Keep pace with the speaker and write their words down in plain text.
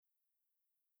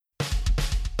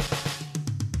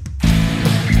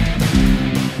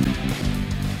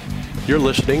You're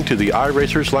listening to the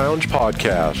iRacers Lounge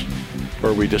podcast,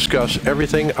 where we discuss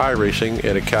everything iRacing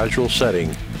in a casual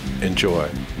setting. Enjoy.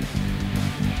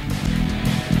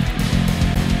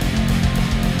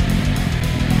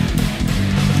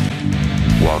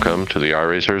 Welcome to the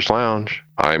iRacers Lounge.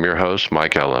 I'm your host,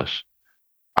 Mike Ellis.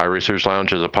 iRacers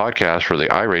Lounge is a podcast for the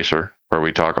iRacer, where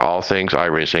we talk all things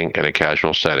iRacing in a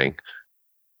casual setting.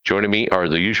 Joining me are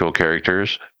the usual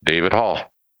characters, David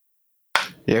Hall.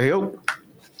 There you go.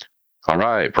 All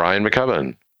right, Brian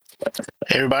McCubbin.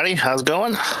 Hey everybody, how's it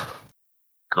going?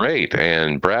 Great,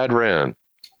 and Brad Wren.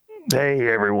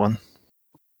 Hey everyone.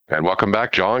 And welcome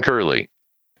back, John Curley.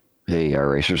 Hey, our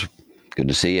racers. Good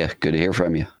to see you. Good to hear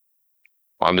from you.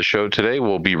 On the show today,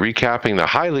 we'll be recapping the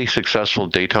highly successful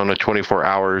Daytona 24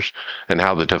 Hours and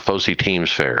how the Tifosi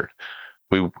teams fared.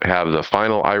 We have the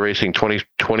final iRacing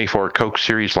 2024 Coke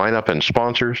Series lineup and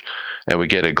sponsors, and we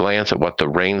get a glance at what the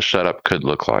range setup could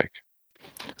look like.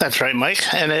 That's right,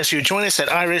 Mike. And as you join us at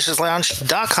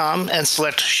iRacersLounge.com and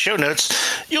select show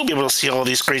notes, you'll be able to see all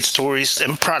these great stories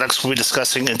and products we'll be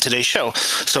discussing in today's show.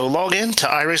 So log in to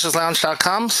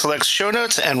iRacersLounge.com, select show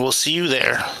notes, and we'll see you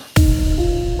there.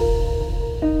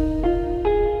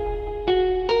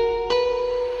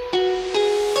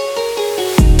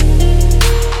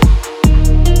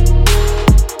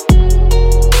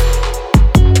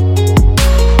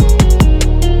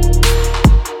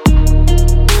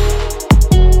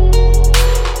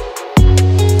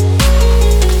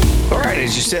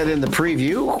 Said in the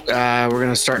preview, we're going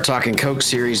to start talking Coke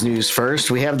Series news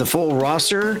first. We have the full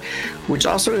roster, which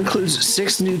also includes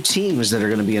 6 new teams that are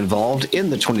going to be involved in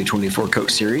the 2024 Coke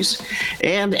Series,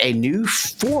 and a new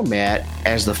format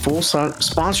as the full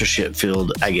sponsorship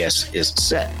field, I guess, is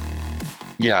set.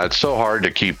 Yeah, it's so hard to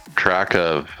keep track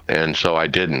of, and so I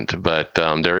didn't, but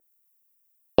they're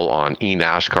on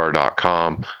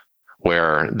enascar.com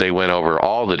where they went over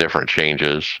all the different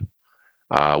changes.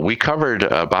 We covered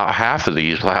about half of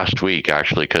these last week,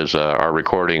 actually, because our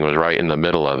recording was right in the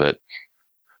middle of it.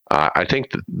 I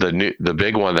think the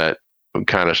big one that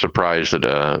kind of surprised that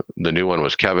the new one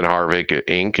was Kevin Harvick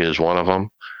Inc. is one of them.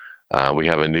 We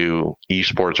have a new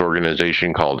esports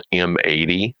organization called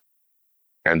M80,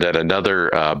 and then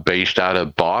another based out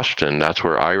of Boston. That's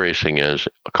where iRacing is,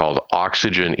 called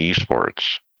Oxygen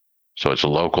Esports. So it's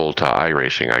local to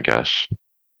iRacing, I guess.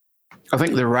 I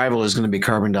think the rival is going to be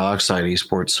Carbon Dioxide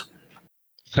Esports.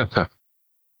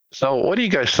 So what do you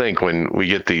guys think when we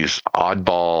get these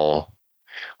oddball,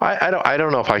 I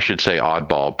don't know if I should say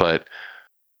oddball, but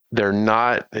they're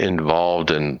not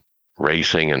involved in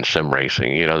racing and sim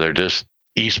racing. You know, they're just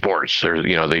esports. They're,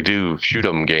 you know, they do shoot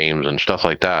 'em games and stuff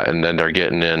like that. And then they're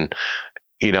getting in,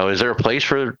 you know, is there a place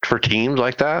for teams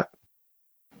like that?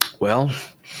 Well,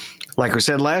 like we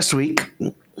said last week,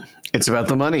 it's about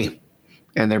the money.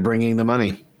 And they're bringing the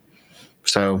money.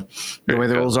 So the way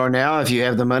the rules are now, if you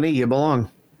have the money, you belong.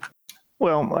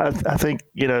 Well, I think,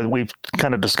 you know, we've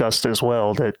kind of discussed as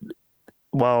well that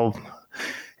while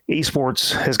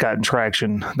esports has gotten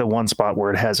traction, the one spot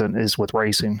where it hasn't is with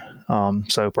racing.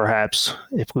 So perhaps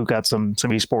if we've got some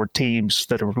esport teams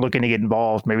that are looking to get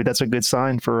involved, maybe that's a good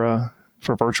sign for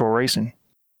virtual racing.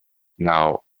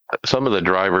 Now, some of the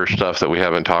driver stuff that we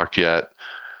haven't talked yet,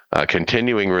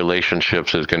 continuing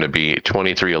relationships is going to be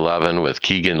 2311 with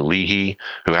Keegan Leahy,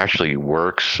 who actually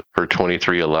works for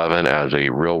 2311 as a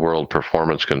real-world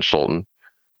performance consultant,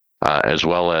 as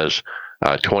well as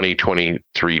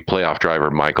 2023 playoff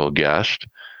driver Michael Guest.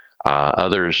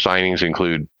 Other signings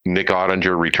include Nick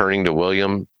Ottinger returning to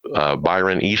William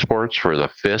Byron Esports for the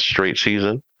 5th straight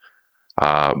season.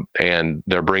 And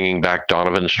they're bringing back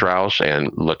Donovan Strauss,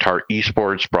 and Latart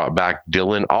Esports brought back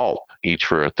Dylan Alt, each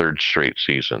for a 3rd straight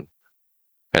season.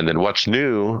 And then what's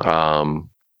new,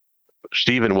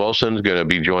 Steven Wilson's going to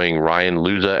be joining Ryan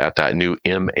Luza at that new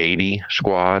M80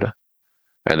 squad.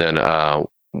 And then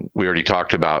we already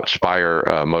talked about Spire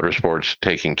Motorsports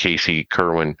taking Casey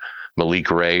Kerwin,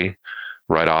 Malik Ray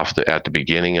right off at the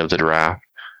beginning of the draft.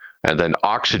 And then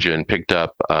Oxygen picked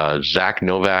up Zach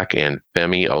Novak and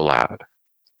Femi Olad.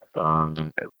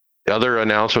 The other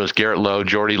announcements, Garrett Lowe,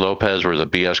 Jordy Lopez were the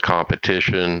BS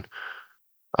competition.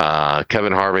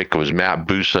 Kevin Harvick was Matt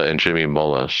Busa and Jimmy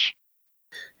Mullis.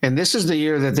 And this is the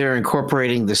year that they're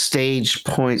incorporating the stage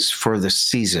points for the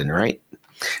season, right?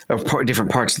 Of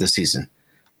different parts of the season.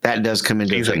 That does come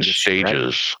into season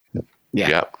stages. Right? Yeah.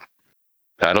 Yep.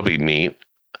 That'll be neat.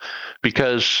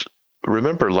 Because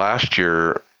remember last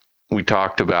year, we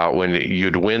talked about when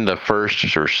you'd win the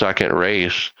first or second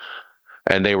race,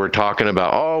 and they were talking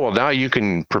about, oh, well, now you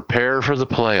can prepare for the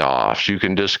playoffs. You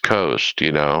can just coast,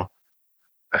 you know.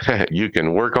 You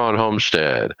can work on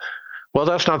Homestead. Well,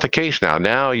 that's not the case now.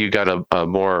 Now you got a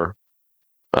more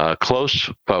close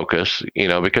focus,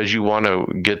 because you want to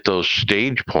get those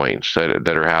stage points that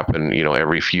are happening,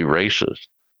 every few races.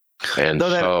 And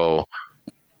that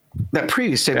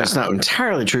previous statement's not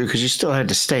entirely true because you still had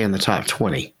to stay in the top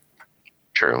 20.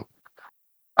 True.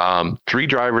 3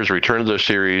 drivers returned to the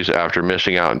series after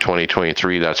missing out in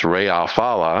 2023. That's Ray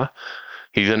Alfala.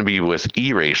 He's going to be with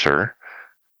E-Racer.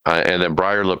 And then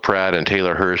Briar LaPrade and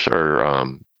Taylor Hurst are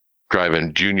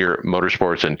driving Junior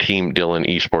Motorsports and Team Dillon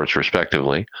Esports,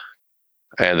 respectively.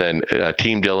 And then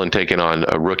Team Dillon taking on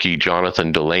a rookie,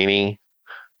 Jonathan Delaney.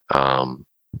 And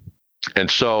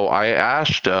so I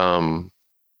asked the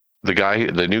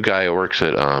new guy who works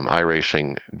at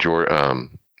iRacing,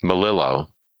 Malillo,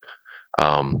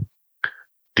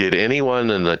 did anyone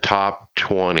in the top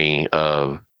 20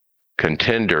 of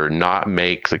Contender not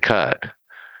make the cut?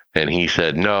 And he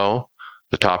said, no,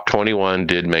 the top 21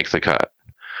 did make the cut.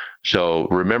 So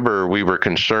remember, we were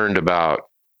concerned about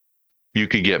you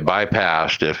could get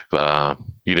bypassed if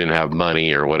you didn't have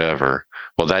money or whatever.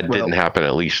 Well, that didn't happen,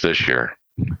 at least this year.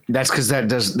 That's because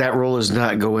that rule does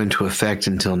not go into effect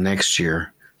until next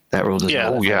year. That rule does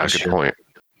not. Oh, yeah, good point.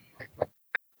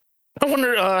 I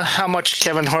wonder how much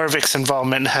Kevin Harvick's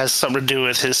involvement has something to do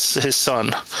with his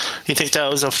son. You think that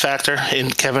was a factor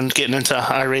in Kevin getting into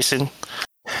iRacing?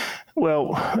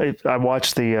 Well, I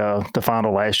watched the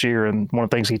final last year, and one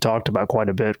of the things he talked about quite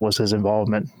a bit was his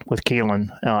involvement with Keelan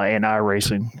in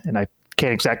iRacing. And I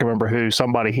can't exactly remember who.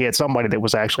 He had somebody that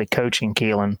was actually coaching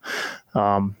Keelan,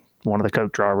 one of the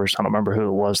coach drivers. I don't remember who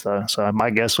it was, though. So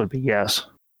my guess would be yes.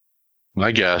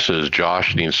 My guess is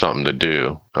Josh needs something to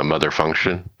do, a mother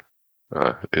function.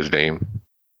 His name,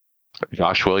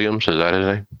 Josh Williams, is that his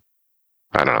name?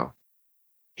 I don't know.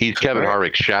 He's Kevin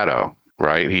Harvick's shadow,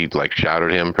 right? He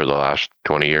shadowed him for the last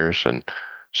 20 years, and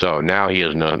so now he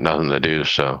has nothing to do.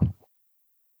 So,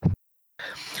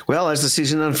 well, as the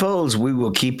season unfolds, we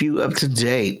will keep you up to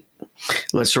date.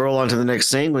 Let's roll on to the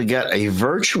next thing. We got a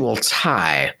virtual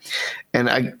tie. And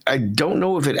I don't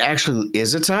know if it actually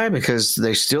is a tie because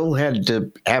they still had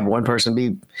to have one person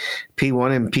be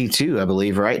P1 and P2, I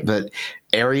believe, right? But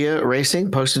Area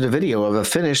Racing posted a video of a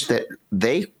finish that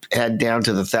they had down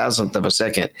to the thousandth of a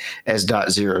second as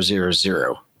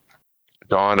 .000.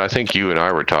 Don, I think you and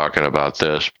I were talking about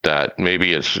this, that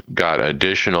maybe it's got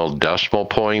additional decimal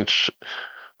points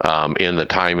in the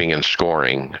timing and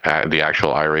scoring, the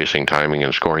actual iRacing timing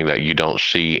and scoring that you don't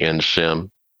see in Sim.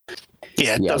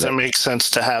 Yeah, it doesn't make sense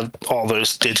to have all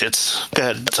those digits. Go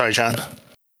ahead. Sorry, John.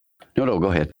 No,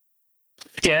 go ahead.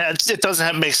 Yeah, it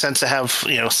doesn't make sense to have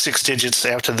 6 digits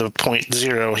after the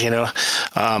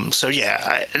 0.0. So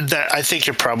yeah, I think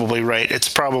you're probably right. It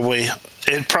probably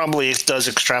does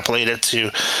extrapolate it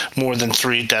to more than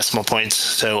 3 decimal points.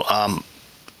 So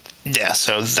yeah,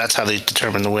 so that's how they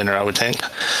determine the winner, I would think.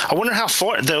 I wonder how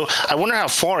far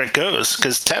it goes,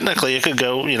 because technically it could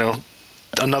go,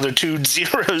 another 2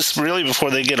 zeros really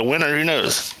before they get a winner. Who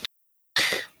knows?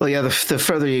 Well, yeah, the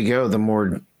further you go, the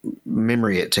more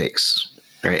memory it takes.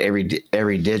 Right?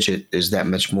 Every digit is that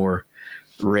much more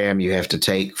RAM you have to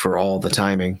take for all the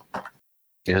timing.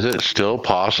 Is it still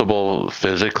possible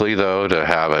physically, though, to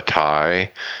have a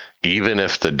tie, even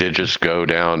if the digits go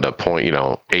down to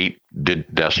 8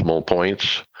 decimal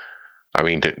points? I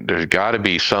mean, there's got to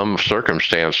be some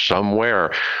circumstance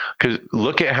somewhere, because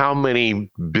look at how many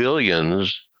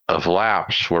billions of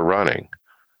laps we're running.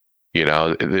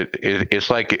 It's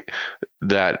like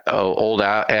that old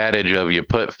adage of you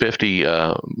put 50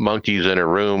 monkeys in a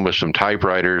room with some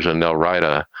typewriters and they'll write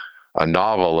a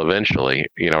novel eventually,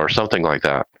 or something like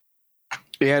that.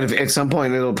 Yeah, at some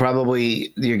point it'll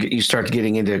probably you start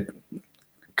getting into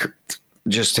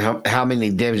just how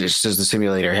many digits does the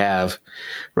simulator have,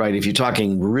 right? If you're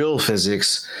talking real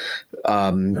physics,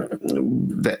 this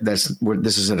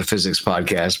isn't a physics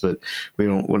podcast, but we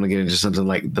don't want to get into something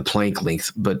like the Planck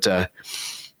length. But yeah,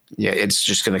 it's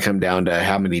just going to come down to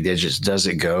how many digits does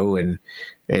it go, and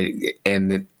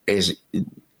it is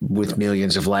with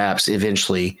millions of laps.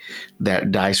 Eventually,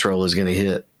 that dice roll is going to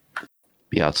hit.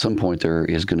 Yeah, at some point there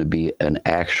is going to be an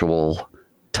actual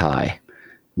tie.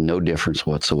 No difference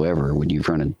whatsoever when you've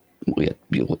run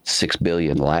 6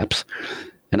 billion laps.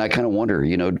 And I kind of wonder,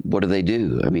 what do they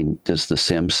do? I mean, does the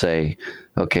sim say,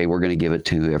 okay, we're going to give it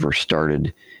to whoever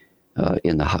started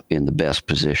in the best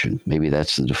position? Maybe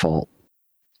that's the default.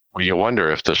 Well, you wonder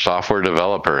if the software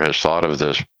developer has thought of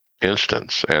this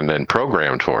instance and then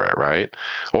programmed for it, right?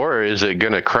 Or is it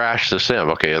going to crash the sim?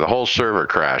 Okay, the whole server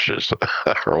crashes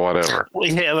or whatever. Well,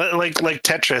 yeah, like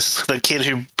Tetris, the kid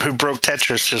who broke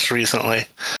Tetris just recently.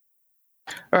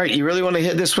 All right, you really want to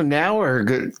hit this one now, or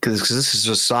good? Because this is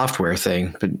a software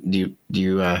thing. But do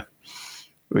you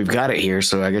We've got it here,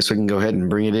 so I guess we can go ahead and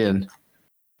bring it in.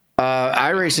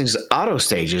 iRacing's Auto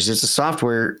Stages. It's a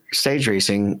software, stage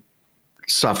racing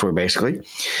software, basically.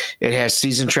 It has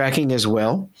season tracking as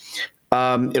well.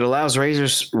 It allows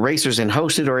racers in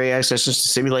hosted or AI sessions to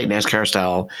simulate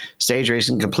NASCAR-style stage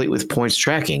racing, complete with points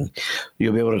tracking.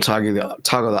 You'll be able to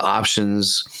toggle the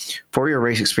options for your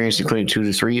race experience, including 2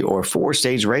 to 3 or 4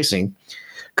 stage racing,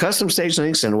 custom stage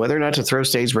links, and whether or not to throw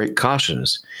stage break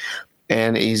cautions.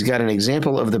 And he's got an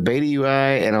example of the beta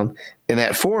UI, and in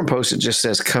that forum post, it just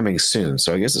says coming soon.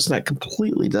 So I guess it's not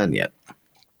completely done yet.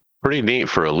 Pretty neat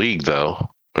for a league, though.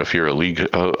 If you're a league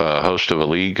host of a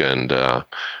league and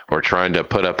or trying to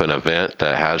put up an event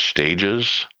that has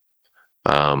stages,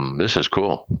 this is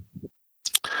cool.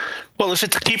 Well, if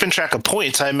it's keeping track of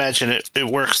points, I imagine it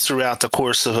works throughout the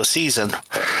course of a season.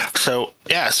 So,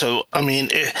 yeah. So, I mean,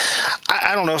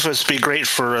 I don't know if it'd be great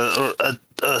for a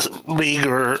league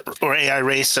or AI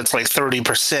race that's like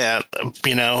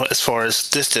 30%, as far as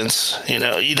distance.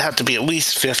 You'd have to be at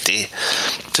least 50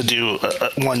 to do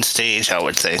one stage, I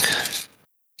would think.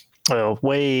 Well,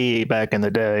 way back in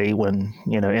the day when,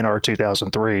 NR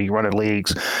 2003, running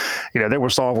leagues, there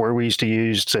was software we used to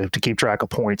use to keep track of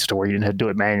points to where you didn't have to do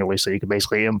it manually. So you could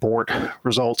basically import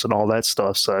results and all that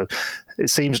stuff. So it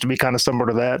seems to be kind of similar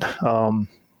to that.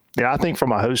 I think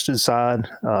from a hosted side,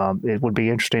 it would be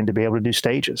interesting to be able to do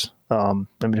stages.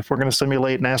 If we're going to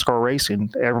simulate NASCAR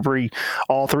racing,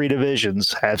 all 3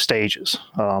 divisions have stages.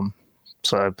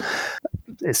 So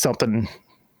it's something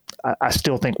I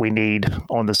still think we need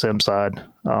on the sim side,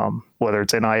 whether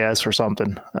it's NIS or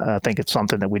something. I think it's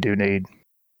something that we do need.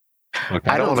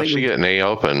 I don't want to see it in A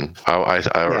Open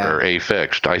or A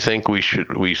Fixed. I think we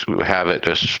have it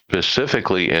just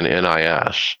specifically in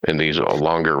NIS in these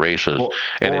longer races,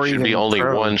 and it should be only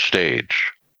one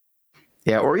stage.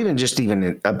 Yeah, or even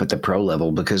up at the pro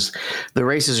level, because the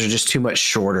races are just too much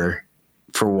shorter,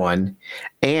 for one,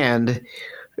 and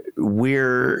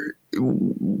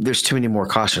there's too many more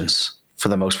cautions for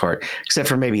the most part, except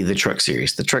for maybe the truck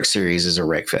series. The truck series is a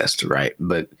wreck fest, right?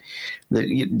 But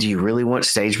do you really want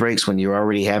stage breaks when you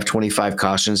already have 25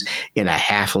 cautions in a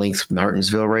half-length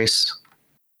Martinsville race?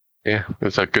 Yeah,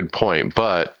 that's a good point.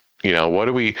 But, what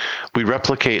do we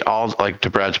replicate all, like to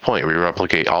Brad's point, we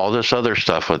replicate all this other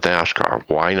stuff with NASCAR.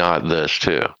 Why not this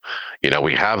too?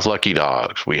 We have lucky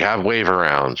dogs. We have waiver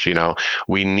rounds.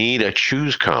 We need a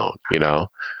choose cone,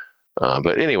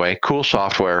 But anyway, cool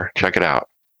software. Check it out.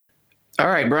 All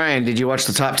right, Brian, did you watch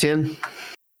the top 10?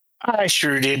 I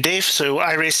sure did, Dave. So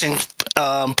iRacing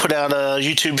put out a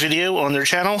YouTube video on their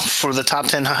channel for the top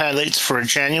 10 highlights for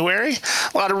January.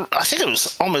 I think it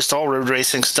was almost all road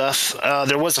racing stuff.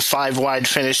 There was a 5-wide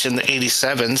finish in the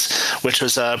 87s, which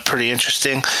was pretty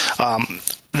interesting.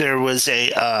 There was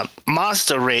a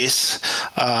Mazda race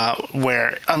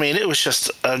where, it was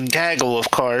just a gaggle of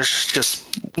cars just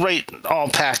right all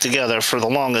packed together for the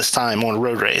longest time on a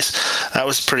road race. That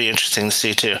was pretty interesting to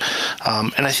see, too.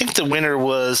 And I think the winner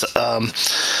was,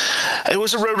 it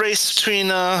was a road race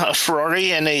between a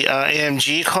Ferrari and a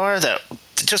AMG car that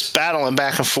just battling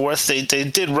back and forth. They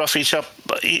did rough each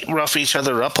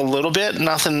other up a little bit.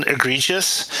 Nothing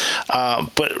egregious,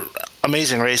 but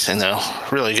amazing racing, though.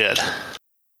 Really good.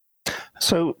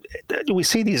 So we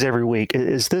see these every week.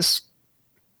 Is this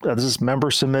member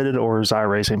submitted, or is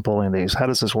iRacing pulling these? How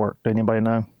does this work? Anybody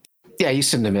know? Yeah, you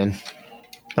send them in.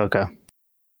 Okay.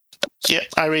 Yeah,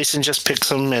 iRacing just picks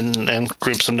them and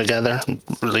groups them together and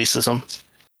releases them.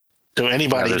 So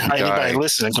anybody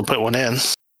listening can put one in.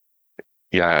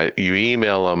 Yeah, you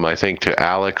email them, I think, to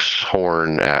Alex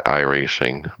Horn at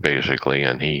iRacing, basically,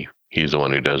 and he's the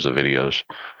one who does the videos.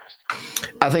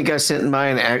 I think I sent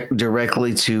mine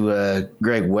directly to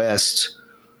Greg West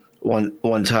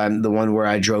one time, the one where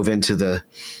I drove into the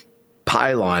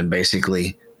pylon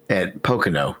basically at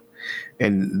Pocono,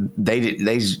 and they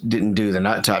didn't do the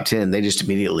not top 10. They just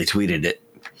immediately tweeted it.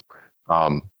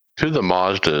 To the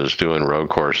Mazdas doing road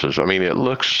courses. It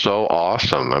looks so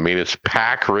awesome. It's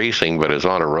pack racing, but it's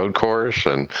on a road course,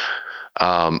 and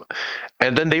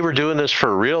then they were doing this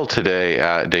for real today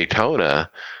at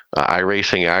Daytona.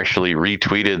 iRacing actually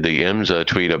retweeted the IMSA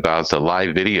tweet about the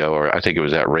live video, or I think it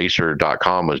was at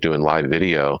racer.com was doing live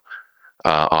video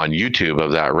on YouTube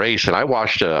of that race. And I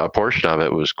watched a portion of it.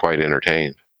 It was quite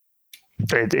entertained.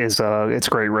 It is, it's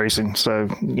great racing. So,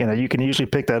 you can usually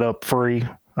pick that up free,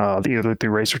 either through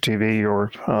Racer TV or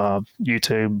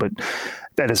YouTube, but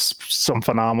that is some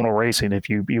phenomenal racing. If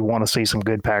you want to see some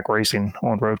good pack racing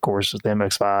on road courses, the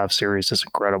MX-5 series is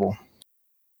incredible.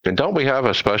 And don't we have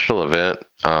a special event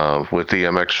with the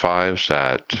MX-5s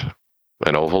at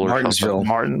an oval or Martinsville?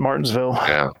 Martinsville.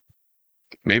 Yeah.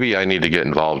 Maybe I need to get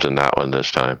involved in that one this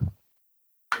time.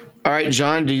 All right,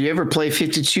 John, do you ever play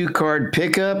 52 card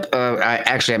pickup?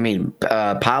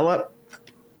 Pile up?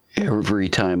 Every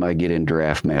time I get in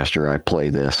Draft Master, I play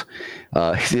this.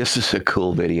 This is a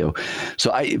cool video.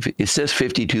 So it says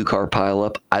 52 car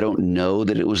pileup. I don't know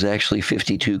that it was actually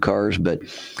 52 cars, but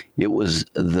it was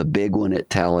the big one at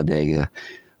Talladega.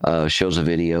 Shows a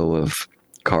video of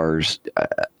cars,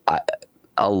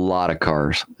 a lot of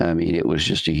cars. I mean, it was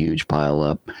just a huge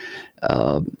pileup.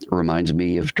 Reminds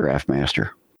me of Draft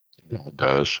Master. It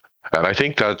does. And I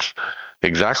think that's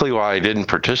exactly why I didn't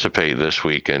participate this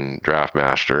week in Draft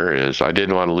Master, is I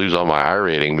didn't want to lose all my I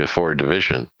rating before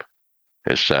division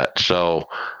is set. So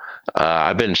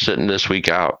I've been sitting this week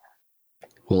out.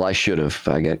 Well, I should have.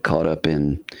 I got caught up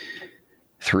in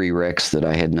 3 wrecks that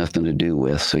I had nothing to do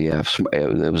with. So yeah,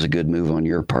 that was a good move on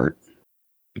your part.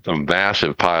 It's a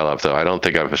massive pileup, though. I don't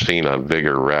think I've seen a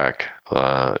bigger wreck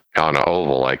on an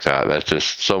oval like that. That's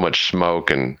just so much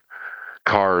smoke and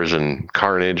cars and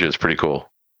carnage. It's pretty cool.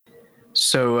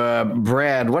 So,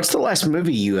 Brad, what's the last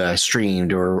movie you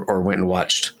streamed or went and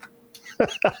watched? So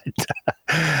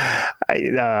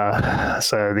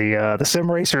the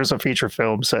Sim Racer is a feature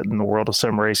film set in the world of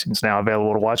sim racing. It's now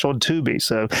available to watch on Tubi.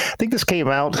 So I think this came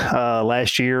out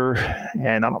last year,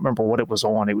 and I don't remember what it was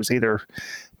on. It was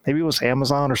maybe it was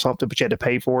Amazon or something, but you had to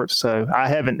pay for it. So I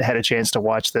haven't had a chance to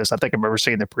watch this. I think I remember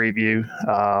seeing the preview.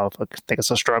 I think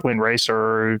it's a struggling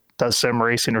racer who does sim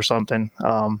racing or something.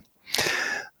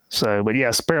 But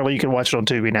yes, apparently you can watch it on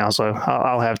Tubi now, so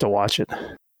I'll have to watch it.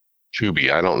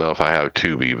 Tubi. I don't know if I have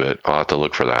Tubi, but I'll have to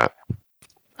look for that.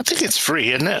 I think it's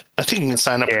free, isn't it? I think you can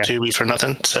sign up for Tubi for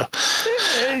nothing. So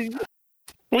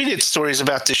we did stories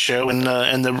about this show and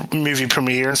the movie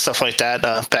premiere and stuff like that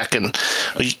back in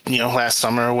last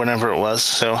summer or whenever it was.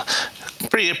 So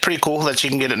pretty cool that you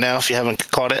can get it now if you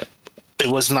haven't caught it. It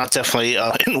was not definitely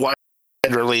in wide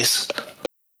release.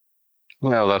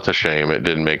 Well, that's a shame. It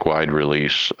didn't make wide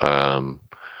release.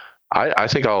 I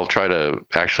think I'll try to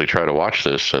watch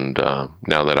this, and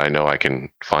now that I know I can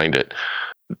find it.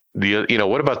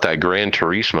 What about that Gran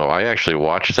Turismo? I actually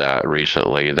watched that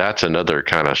recently. That's another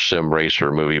kind of sim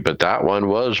racer movie, but that one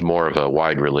was more of a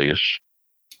wide release.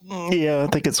 Yeah, I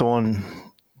think it's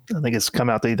come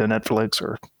out to either Netflix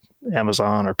or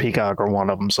Amazon or Peacock or one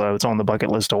of them, so it's on the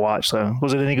bucket list to watch. So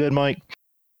was it any good, Mike?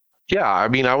 Yeah, I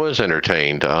mean, I was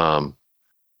entertained. It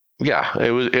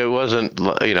wasn't,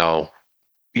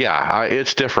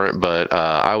 it's different, but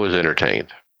I was entertained.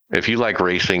 If you like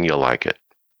racing, you'll like it.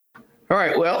 All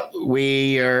right. Well,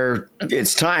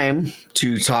 it's time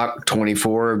to talk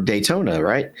 24 Daytona,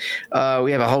 right?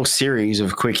 We have a whole series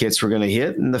of quick hits we're going to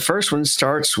hit. And the first one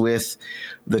starts with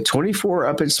the 24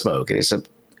 Up in Smoke. And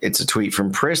it's a tweet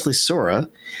from Presley Sora,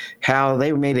 how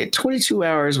they made it 22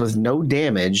 hours with no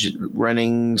damage,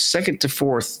 running second to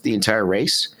fourth the entire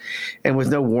race. And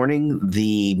with no warning,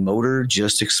 the motor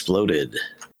just exploded.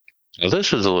 Well,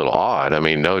 this is a little odd. I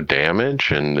mean, no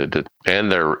damage, and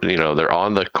they're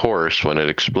on the course when it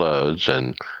explodes,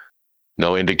 and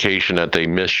no indication that they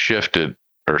misshifted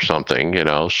or something.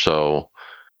 So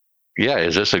yeah,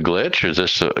 is this a glitch? Is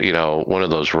this one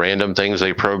of those random things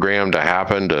they programmed to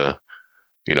happen to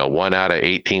 1 out of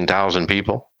 18,000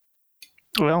 people?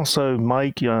 Well, so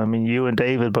Mike, you and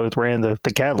David both ran the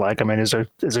Cadillac. I mean, is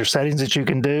there settings that you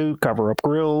can do, cover up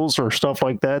grills or stuff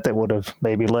like that would have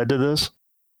maybe led to this?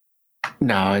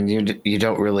 No, and you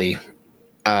don't really,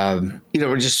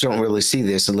 just don't really see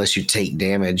this unless you take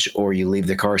damage or you leave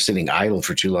the car sitting idle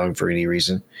for too long for any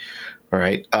reason. All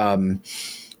right.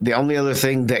 The only other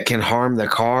thing that can harm the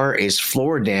car is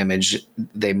floor damage.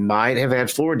 They might have had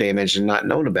floor damage and not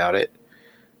known about it.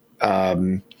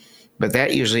 But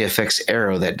that usually affects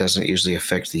aero. That doesn't usually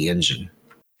affect the engine.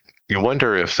 You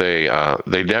wonder if they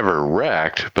never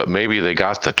wrecked, but maybe they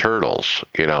got the turtles,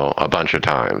 a bunch of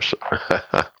times.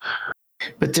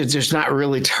 But there's not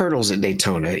really turtles at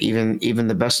Daytona. Even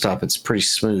the bus stop, it's pretty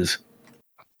smooth.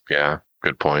 Yeah,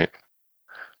 good point.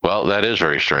 Well, that is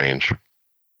very strange.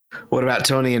 What about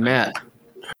Tony and Matt?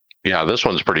 Yeah, this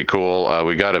one's pretty cool.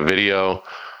 We got a video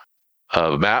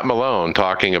of Matt Malone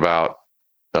talking about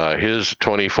his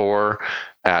 24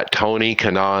 at Tony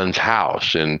Kanaan's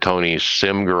house in Tony's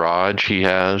sim garage he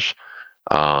has.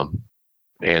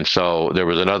 And so there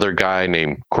was another guy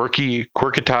named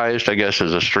Quirkitized, I guess,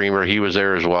 is a streamer. He was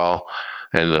there as well.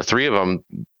 And the three of them,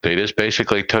 they just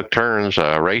basically took turns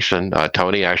racing.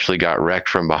 Tony actually got wrecked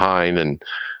from behind, and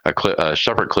a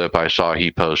separate clip I saw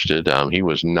he posted. He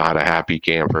was not a happy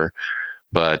camper,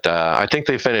 but I think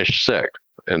they finished sixth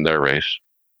in their race.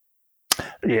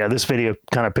 Yeah, this video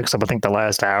kind of picks up, I think, the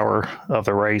last hour of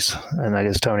the race, and I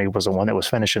guess Tony was the one that was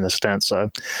finishing the stint. So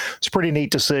it's pretty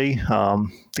neat to see.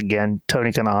 Again,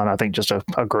 Tony Kanaan, I think, just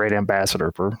a great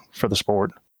ambassador for the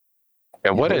sport.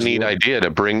 And what a neat idea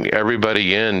to bring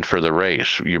everybody in for the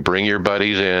race. You bring your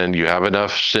buddies in, you have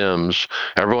enough sims.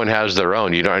 Everyone has their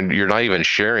own. You're not even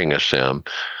sharing a sim,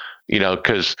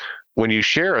 because when you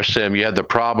share a sim, you had the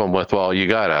problem with, well, you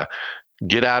got to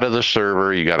get out of the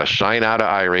server, you got to sign out of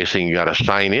iRacing, you got to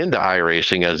sign into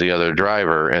iRacing as the other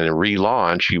driver and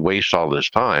relaunch. You waste all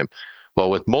this time. Well,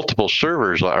 with multiple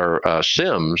servers or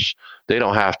sims, they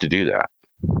don't have to do that.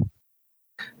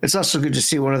 It's also good to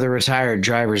see one of the retired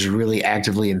drivers really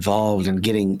actively involved in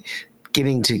getting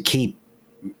to keep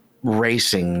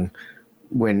racing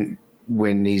when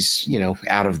he's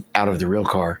out of the real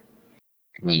car.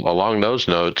 Along those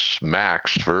notes,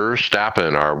 Max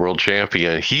Verstappen, our world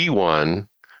champion, he won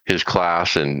his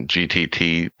class in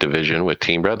GTT division with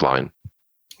Team Redline.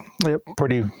 Yep,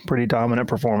 pretty dominant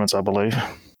performance, I believe.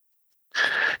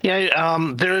 Yeah,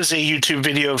 there is a YouTube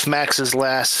video of Max's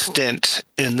last stint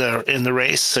in the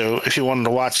race. So if you wanted to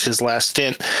watch his last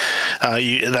stint,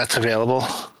 that's available.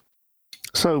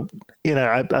 So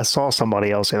I saw somebody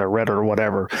else, either Reddit or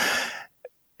whatever.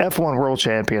 F1 world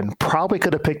champion probably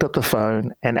could have picked up the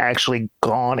phone and actually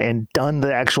gone and done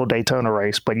the actual Daytona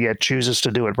race, but yet chooses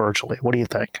to do it virtually. What do you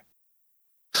think?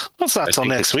 Well, it's not till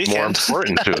next weekend. More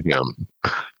important to him.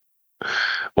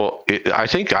 Well, I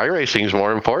think iRacing is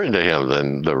more important to him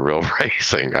than the real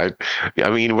racing. I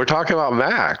mean, we're talking about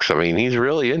Max. I mean, he's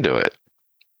really into it.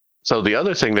 So the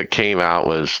other thing that came out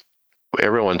was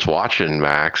everyone's watching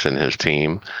Max and his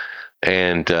team.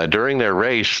 And during their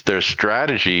race, their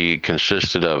strategy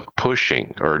consisted of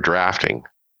pushing or drafting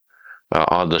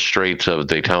on the straights of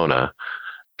Daytona.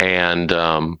 And,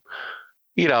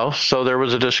 so there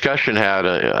was a discussion had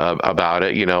about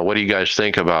it. What do you guys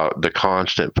think about the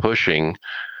constant pushing?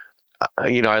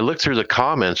 I looked through the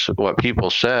comments, what people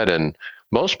said, and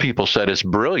most people said it's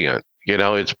brilliant.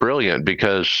 It's brilliant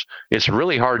because it's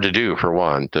really hard to do, for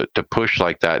one, to push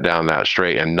like that down that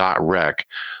straight and not wreck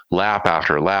lap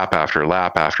after lap after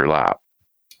lap after lap.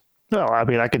 No, I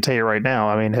mean, I can tell you right now,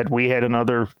 I mean, had we had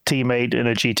another teammate in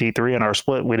a GT3 in our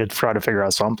split, we'd try to figure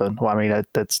out something. Well, I mean,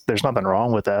 there's nothing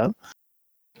wrong with that.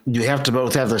 You have to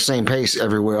both have the same pace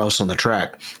everywhere else on the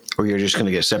track, or you're just going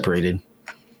to get separated.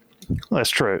 That's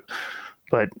true.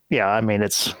 But yeah, I mean,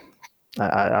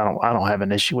 I don't have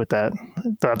an issue with that.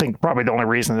 I think probably the only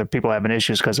reason that people have an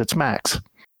issue is because it's Max.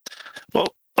 Well,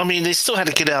 I mean, they still had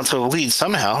to get out to a lead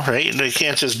somehow, right? They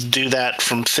can't just do that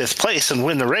from fifth place and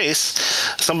win the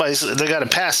race. They got to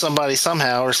pass somebody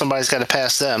somehow, or somebody's got to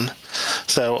pass them.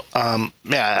 So,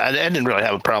 yeah, I didn't really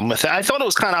have a problem with it. I thought it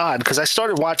was kind of odd because I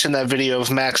started watching that video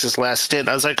of Max's last stint.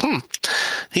 I was like,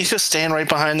 he's just staying right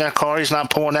behind that car. He's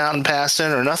not pulling out and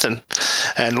passing or nothing.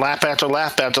 And lap after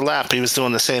lap after lap, he was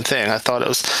doing the same thing. I thought it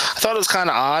was kind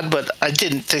of odd, but I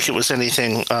didn't think it was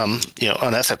anything,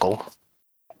 unethical.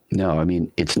 No, I mean,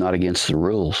 it's not against the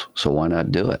rules, so why not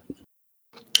do it?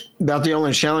 About the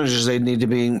only challenge is they need to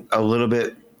be a little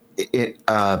bit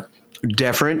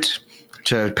deferent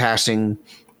to passing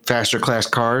faster class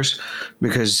cars,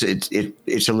 because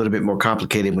it's a little bit more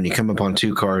complicated when you come upon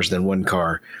two cars than one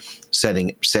car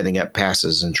setting up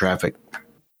passes in traffic.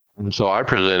 So I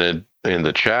presented in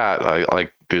the chat,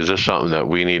 is this something that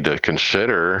we need to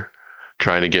consider,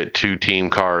 trying to get two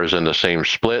team cars in the same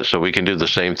split so we can do the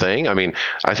same thing? I mean,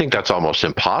 I think that's almost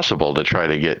impossible to try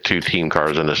to get two team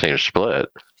cars in the same split.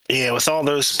 Yeah, with all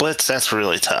those splits, that's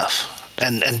really tough.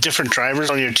 And different drivers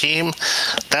on your team,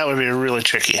 that would be really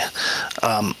tricky.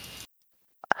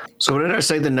 So what did I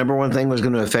say the number one thing was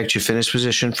going to affect your finish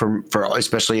position for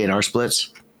especially in our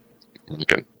splits?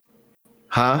 Lincoln.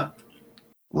 Huh?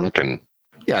 Lincoln.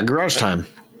 Yeah, garage time.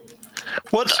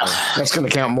 What? That's going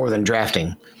to count more than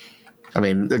drafting. I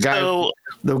mean, the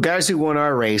guys who won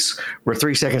our race were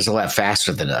 3 seconds a lap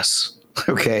faster than us.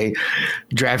 Okay,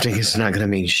 drafting is not going to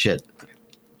mean shit.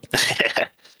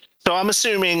 So I'm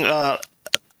assuming the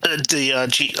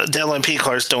LMP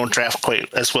cars don't draft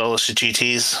quite as well as the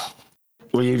GTs.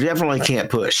 Well, you definitely can't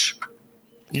push.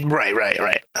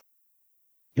 Right.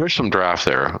 There's some draft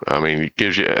there. I mean, it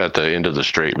gives you at the end of the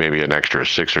straight maybe an extra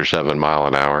 6 or 7 mile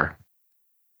an hour.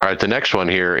 All right, the next one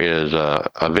here is a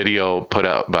video put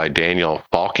out by Daniel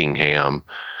Falkingham,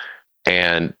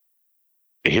 and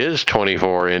his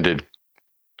 24 ended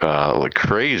like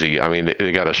crazy. I mean,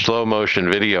 they got a slow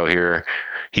motion video here.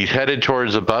 He's headed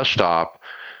towards the bus stop.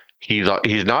 He's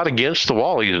not against the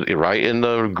wall. He's right in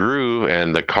the groove,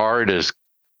 and the cart is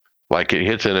like it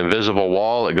hits an invisible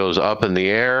wall. It goes up in the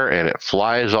air and it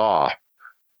flies off.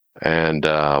 And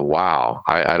wow,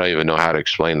 I don't even know how to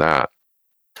explain that.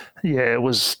 Yeah, it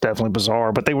was definitely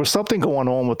bizarre, but there was something going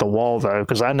on with the wall though,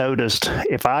 because I noticed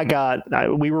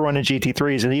we were running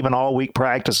GT3s and even all week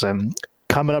practicing,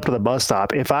 coming up to the bus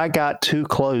stop, if I got too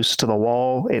close to the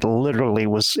wall, it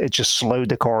just slowed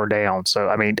the car down. So,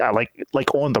 I mean, I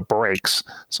like on the brakes.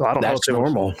 So I don't know. That's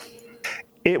normal.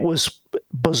 It was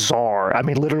bizarre. I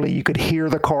mean, literally you could hear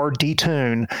the car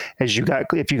detune if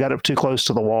you got up too close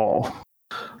to the wall.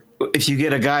 If you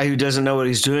get a guy who doesn't know what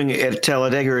he's doing at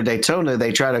Talladega or Daytona,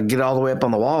 they try to get all the way up on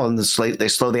the wall and they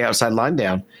slow the outside line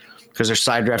down because they're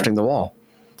side drafting the wall.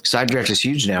 Side draft is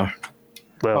huge now.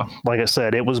 Well, like I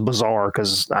said, it was bizarre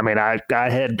because, I mean, I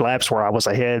had laps where I was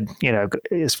ahead,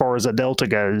 as far as the Delta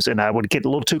goes, and I would get a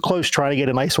little too close trying to get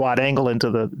a nice wide angle into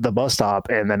the bus stop,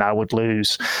 and then I would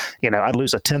lose, I'd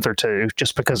lose a tenth or two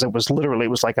just because it was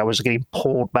like I was getting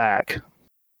pulled back.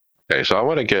 Okay, so I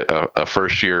want to get a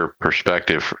first-year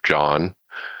perspective, John.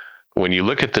 When you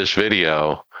look at this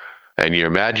video and you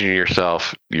imagine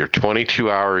yourself, you're 22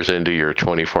 hours into your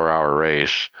 24-hour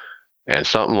race, and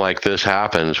something like this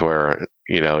happens where,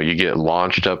 you get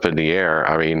launched up in the air.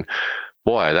 I mean,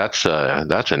 boy, that's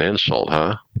an insult,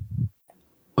 huh?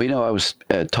 Well, I was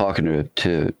talking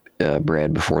to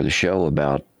Brad before the show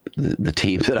about the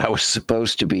team that I was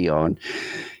supposed to be on.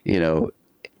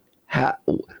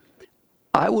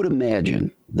 I would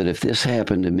imagine that if this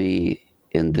happened to me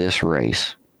in this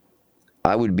race,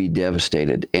 I would be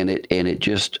devastated. And it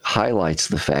just highlights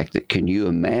the fact that, can you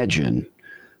imagine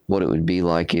what it would be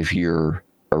like if you're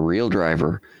a real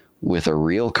driver with a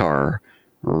real car,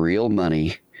 real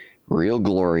money, real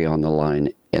glory on the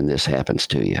line, and this happens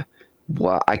to you?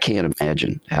 Well, I can't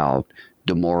imagine how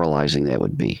demoralizing that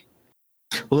would be.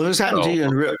 Well, if this happened to you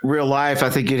in real life, I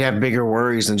think you'd have bigger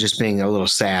worries than just being a little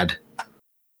sad.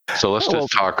 So let's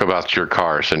just talk about your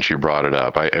car since you brought it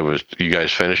up. You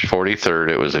guys finished 43rd.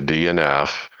 It was a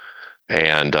DNF,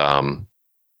 and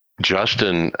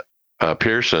Justin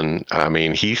Pearson. I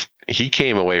mean, he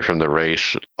came away from the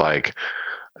race like,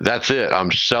 that's it,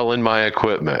 I'm selling my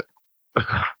equipment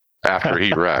after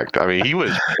he wrecked. I mean, he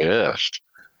was pissed.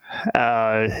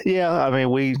 Yeah, I mean,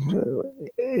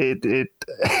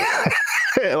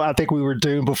 I think we were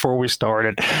doomed before we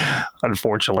started,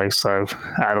 unfortunately. So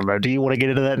I don't know. Do you want to get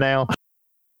into that now?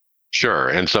 Sure.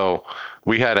 And so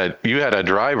you had a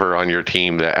driver on your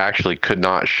team that actually could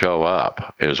not show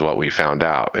up, is what we found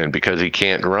out. And because he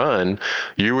can't run,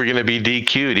 you were going to be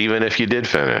DQ'd even if you did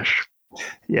finish.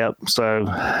 Yep. So,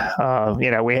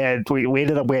 we had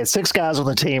 6 guys on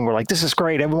the team. We're like, this is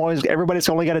great. Everybody's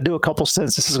only got to do a couple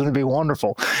stints. This is going to be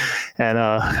wonderful. And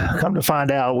come to find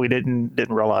out, we didn't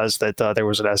realize that there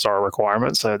was an SR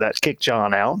requirement. So that kicked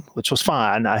John out, which was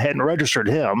fine. I hadn't registered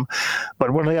him,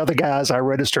 but one of the other guys I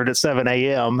registered at 7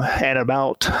 a.m. and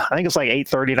about, I think it's like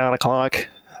 8:30, 9 o'clock.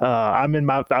 I'm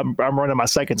running my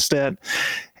second stint,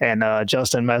 and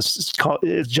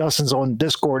Justin's on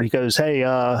Discord. He goes, "Hey,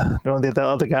 the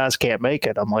other guys can't make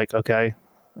it." I'm like, "Okay,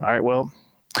 all right, well,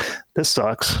 this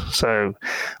sucks." So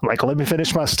I'm like, "Let me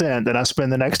finish my stint." Then I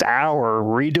spend the next hour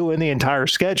redoing the entire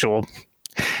schedule,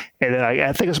 and then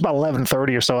I think it's about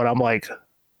 11:30 or so, and I'm like,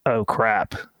 "Oh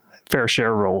crap, fair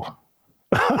share rule."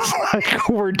 I was like,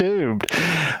 we're doomed.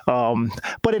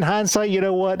 But in hindsight, you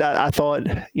know what? I thought,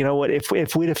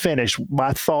 if we'd have finished,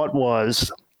 my thought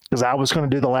was, because I was going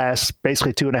to do the last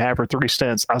basically 2.5 or 3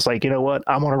 stints, I was like, you know what?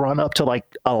 I'm going to run up to like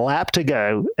a lap to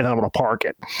go and I'm going to park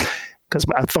it. Because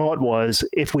my thought was,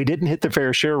 if we didn't hit the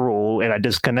fair share rule and I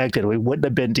disconnected, we wouldn't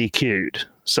have been DQ'd.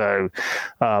 So,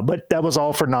 but that was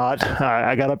all for naught.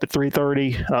 I got up at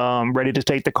 3:30, ready to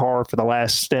take the car for the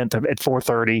last stint at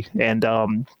 4:30, and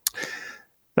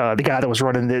the guy that was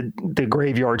running the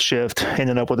graveyard shift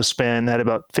ended up with a spin, had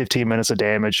about 15 minutes of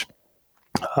damage.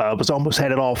 Was almost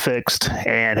had it all fixed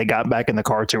and had got back in the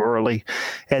car too early,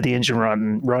 had the engine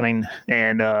running,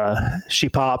 and she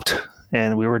popped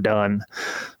and we were done.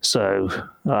 So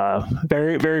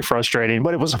very, very frustrating,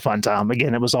 but it was a fun time.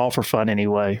 Again, it was all for fun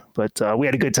anyway, but we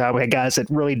had a good time. We had guys that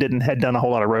really had done a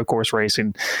whole lot of road course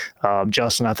racing.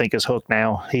 Justin, I think, is hooked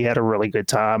now. He had a really good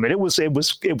time, and it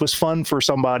was fun for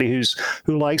somebody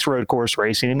who likes road course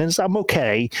racing. And I'm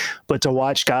okay, but to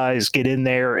watch guys get in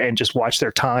there and just watch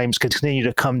their times continue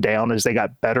to come down as they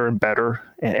got better and better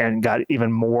and got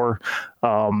even more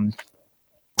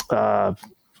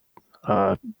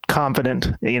confident,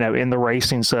 in the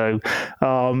racing. So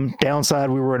downside,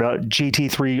 we were at a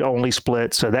GT3 only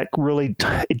split, so that really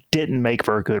it didn't make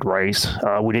for a good race.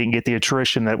 We didn't get the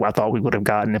attrition that I thought we would have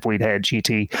gotten if we'd had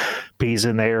GTPs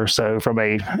in there. So from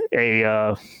the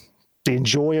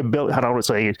enjoyability, I don't want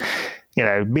to say being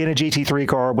a GT3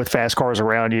 car with fast cars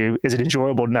around you, is it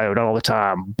enjoyable? No, not all the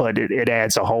time, but it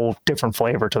adds a whole different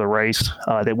flavor to the race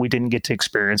that we didn't get to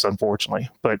experience, unfortunately.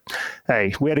 But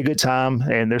hey, we had a good time,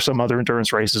 and there's some other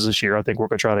endurance races this year. I think we're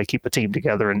going to try to keep a team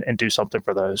together and do something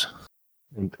for those.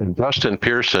 And Dustin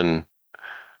Pearson,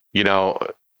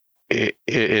 it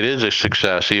is a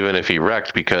success even if he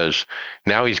wrecked, because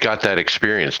now he's got that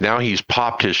experience. Now he's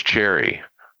popped his cherry.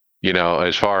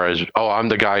 As far as, I'm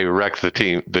the guy who wrecked the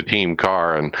team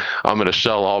car, and I'm going to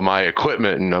sell all my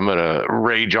equipment and I'm going to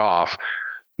rage off.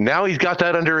 Now he's got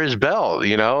that under his belt,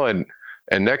 and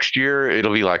next year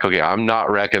it'll be like, okay, I'm not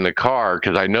wrecking the car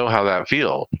because I know how that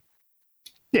feels.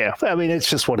 Yeah. I mean, it's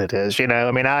just what it is.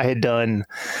 I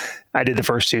did the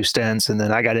first 2 stints, and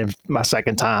then I got in my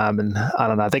second time, and I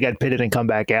don't know, I think I'd pitted and come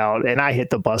back out, and I hit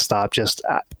the bus stop, just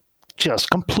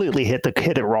completely hit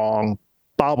it wrong.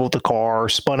 Bobbled the car,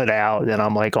 spun it out, and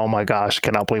I'm like, oh my gosh,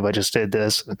 cannot believe I just did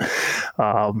this.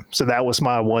 So that was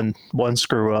my one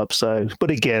screw up. So,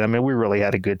 but again, I mean, we really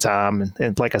had a good time,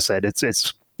 and like I said,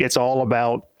 it's all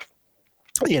about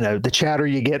the chatter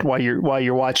you get while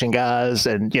you're watching guys.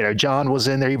 And John was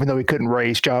in there, even though he couldn't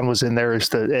race. John was in there as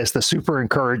the super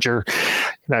encourager,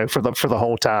 for the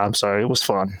whole time. So it was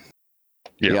fun.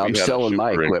 Yeah, I'm selling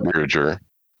my equipment. Encourager.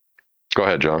 Go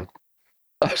ahead, John.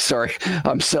 Sorry,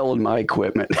 I'm selling my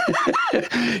equipment.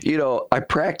 I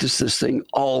practiced this thing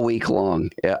all week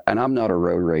long, and I'm not a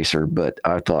road racer, but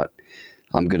I thought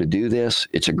I'm going to do this.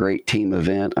 It's a great team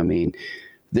event. I mean,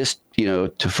 this,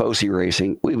 Tifosi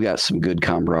Racing, we've got some good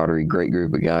camaraderie, great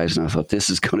group of guys, and I thought this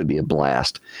is going to be a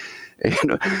blast.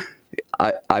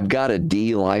 I've got a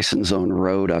D license on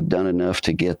road. I've done enough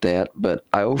to get that, but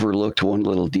I overlooked one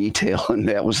little detail, and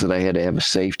that was that I had to have a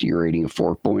safety rating of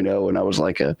 4.0, and I was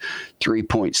like a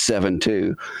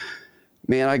 3.72.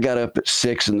 Man, I got up at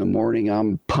 6 in the morning.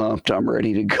 I'm pumped. I'm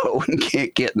ready to go and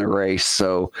can't get in the race.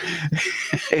 So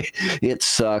it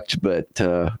sucked, but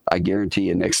I guarantee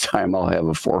you next time I'll have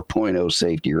a 4.0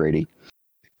 safety rating.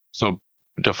 So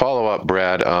to follow up,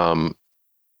 Brad,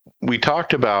 we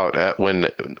talked about when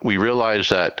we realized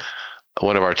that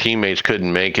one of our teammates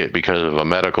couldn't make it because of a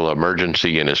medical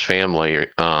emergency in his family,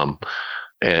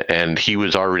 and he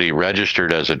was already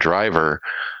registered as a driver.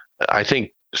 I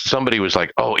think somebody was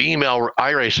like, email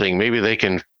iRacing. Maybe they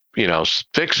can,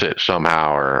 fix it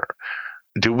somehow. Or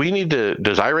does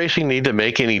iRacing need to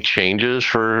make any changes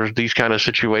for these kind of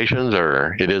situations,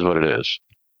 or it is what it is?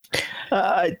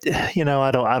 I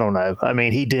don't know. I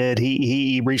mean, he did.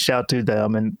 He reached out to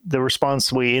them, and the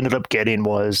response we ended up getting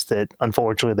was that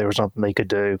unfortunately there was nothing they could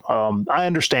do. I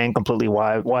understand completely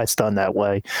why it's done that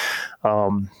way,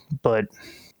 but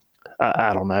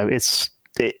I don't know.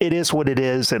 It is what it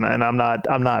is, and I'm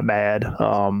not mad.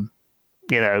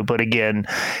 But again,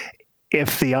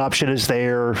 if the option is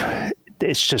there,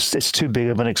 it's too big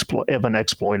of an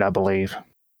exploit, I believe.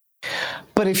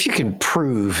 But if you can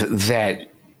prove that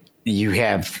you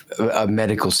have a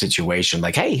medical situation,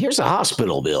 like, hey, here's a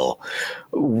hospital bill,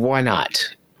 why not?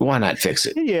 Why not fix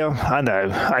it? Yeah, I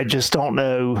know. I just don't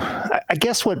know. I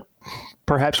guess what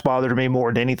perhaps bothered me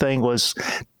more than anything was,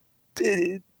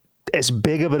 as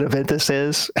big of an event this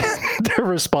is, the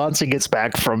response he gets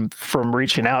back from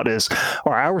reaching out is,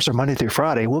 our hours are Monday through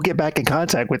Friday. We'll get back in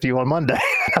contact with you on Monday.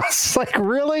 I was like,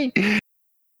 really?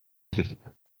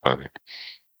 Okay.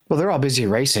 Well, they're all busy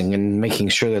racing and making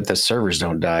sure that the servers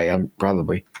don't die. I'm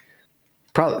probably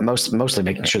mostly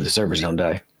making sure the servers don't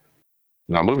die.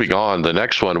 Now, moving on, the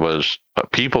next one was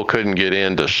people couldn't get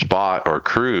into spot or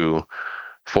crew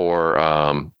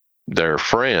for their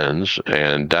friends,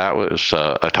 and that was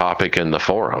a topic in the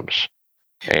forums.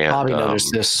 And Bobby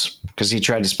noticed this because he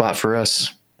tried to spot for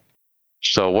us.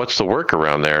 So what's the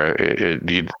workaround there?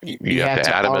 You have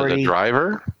to add him as a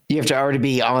driver? You have to already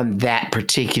be on that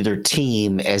particular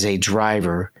team as a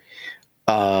driver.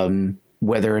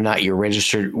 Whether or not you're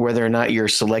registered, whether or not you're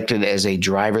selected as a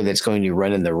driver that's going to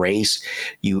run in the race,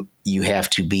 you have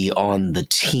to be on the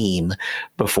team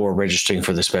before registering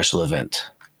for the special event.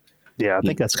 Yeah, I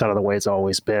think that's kind of the way it's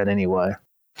always been anyway.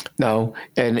 No,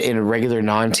 and in regular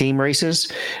non-team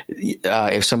races,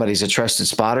 if somebody's a trusted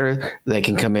spotter, they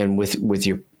can come in with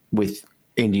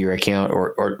into your account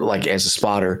or like as a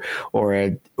spotter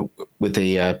or with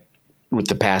the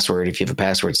password. If you have a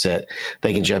password set,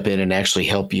 they can jump in and actually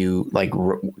help you like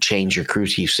change your crew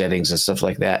chief settings and stuff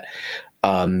like that.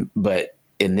 But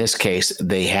in this case,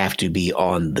 they have to be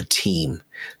on the team.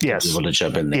 Yes, to be able to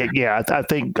jump in there. Yeah. I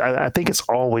think it's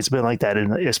always been like that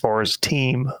as far as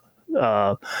team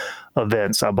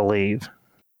events, I believe.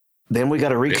 Then we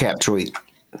got a recap tweet.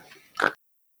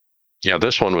 Yeah,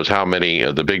 this one was how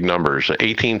many, the big numbers,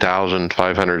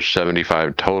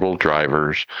 18,575 total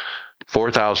drivers,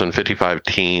 4,055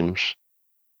 teams,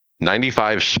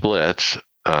 95 splits,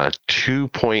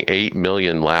 2.8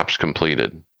 million laps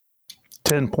completed.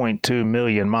 10.2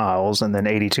 million miles, and then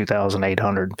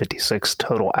 82,856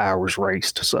 total hours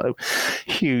raced. So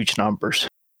huge numbers.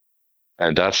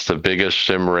 And that's the biggest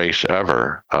sim race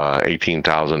ever,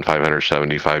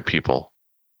 18,575 people.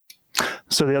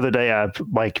 So the other day,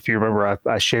 Mike, if you remember,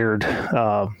 I shared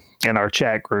in our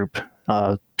chat group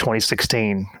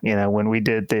 2016, when we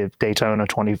did the Daytona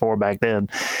 24 back then.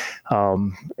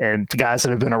 And the guys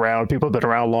that have been around, people have been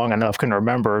around long enough can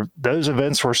remember those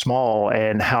events were small,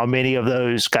 and how many of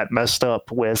those got messed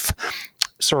up with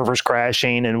servers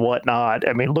crashing and whatnot.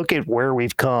 I mean, look at where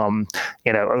we've come,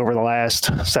 over the last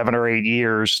 7 or 8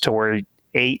 years to where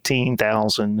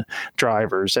 18,000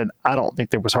 drivers, and I don't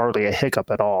think there was hardly a hiccup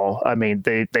at all. I mean,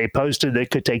 they posted it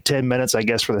could take 10 minutes, I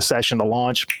guess, for the session to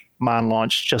launch. Mine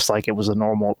launched just like it was a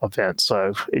normal event.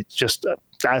 So it's just,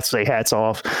 I'd say hats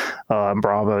off,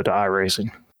 bravo to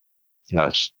iRacing.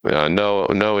 Yes,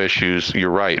 no issues.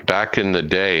 You're right. Back in the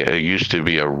day, it used to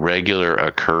be a regular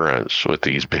occurrence with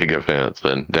these big events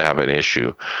and to have an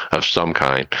issue of some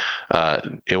kind.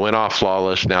 It went off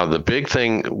flawless. Now, the big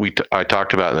thing I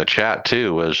talked about in the chat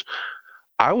too was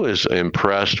I was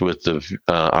impressed with the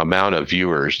amount of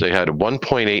viewers. They had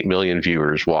 1.8 million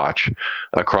viewers watch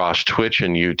across Twitch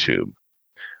and YouTube.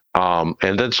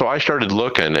 And then so I started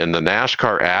looking, and the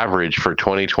NASCAR average for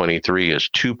 2023 is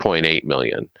 2.8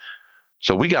 million.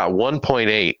 So we got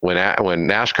 1.8 when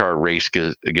NASCAR race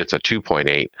gets a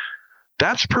 2.8.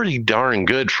 That's pretty darn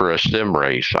good for a sim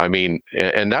race. I mean,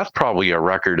 and that's probably a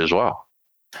record as well.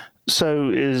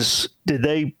 So did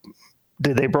they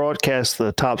broadcast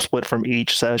the top split from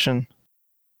each session?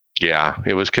 Yeah,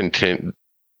 it was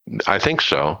I think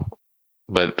so,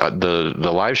 but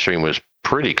the live stream was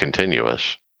pretty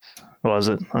continuous. Was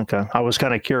it? Okay. I was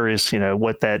kind of curious,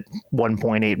 what that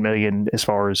 1.8 million, as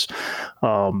far as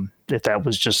if that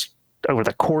was just over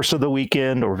the course of the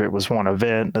weekend or if it was one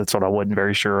event. That's what I wasn't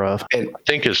very sure of. I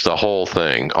think it's the whole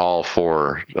thing, all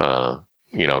four,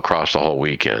 across the whole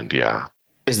weekend. Yeah.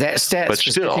 Is that stat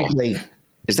specifically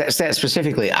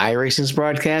iRacing's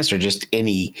broadcast or just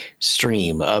any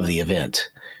stream of the event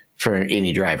for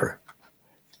any driver?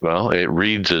 Well, it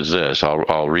reads as this.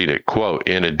 I'll read it. Quote,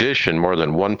 in addition, more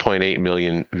than 1.8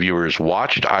 million viewers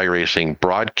watched iRacing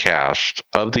broadcast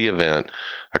of the event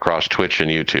across Twitch and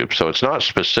YouTube. So it's not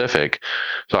specific.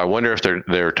 So I wonder if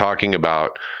they're talking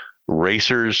about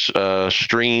racers'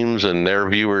 streams and their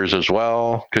viewers as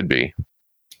well. Could be.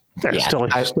 That's still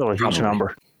a huge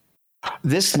number.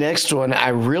 This next one, I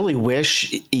really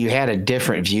wish you had a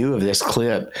different view of this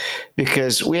clip,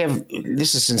 because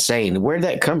this is insane. Where'd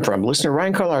that come from? Listener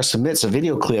Ryan Carlar submits a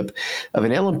video clip of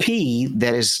an LMP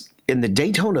that is in the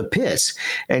Daytona pits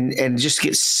and just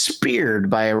gets speared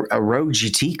by a Rogue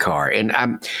GT car. And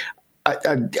I'm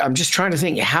just trying to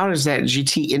think, how does that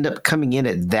GT end up coming in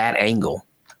at that angle?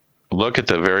 Look at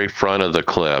the very front of the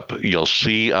clip. You'll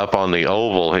see up on the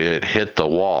oval, it hit the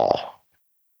wall.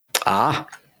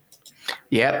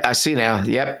 Yep, I see now.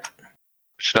 Yep.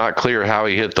 It's not clear how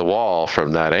he hit the wall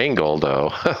from that angle,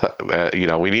 though.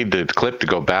 We need the clip to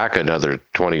go back another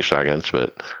 20 seconds,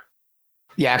 but...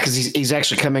 Yeah, because he's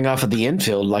actually coming off of the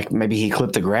infield, like maybe he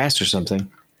clipped the grass or something.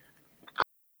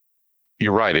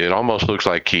 You're right. It almost looks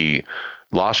like he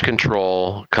lost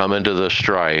control, come into the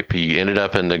stripe. He ended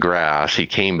up in the grass. He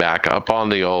came back up on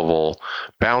the oval,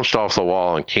 bounced off the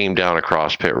wall, and came down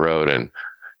across pit road and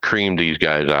creamed these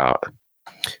guys out.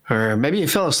 Or maybe he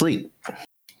fell asleep.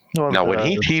 Now, when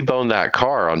he T-boned that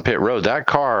car on pit road, that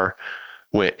car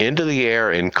went into the air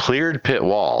and cleared pit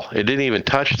wall. It didn't even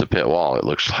touch the pit wall, it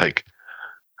looks like.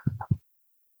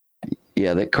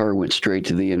 Yeah, that car went straight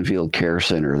to the infield care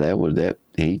center.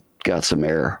 He got some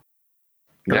air.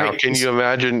 Now, can you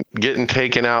imagine getting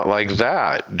taken out like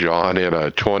that, John,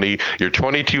 you're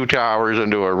 22 hours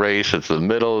into a race. It's the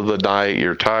middle of the night.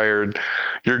 You're tired.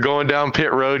 You're going down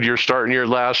pit road. You're starting your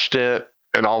last stint.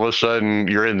 And all of a sudden,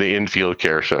 you're in the infield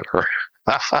care center.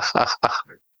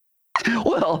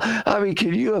 Well, I mean,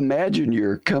 can you imagine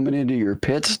you're coming into your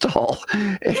pit stall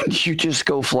and you just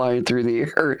go flying through the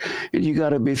air, and you got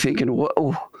to be thinking,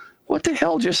 whoa, what the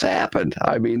hell just happened?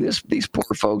 I mean, these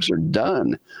poor folks are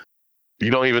done.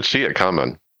 You don't even see it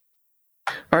coming.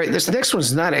 All right, this next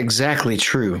one's not exactly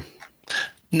true.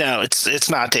 No, it's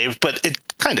not, Dave, but it's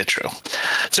kind of true.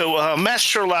 So Matt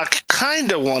Sherlock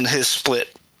kind of won his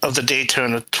split of the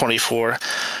Daytona 24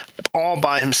 all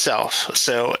by himself.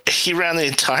 So he ran the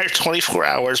entire 24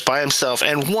 hours by himself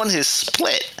and won his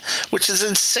split, which is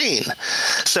insane.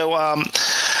 So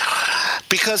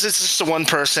because it's just one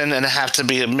person and it have to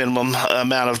be a minimum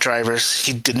amount of drivers.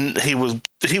 He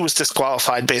was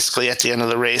disqualified basically at the end of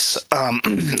the race.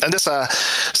 And this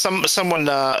someone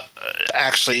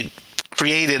actually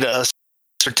created a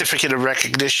certificate of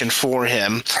recognition for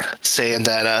him, saying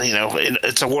that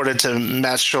it's awarded to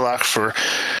Matt Sherlock for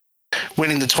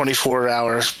winning the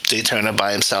 24-hour Daytona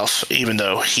by himself, even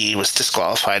though he was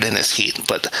disqualified in his heat.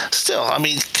 But still, I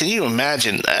mean, can you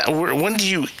imagine? When do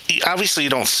you eat? Obviously, you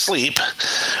don't sleep.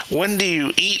 When do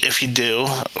you eat, if you do?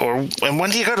 And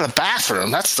when do you go to the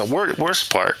bathroom? That's the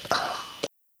worst part.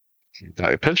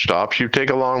 Pit stops, you take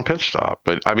a long pit stop.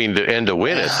 But, I mean, to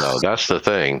win it, though, that's the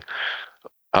thing.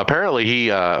 Apparently, he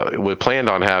planned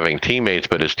on having teammates,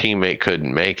 but his teammate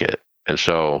couldn't make it. And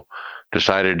so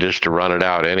decided just to run it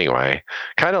out anyway.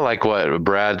 Kind of like what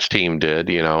Brad's team did.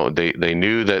 They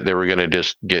knew that they were going to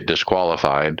just get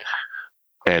disqualified,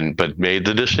 but made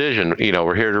the decision,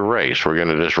 we're here to race. We're going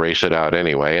to just race it out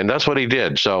anyway. And that's what he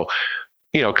did. So,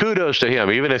 kudos to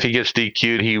him. Even if he gets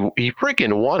DQ'd, he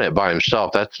freaking won it by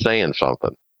himself. That's saying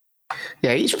something.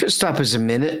 Yeah, each pit stop is a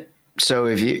minute. So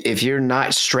if you're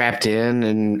not strapped in,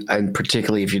 and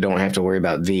particularly if you don't have to worry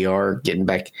about VR getting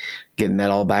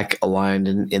that all back aligned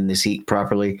in the seat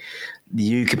properly,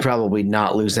 you could probably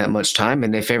not lose that much time.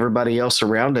 And if everybody else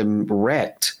around him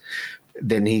wrecked,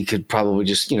 then he could probably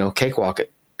just cakewalk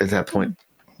it at that point.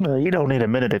 You don't need a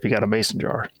minute if you got a mason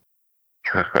jar.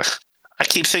 I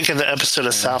keep thinking the episode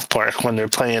of South Park when they're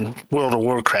playing World of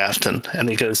Warcraft and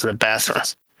he goes to the bathroom.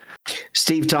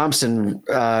 Steve Thompson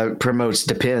promotes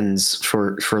Depends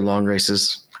for long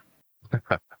races.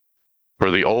 For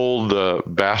the old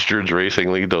Bastards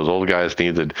Racing League, those old guys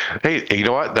needed. Hey, you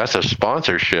know what? That's a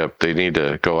sponsorship they need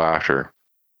to go after.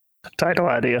 Title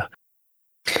idea.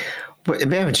 But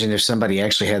imagine if somebody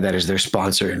actually had that as their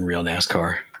sponsor in real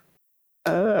NASCAR.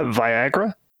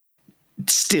 Viagra?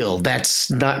 Still,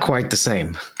 that's not quite the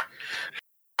same.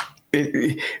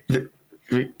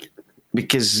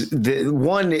 Because the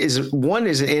one is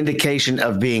an indication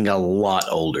of being a lot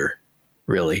older,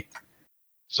 really.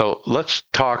 So let's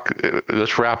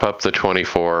wrap up the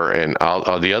 24, and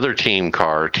the other team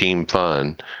car, Team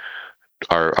Fun.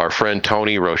 Our friend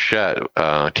Tony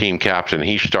Rochette, team captain,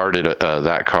 he started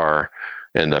that car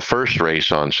in the first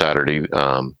race on Saturday,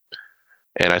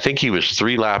 and I think he was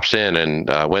 3 laps in and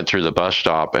went through the bus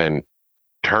stop and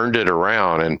turned it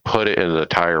around and put it in the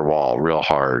tire wall real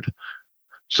hard.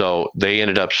 So they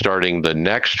ended up starting the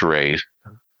next race,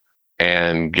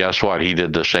 and guess what? He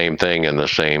did the same thing in the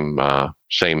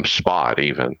same spot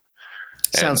even.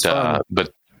 Sounds fun.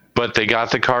 But they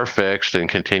got the car fixed and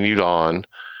continued on,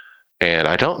 and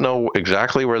I don't know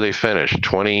exactly where they finished.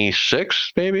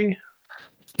 26, maybe?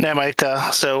 Yeah, Mike.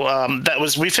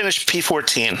 We finished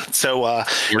P14. So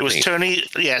it was Tony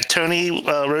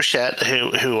Rochette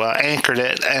who anchored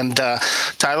it, and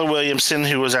Tyler Williamson,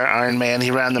 who was our Iron Man.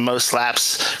 He ran the most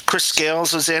laps. Chris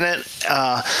Scales was in it.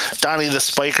 Donnie the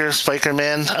Spiker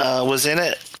Man was in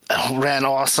it. Ran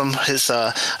awesome. His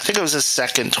I think it was his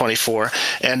second 24,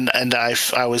 and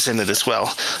I was in it as well.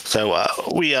 So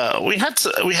we had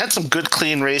some good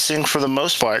clean racing for the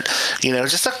most part.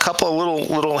 Just a couple of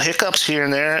little hiccups here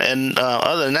and there, and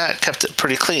other than that, kept it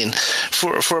pretty clean.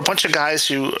 For a bunch of guys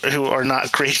who are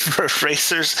not great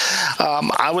racers,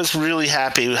 I was really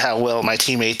happy how well my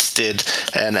teammates did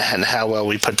and how well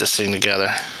we put this thing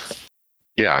together.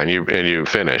 Yeah, and you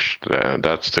finished.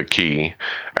 That's the key.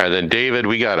 And then, David,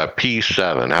 we got a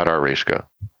P7. How'd our race go?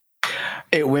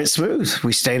 It went smooth.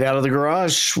 We stayed out of the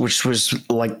garage, which was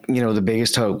like, the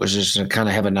biggest hope was just to kind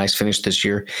of have a nice finish this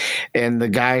year. And the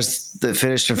guys that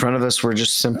finished in front of us were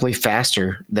just simply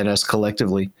faster than us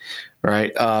collectively,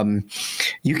 right?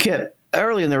 You kept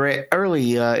early in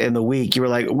the week, you were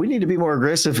like, we need to be more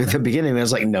aggressive at the beginning. And I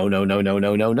was like,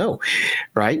 no,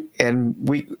 right? And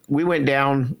we went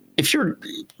down. If you're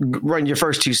running your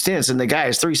first 2 stints and the guy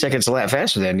is 3 seconds a lap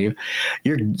faster than you,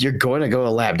 you're going to go a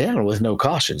lap down with no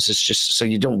cautions. It's just so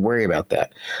you don't worry about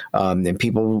that. And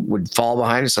people would fall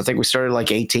behind us. I think we started like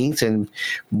 18th, and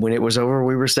when it was over,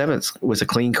 we were 7th with a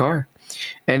clean car.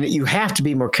 And you have to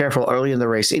be more careful early in the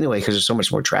race anyway because there's so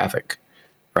much more traffic,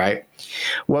 right?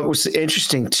 What was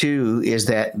interesting too is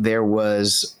that there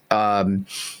was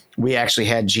we actually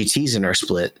had GTs in our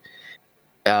split,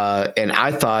 and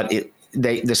I thought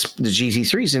the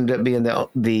GT3s ended up being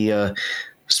the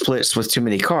splits with too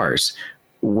many cars,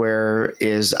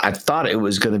 whereas I thought it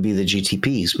was going to be the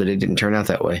GTPs, but it didn't turn out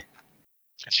that way.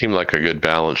 It seemed like a good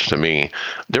balance to me.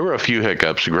 There were a few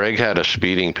hiccups. Greg had a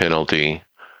speeding penalty,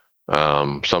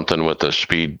 something with the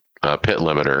speed pit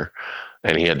limiter,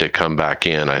 and he had to come back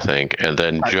in, I think. And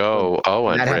then Joe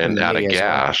Owen ran out of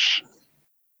gas.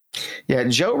 Yeah,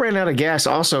 Joe ran out of gas.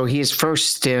 Also, his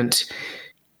first stint,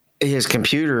 his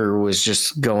computer was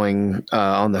just going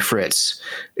on the fritz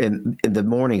in the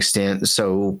morning stint.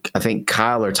 So I think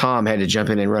Kyle or Tom had to jump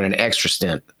in and run an extra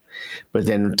stint. But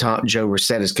then Joe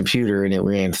reset his computer and it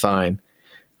ran fine.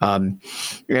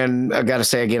 And I got to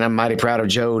say again, I'm mighty proud of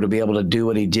Joe to be able to do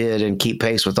what he did and keep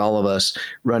pace with all of us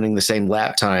running the same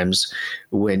lap times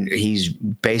when he's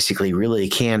basically really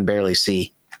can barely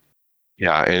see.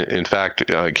 Yeah, in fact,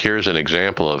 here's an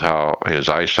example of how his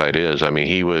eyesight is. I mean,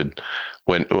 he would,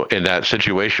 when in that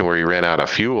situation where he ran out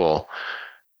of fuel,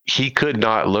 he could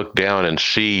not look down and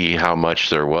see how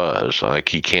much there was. Like,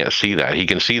 he can't see that. He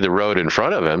can see the road in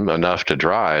front of him enough to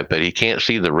drive, but he can't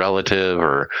see the relative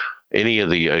or any of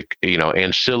the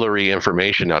ancillary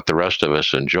information that the rest of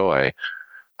us enjoy.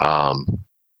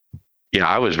 Yeah,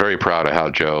 I was very proud of how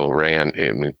Joe ran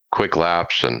in quick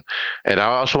laps, and I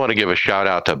also want to give a shout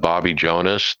out to Bobby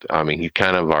Jonas. I mean, he's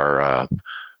kind of our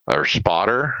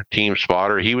spotter, team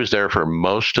spotter. He was there for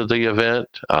most of the event,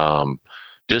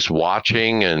 just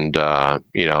watching and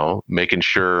making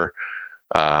sure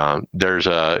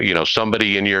there's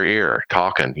somebody in your ear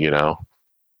talking.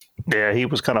 Yeah, he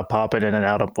was kind of popping in and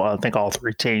out of, I think, all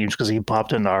three teams because he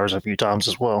popped into ours a few times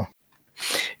as well.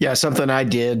 Yeah, something I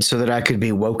did so that I could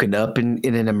be woken up in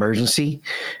an emergency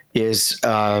is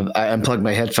I unplugged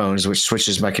my headphones, which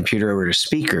switches my computer over to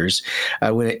speakers.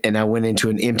 I went into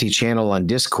an empty channel on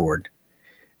Discord,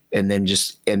 and then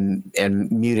just and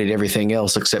muted everything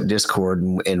else except Discord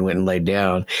and went and laid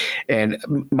down. And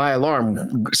my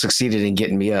alarm succeeded in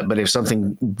getting me up. But if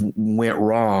something went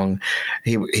wrong,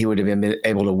 he would have been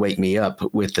able to wake me up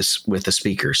with the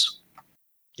speakers.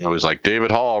 I was like, David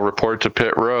Hall, report to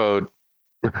pit road.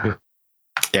 Yeah,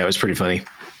 it was pretty funny.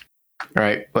 All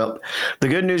right. Well, the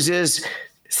good news is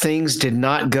things did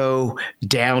not go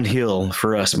downhill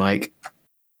for us, Mike.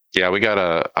 Yeah, we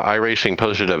got iRacing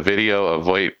posted a video of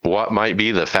what might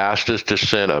be the fastest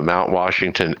descent of Mount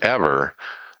Washington ever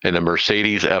in a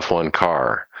Mercedes F1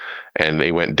 car. And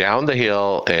they went down the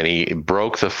hill and he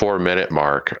broke the 4-minute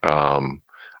mark.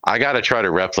 I got to try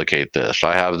to replicate this.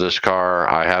 I have this car.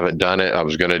 I haven't done it. I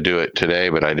was going to do it today,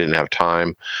 but I didn't have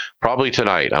time. Probably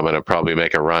tonight, I'm going to probably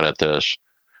make a run at this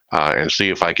and see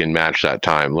if I can match that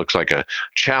time. Looks like a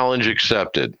challenge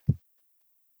accepted.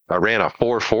 I ran a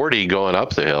 440 going up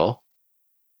the hill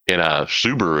in a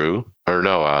Subaru,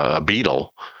 a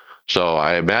Beetle. So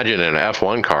I imagine in an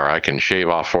F1 car, I can shave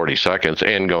off 40 seconds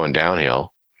and going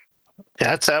downhill.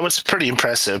 Yeah, that was pretty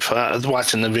impressive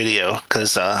watching the video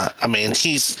because,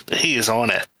 he is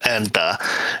on it. And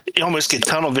you almost get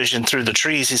tunnel vision through the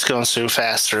trees. He's going so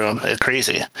fast through them. It's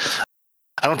crazy.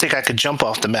 I don't think I could jump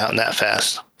off the mountain that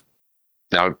fast.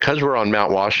 Now, because we're on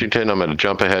Mount Washington, I'm going to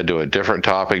jump ahead to a different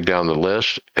topic down the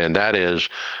list. And that is,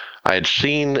 I had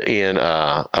seen in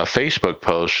a Facebook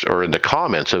post or in the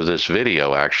comments of this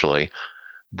video, actually,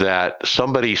 that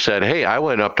somebody said, hey, I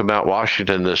went up to Mount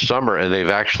Washington this summer and they've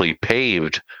actually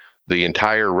paved the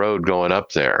entire road going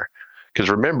up there. Because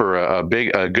remember,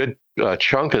 a good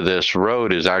chunk of this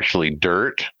road is actually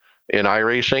dirt in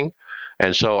iRacing.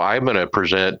 And so I'm going to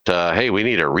present, hey, we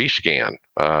need a rescan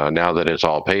now that it's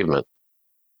all pavement.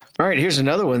 All right, here's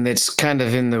another one that's kind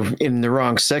of in the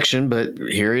wrong section, but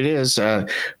here it is.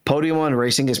 Podium One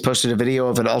Racing has posted a video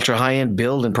of an ultra high-end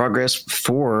build in progress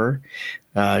for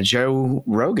Joe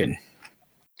Rogan.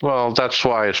 Well, that's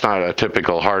why it's not a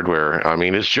typical hardware. I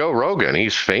mean, it's Joe Rogan.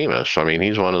 He's famous. I mean,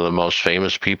 he's one of the most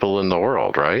famous people in the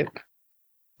world, right?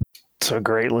 It's a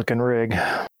great looking rig.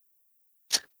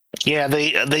 Yeah,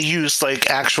 they use like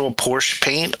actual Porsche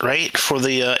paint, right, for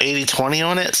the 80/20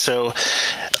 on it. So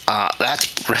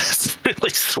that's really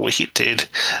sweet, dude.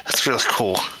 That's really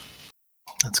cool.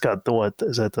 It's got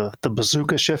the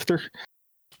bazooka shifter?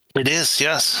 It is,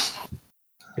 yes.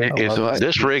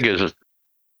 This rig is.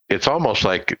 It's almost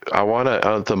like I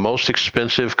want the most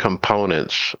expensive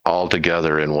components all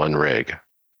together in one rig.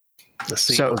 The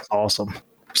seat looks awesome.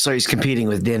 So he's competing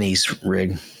with Denny's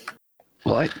rig.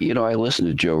 Well, I listened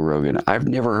to Joe Rogan. I've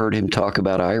never heard him talk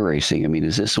about iRacing. I mean,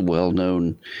 is this a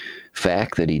well-known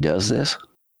fact that he does this?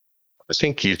 I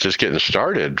think he's just getting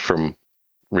started from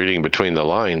reading between the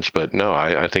lines, but no,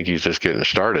 I think he's just getting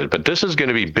started. But this is going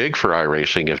to be big for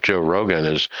iRacing if Joe Rogan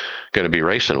is going to be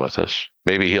racing with us.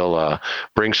 Maybe he'll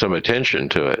bring some attention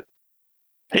to it.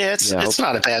 Yeah, it's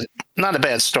not a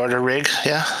bad starter rig.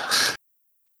 Yeah,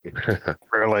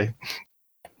 Really.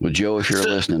 Well, Joe, if you're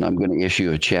listening, I'm going to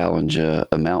issue a challenge, a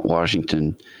Mount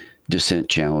Washington descent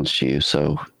challenge to you.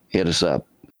 So hit us up.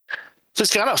 So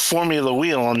it's got a Formula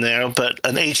wheel on there, but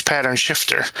an H pattern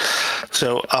shifter.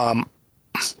 So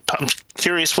I'm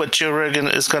curious what Joe Rogan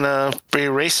is going to be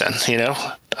racing. Is he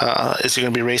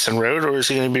going to be racing road, or is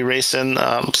he going to be racing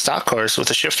stock cars with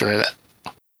a shifter in it?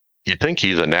 You think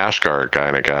he's a NASCAR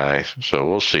kind of guy, so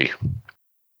we'll see.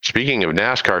 Speaking of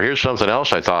NASCAR, here's something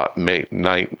else I thought might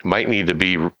need to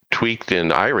be tweaked in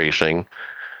iRacing,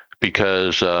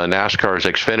 because NASCAR's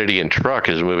Xfinity and truck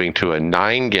is moving to a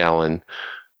 9-gallon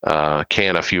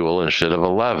can of fuel instead of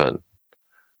 11.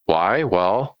 Why?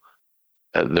 Well,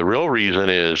 the real reason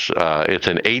is it's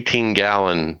an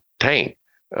 18-gallon tank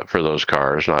for those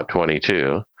cars, not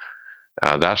 22.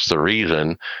 That's the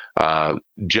reason.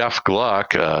 Jeff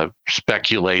Gluck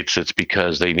speculates it's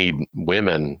because they need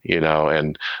women,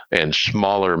 and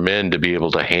smaller men to be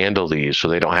able to handle these, so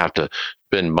they don't have to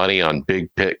spend money on big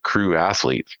pit crew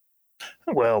athletes.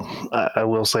 Well, I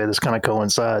will say this kind of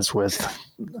coincides with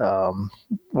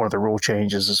one of the rule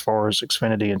changes as far as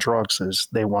Xfinity and trucks is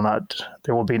there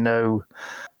will be no,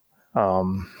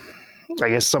 I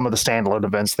guess some of the standalone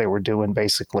events they were doing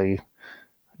basically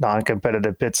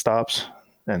non-competitive pit stops,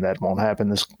 and that won't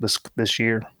happen this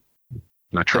year.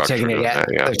 The trucks they're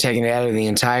taking it out of the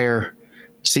entire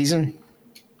season?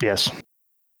 Yes.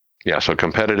 Yeah, so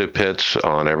competitive pits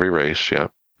on every race, yeah.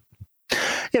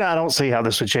 I don't see how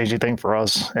this would change anything for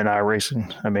us in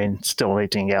iRacing. I mean, still an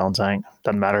 18-gallon tank.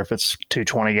 Doesn't matter if it's 2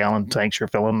 20-gallon tanks you're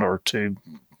filling or two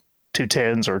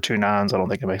 10s or 2 9s. I don't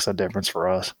think it makes a difference for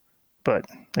us. But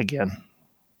again,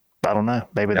 I don't know.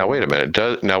 Maybe. Now, wait a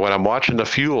minute. Now, when I'm watching the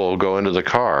fuel go into the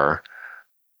car,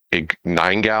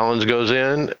 9 gallons goes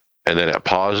in, and then it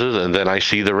pauses, and then I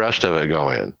see the rest of it go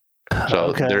in.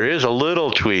 So There is a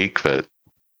little tweak, but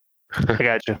I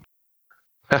got you.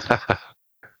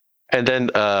 And then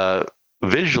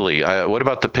visually, what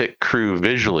about the pit crew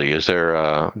visually? Is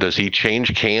there? Does he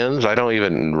change cans? I don't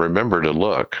even remember to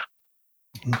look.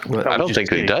 I don't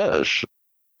think he does.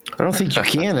 I don't think you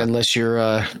can unless you're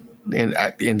in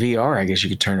VR. I guess you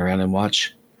could turn around and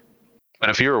watch. But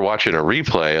if you were watching a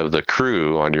replay of the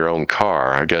crew on your own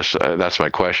car, I guess that's my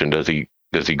question. Does he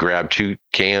grab 2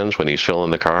 cans when he's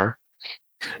filling the car?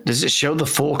 Does it show the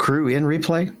full crew in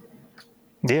replay?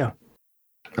 Yeah.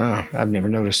 Oh, I've never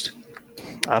noticed.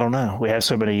 I don't know. We have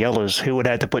so many yellows. Who would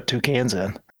have to put 2 cans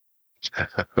in?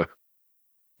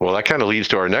 Well, that kind of leads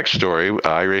to our next story.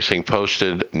 iRacing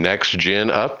posted next-gen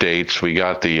updates. We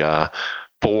got the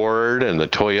Ford and the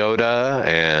Toyota,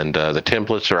 and the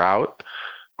templates are out.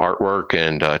 Artwork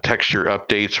and texture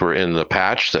updates were in the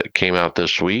patch that came out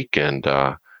this week, and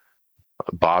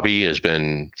Bobby has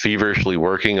been feverishly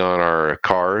working on our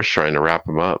cars, trying to wrap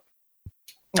them up.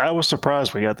 I was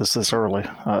surprised we got this early.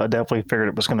 I definitely figured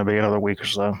it was going to be another week or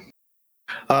so.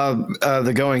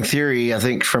 The going theory, I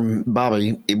think, from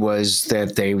Bobby, it was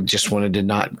that they just wanted to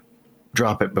not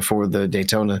drop it before the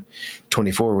Daytona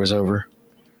 24 was over.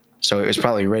 So it was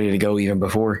probably ready to go even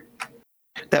before.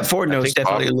 That Ford nose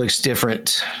definitely looks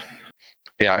different.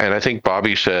 Yeah, and I think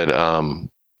Bobby said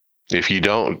if you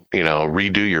don't,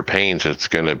 redo your paints, it's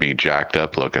going to be jacked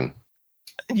up looking.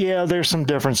 Yeah, there's some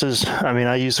differences. I mean,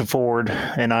 I used a Ford,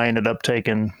 and I ended up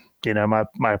taking,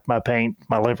 my paint,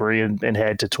 my livery, and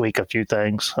had to tweak a few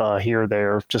things here or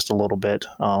there, just a little bit.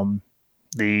 On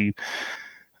the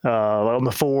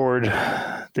Ford,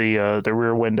 the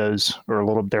rear windows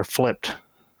are they're flipped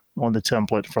on the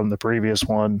template from the previous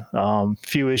one.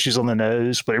 Few issues on the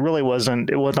nose, but it wasn't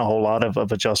a whole lot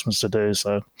of adjustments to do,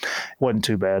 so it wasn't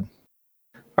too bad.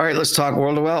 All right, let's talk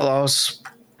World of Outlaws.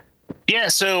 Yeah,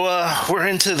 so we're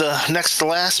into the next to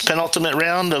last penultimate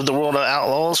round of the World of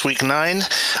Outlaws, Week 9.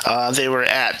 They were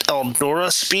at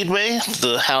Eldora Speedway,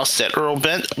 the house that Earl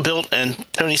built and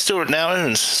Tony Stewart now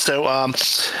owns. So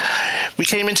we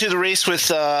came into the race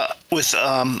with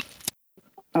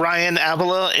Ryan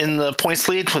Avila in the points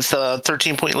lead with a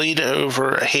 13-point lead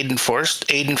over Aiden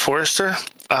Forrester.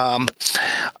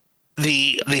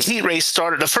 The heat race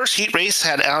started. The first heat race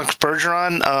had Alex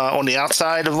Bergeron on the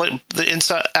outside of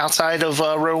outside of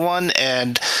row 1,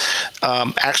 and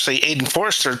actually Aiden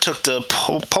Forrester took the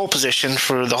pole position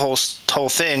for the whole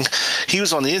thing. He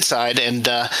was on the inside, and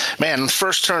the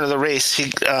first turn of the race,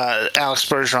 Alex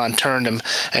Bergeron turned him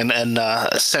and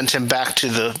sent him back to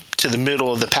the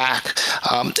middle of the pack.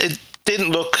 It didn't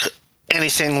look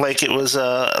anything like it was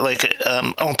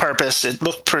on purpose. It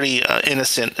looked pretty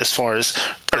innocent as far as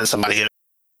turning somebody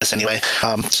this anyway.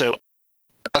 So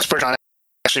Alex Bergeron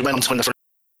actually went to win the first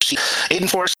heat. Aiden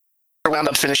Forrester wound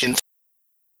up finishing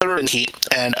third in heat,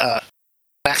 and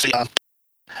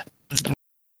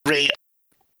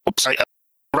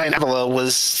Ryan Avila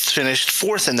was finished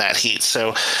fourth in that heat.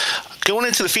 So going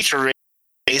into the feature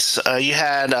race, you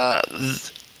had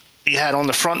on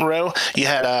the front row, you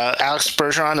had Alex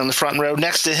Bergeron on the front row.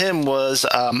 Next to him was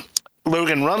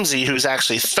Logan Rumsey, who's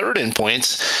actually third in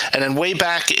points, and then way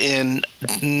back in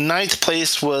ninth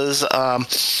place was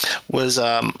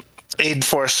Aiden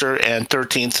Forster, and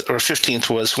 13th or 15th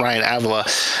was Ryan Avila.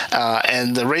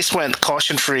 And the race went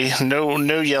caution-free, no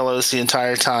yellows the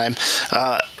entire time.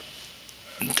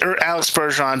 Alex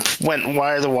Bergeron went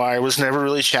wire to wire, was never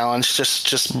really challenged,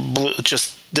 just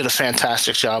did a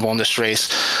fantastic job on this race.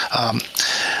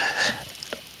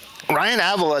 Ryan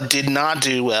Avila did not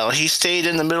do well. He stayed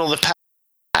in the middle of the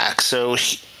pack, so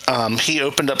he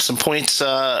opened up some points,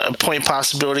 point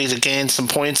possibility to gain some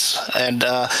points, and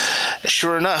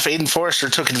sure enough, Aiden Forrester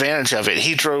took advantage of it.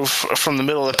 He drove from the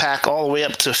middle of the pack all the way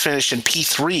up to finish in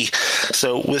P3.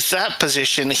 So with that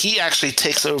position, he actually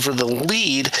takes over the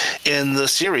lead in the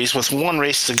series with one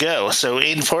race to go. So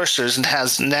Aiden Forrester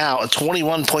has now a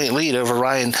 21-point lead over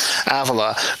Ryan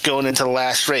Avila going into the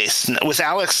last race. With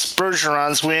Alex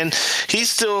Bergeron's win,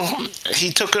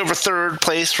 he took over third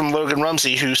place from Logan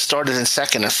Rumsey, who started in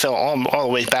second and fell all the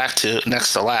way back to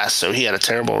next to last. So he had a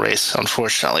terrible race,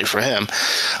 unfortunately for him.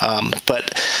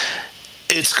 But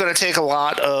it's going to take a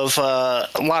lot of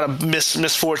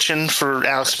misfortune for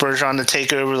Alex Bergeron to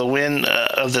take over the win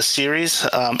of the series.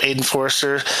 Aiden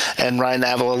Forster and Ryan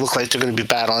Avila look like they're going to be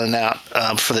battling out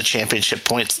for the championship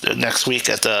points next week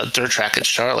at the dirt track at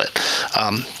Charlotte.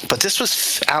 But this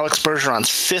was Alex Bergeron's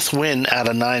fifth win out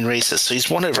of 9 races, so he's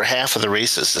won over half of the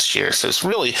races this year. So it's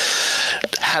really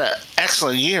had an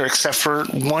excellent year, except for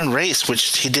one race,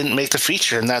 which he didn't make the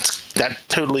feature, and that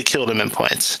totally killed him in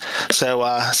points. So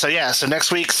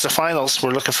next week's the finals.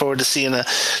 We're looking forward to seeing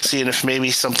if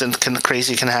maybe something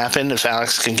crazy can happen, if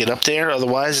Alex can get up there.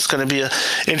 Otherwise, it's going to be an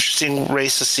interesting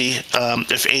race to see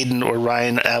if Aiden or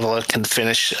Ryan Avila can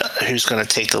finish, who's going to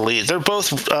take the lead. They're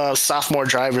both sophomore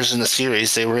drivers in the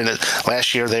series. They were in it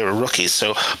last year. They were rookies.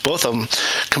 So both of them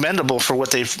commendable for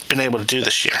what they've been able to do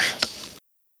this year.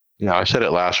 Yeah, I said it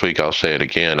last week. I'll say it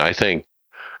again. I think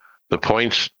the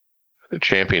points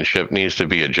championship needs to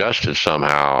be adjusted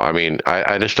somehow. I mean,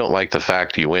 I just don't like the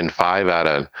fact you win 5 out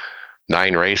of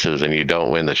 9 races and you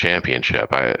don't win the championship.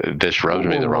 This rubs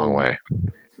me the wrong way.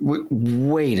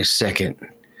 Wait a second.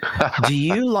 Did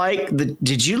you like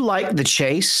the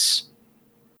chase?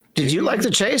 Did you like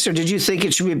the chase, or did you think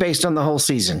it should be based on the whole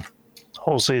season?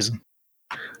 Whole season.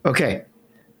 Okay.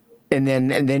 And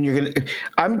then you're gonna.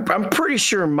 I'm pretty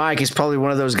sure Mike is probably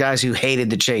one of those guys who hated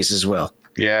the chase as well.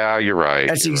 Yeah, you're right.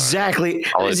 That's exactly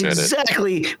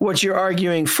what you're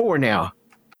arguing for now.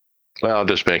 Well,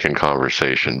 just making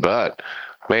conversation. But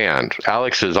man,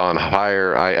 Alex is on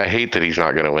fire. I hate that he's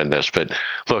not going to win this. But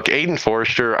look, Aiden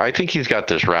Forster, I think he's got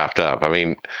this wrapped up. I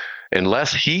mean,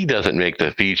 unless he doesn't make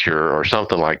the feature or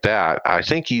something like that, I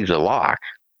think he's a lock.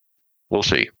 We'll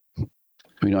see.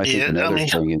 I think another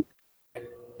thing.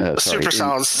 Super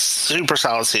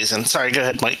solid season. Sorry, go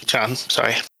ahead, Mike. John,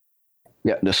 sorry.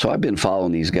 Yeah, so I've been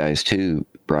following these guys too,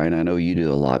 Brian. I know you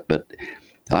do a lot, but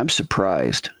I'm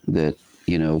surprised that,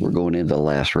 we're going into the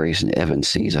last race and Evans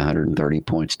sees 130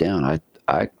 points down.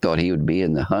 I thought he would be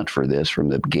in the hunt for this from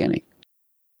the beginning.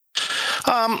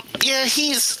 Yeah,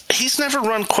 he's never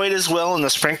run quite as well in the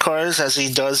sprint cars as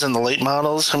he does in the late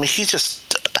models. I mean, he just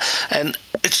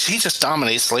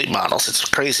dominates late models. It's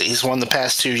crazy. He's won the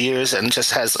past 2 years and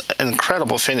just has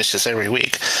incredible finishes every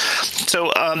week.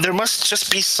 So there must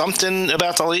just be something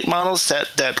about the late models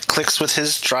that clicks with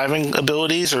his driving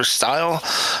abilities or style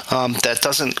that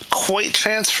doesn't quite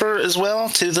transfer as well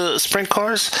to the sprint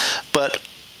cars. But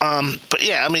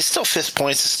yeah, I mean, still 5th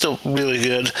points is still really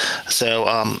good. So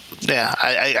yeah,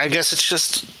 I guess it's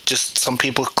just some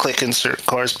people click in certain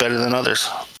cars better than others.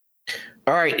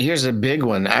 All right, here's a big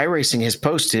one. iRacing has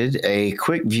posted a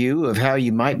quick view of how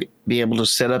you might be able to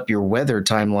set up your weather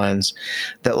timelines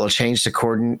that will change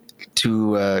according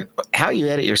to how you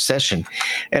edit your session.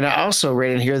 And I also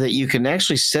read in here that you can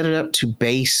actually set it up to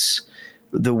base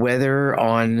the weather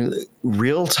on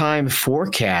real-time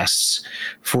forecasts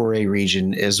for a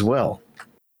region as well.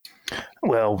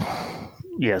 Well,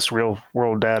 yes,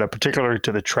 real-world data, particularly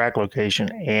to the track location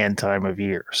and time of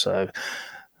year. So,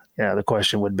 yeah, the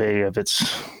question would be, if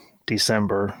it's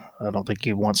December, I don't think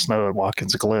you want snow at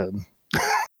Watkins Glen.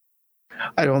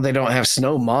 They don't have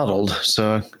snow modeled,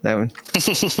 so that would...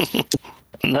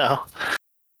 No.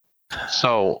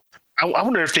 So I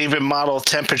wonder if they even model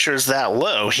temperatures that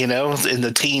low, in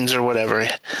the teens or whatever.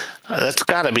 That's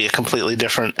got to be a completely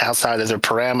different outside of their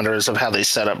parameters of how they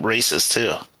set up races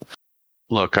too.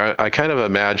 Look, I kind of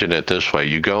imagine it this way.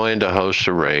 You go in to host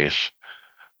a race.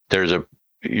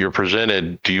 You're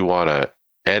presented, do you want to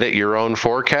edit your own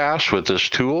forecast with this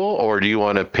tool, or do you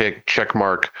want to pick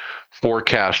checkmark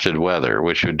forecasted weather,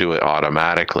 which would do it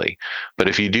automatically. But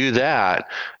if you do that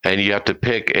and you have to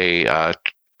pick a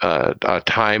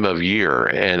time of year,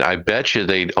 and I bet you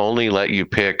they'd only let you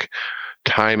pick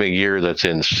time of year that's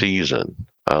in season.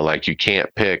 Like you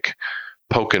can't pick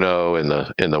Pocono in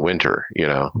the winter, you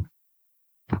know.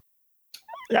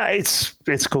 Yeah, it's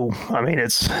cool. I mean,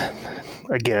 this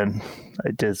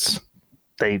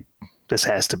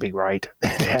has to be right.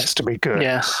 It has to be good.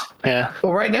 Yeah.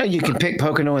 Well, right now you can pick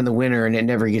Pocono in the winter, and it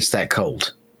never gets that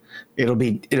cold. It'll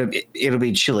be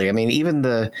chilly. I mean, even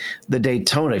the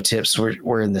Daytona tips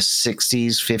were in the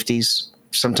 60s, 50s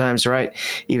sometimes, right?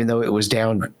 Even though it was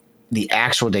down, the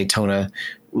actual Daytona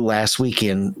last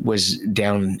weekend was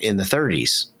down in the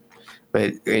 30s,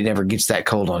 but it never gets that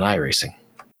cold on iRacing.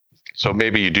 So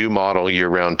maybe you do model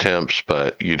year-round temps,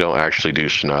 but you don't actually do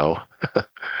snow.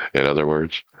 In other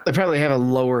words, They probably have a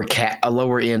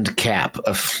lower end cap,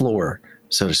 a floor,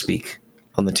 so to speak,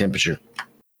 on the temperature.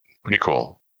 pretty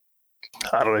cool.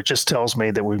 I don't know. It just tells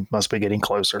me that we must be getting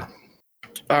closer.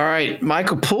 All right,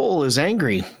 Michael Poole is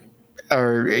angry,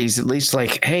 or he's at least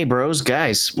like, "Hey, bros,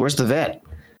 guys, where's the vet?"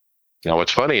 Now,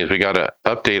 what's funny is we got an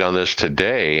update on this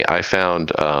today. I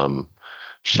found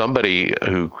somebody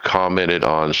who commented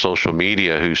on social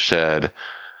media who said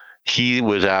he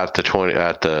was at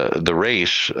the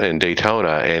race in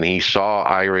Daytona, and he saw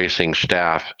iRacing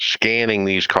staff scanning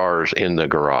these cars in the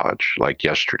garage like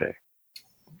yesterday.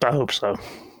 I hope so.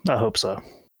 I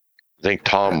think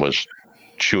Tom was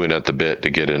chewing at the bit to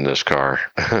get in this car.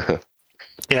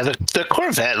 Yeah, the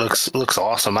Corvette looks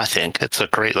awesome. I think it's a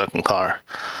great looking car.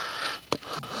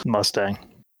 Mustang.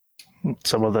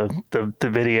 Some of the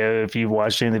video, if you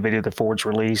watch any of the video that Ford's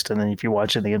released, and then if you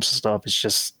watch any of the IMSA stuff, it's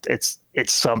just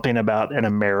it's something about an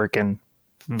American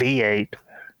V8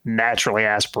 naturally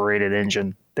aspirated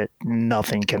engine that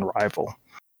nothing can rival.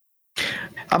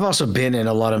 I've also been in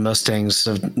a lot of Mustangs.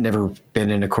 I've never been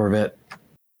in a Corvette.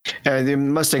 The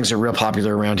Mustangs are real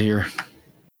popular around here.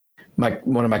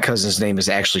 One of my cousins' name is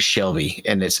actually Shelby,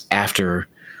 and it's after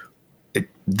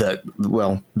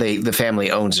the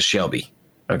family owns a Shelby.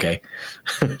 Okay,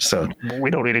 so We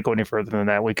don't need to go any further than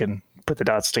that. We can put the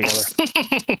dots together.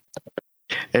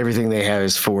 everything they have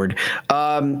is Ford.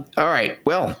 All right,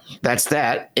 well, that's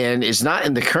that, and it's not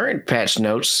in the current patch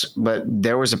notes, but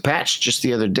there was a patch just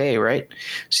the other day, right?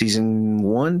 Season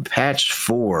 1, patch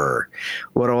 4.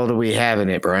 What all do we have in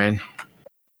it, Brian?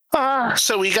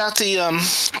 So we got the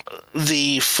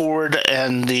Ford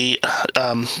and the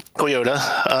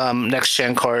Toyota next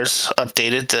gen cars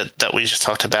updated that we just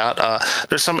talked about.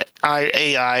 There's some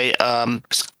AI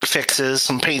fixes,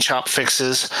 some paint shop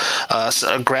fixes,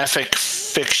 a graphic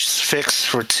fix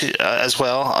for as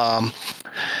well.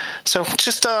 So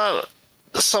just and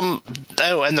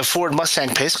the Ford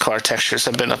Mustang pace car textures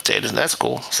have been updated. That's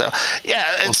cool. So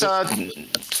yeah, it's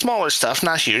smaller stuff,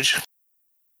 not huge.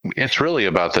 It's really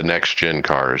about the next gen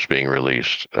cars being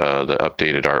released, the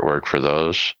updated artwork for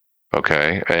those.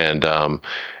 Okay. And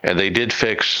they did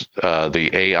fix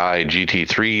the AI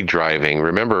GT3 driving.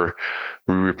 Remember,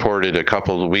 we reported a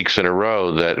couple of weeks in a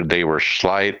row that they were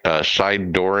side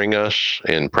dooring us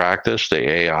in practice, the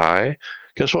AI.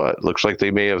 Guess what? Looks like they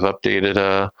may have updated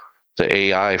the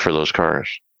AI for those cars.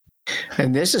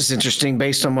 And this is interesting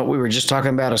based on what we were just talking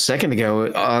about a second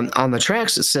ago. On the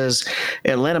tracks, it says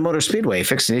Atlanta Motor Speedway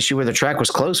fixed an issue where the track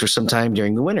was closed for some time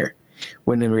during the winter,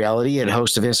 when in reality it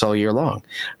hosts events all year long.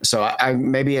 So I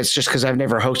maybe it's just because I've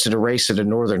never hosted a race at a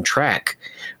northern track.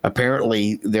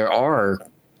 Apparently, there are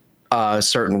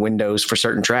certain windows for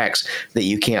certain tracks that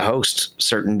you can't host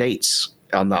certain dates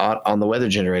on the weather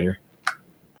generator.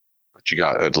 But you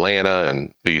got Atlanta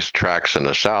and these tracks in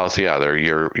the south. Yeah, they're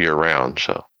year round.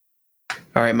 So.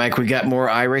 All right, Mike, we got more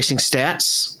iRacing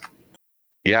stats.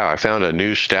 Yeah, I found a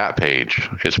new stat page.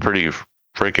 It's pretty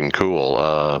freaking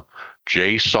cool.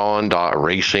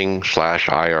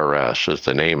 json.racing/IRS is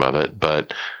the name of it.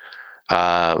 But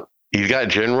he's got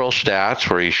general stats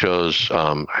where he shows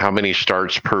how many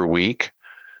starts per week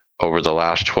over the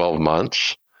last 12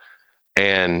 months.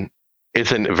 And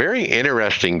it's a very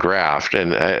interesting graph.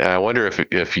 And I wonder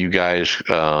if you guys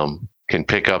can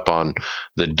pick up on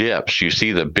the dips. You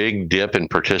see the big dip in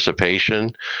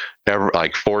participation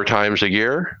like 4 times a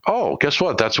year. Oh, guess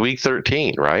what? That's week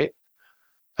 13, right?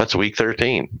 That's week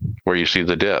 13 where you see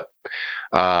the dip.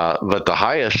 But the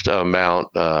highest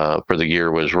amount for the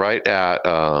year was right at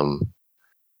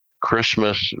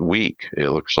Christmas week, it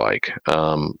looks like,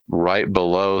 right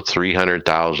below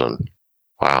 300,000.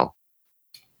 Wow.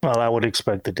 Well, I would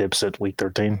expect the dips at week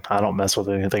 13. I don't mess with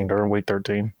anything during week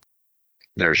 13.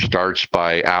 There's starts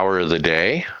by hour of the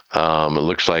day. It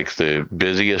looks like the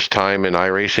busiest time in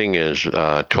iRacing is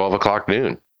 12 o'clock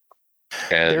noon.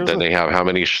 And then they have how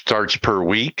many starts per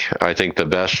week? I think the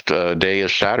best day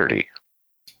is Saturday.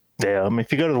 Yeah, I mean,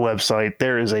 if you go to the website,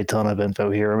 there is a ton of info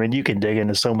here. I mean, you can dig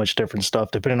into so much different stuff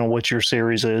depending on what your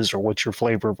series is or what your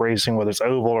flavor of racing, whether it's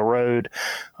oval or road.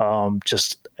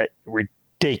 Just a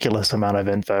ridiculous amount of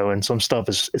info, and some stuff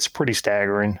it's pretty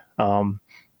staggering.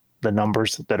 The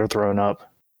numbers that are thrown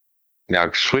up.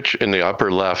 Now switch in the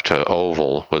upper left to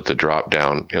oval with the drop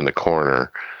down in the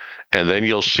corner. And then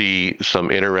you'll see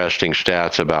some interesting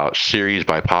stats about series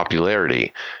by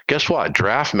popularity. Guess what?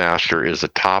 DraftMaster is the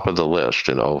top of the list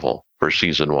in oval for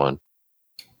season 1.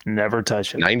 Never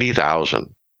touch it.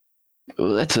 90,000.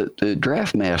 Well, that's the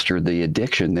DraftMaster. The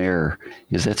addiction there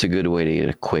is that's a good way to get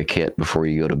a quick hit before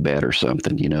you go to bed or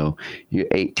something. You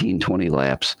 18, 20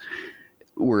 laps.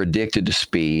 We're addicted to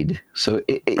speed. So,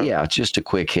 yeah, it's just a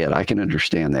quick hit. I can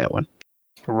understand that one.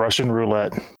 Russian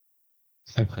roulette.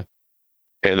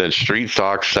 And then Street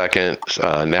Stock second,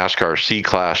 NASCAR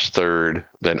C-Class third,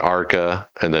 then ARCA,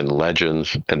 and then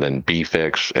Legends, and then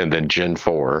BFix, and then Gen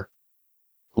 4.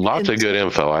 Lots of good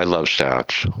info. I love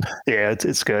stats. Yeah,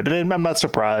 it's good. And I'm not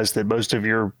surprised that most of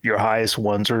your highest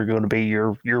ones are going to be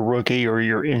your rookie or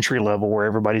your entry level where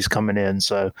everybody's coming in.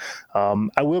 So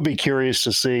I will be curious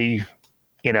to see,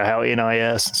 how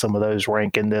NIS and some of those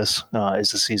rank in this as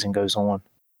the season goes on.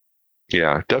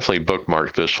 Yeah, definitely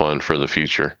bookmark this one for the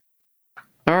future.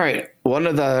 All right. One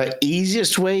of the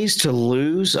easiest ways to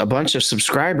lose a bunch of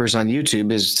subscribers on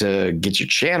YouTube is to get your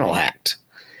channel hacked.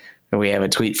 And we have a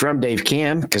tweet from Dave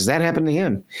Cam because that happened to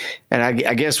him. And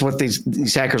I guess what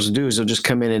these hackers will do is they'll just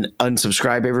come in and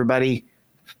unsubscribe everybody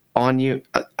on you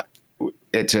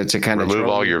to kind of remove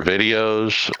all your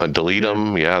videos, delete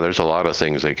them. Yeah, there's a lot of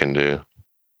things they can do.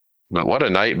 But what a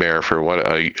nightmare for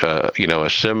a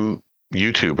sim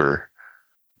YouTuber,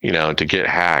 to get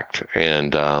hacked.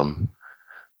 And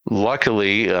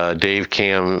luckily, Dave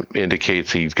Cam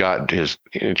indicates he's got his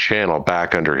channel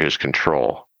back under his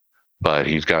control, but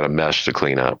he's got a mess to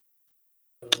clean up.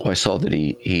 Well, I saw that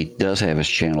he does have his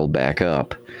channel back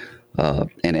up.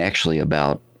 And actually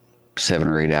about 7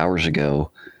 or 8 hours ago,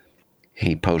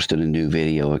 he posted a new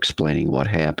video explaining what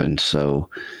happened. So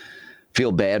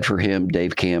feel bad for him.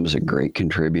 Dave Cam is a great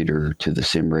contributor to the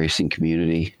sim racing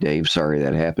community. Dave, sorry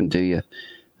that happened to you.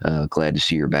 Glad to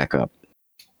see you're back up.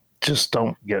 Just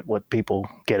don't get what people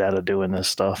get out of doing this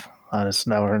stuff. I just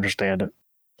never understand it.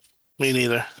 Me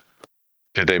neither.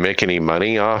 Did they make any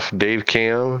money off Dave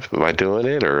Cam by doing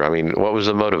it? Or, what was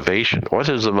the motivation? What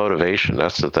is the motivation?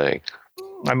 That's the thing.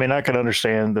 I can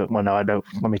understand that. Well, no, I don't.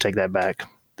 Let me take that back.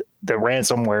 The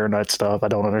ransomware and that stuff, I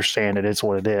don't understand it. It's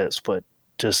what it is. But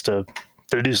just to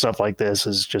do stuff like this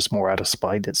is just more out of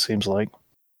spite, it seems like.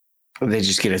 They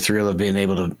just get a thrill of being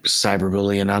able to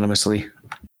cyberbully anonymously.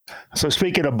 So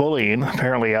speaking of bullying,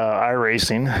 apparently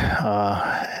iRacing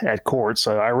at court.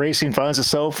 So iRacing finds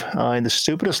itself in the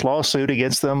stupidest lawsuit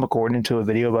against them, according to a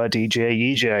video by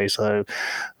DJ EJ. So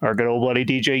our good old buddy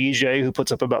DJ EJ, who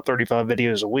puts up about 35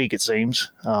 videos a week, it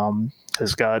seems,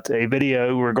 has got a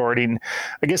video regarding,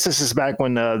 I guess this is back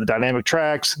when the dynamic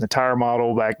tracks and the tire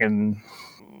model back in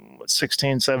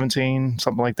 16, 17,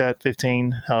 something like that,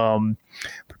 15.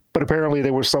 But apparently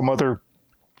there was some other,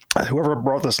 whoever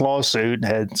brought this lawsuit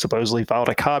had supposedly filed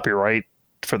a copyright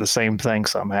for the same thing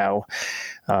somehow.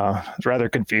 It's rather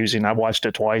confusing. I watched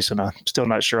it twice, and I'm still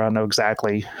not sure I know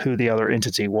exactly who the other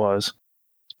entity was.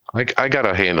 I got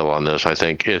a handle on this. I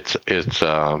think it's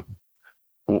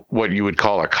what you would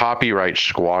call a copyright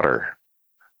squatter.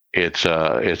 It's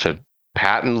a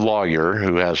patent lawyer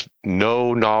who has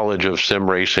no knowledge of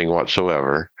sim racing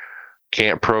whatsoever,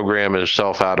 can't program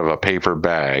himself out of a paper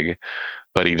bag,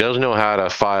 but he does know how to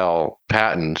file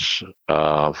patents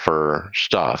for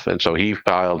stuff. And so he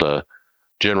filed a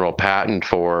general patent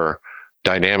for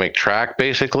dynamic track,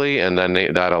 basically, and then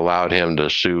that allowed him to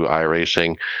sue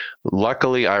iRacing.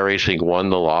 Luckily, iRacing won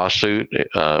the lawsuit. It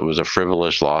was a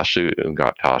frivolous lawsuit and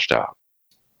got tossed out.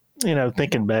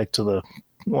 Thinking back to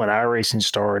when iRacing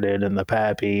started and the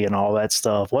Pappy and all that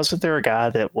stuff, wasn't there a guy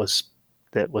that was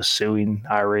suing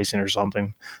iRacing or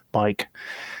something, Mike?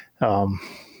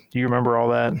 Do you remember all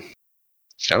that?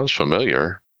 Sounds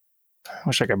familiar. I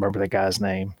wish I could remember the guy's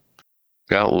name.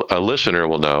 Well, a listener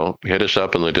will know. Hit us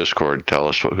up in the Discord. Tell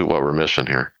us what we're missing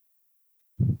here.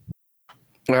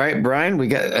 All right, Brian, we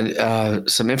got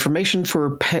some information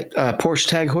for Porsche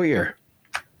Tag Heuer.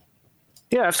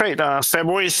 Yeah, that's right.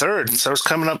 February 3rd. So it's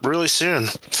coming up really soon.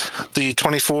 The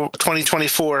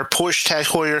 2024 Porsche Tag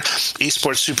Heuer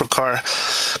Esports Supercar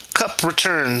Cup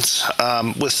returns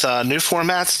with new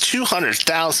formats,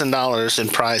 $200,000 in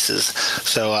prizes.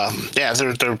 So,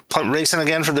 they're racing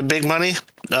again for the big money.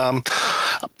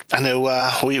 I know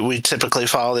we typically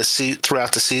follow this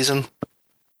throughout the season.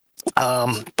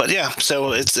 But yeah,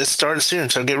 so it's started soon.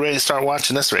 So get ready to start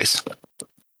watching this race.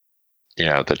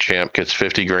 Yeah, the champ gets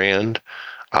 $50,000.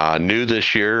 New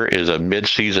this year is a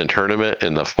mid-season tournament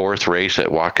in the fourth race at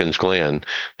Watkins Glen.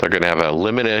 They're going to have an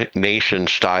elimination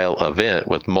style event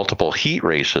with multiple heat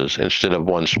races instead of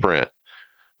one sprint.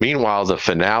 Meanwhile, the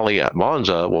finale at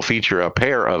Monza will feature a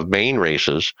pair of main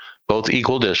races, both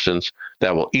equal distance,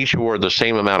 that will each award the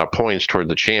same amount of points toward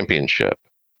the championship.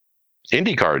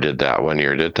 IndyCar did that one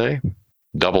year, did they?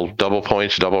 Double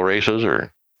points, double races,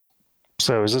 or?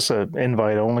 So is this an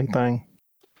invite-only thing?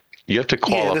 You have to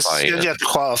qualify. You have to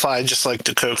qualify just like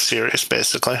the Coke Series,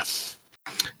 basically.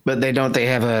 But they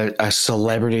have a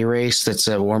celebrity race that's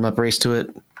a warm-up race to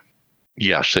it?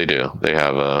 Yes, they do. They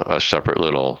have a separate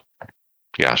little,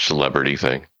 celebrity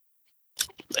thing.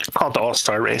 It's called the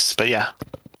All-Star Race, but yeah.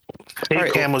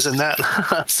 Right. Cam was in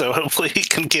that, so hopefully he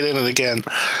can get in it again.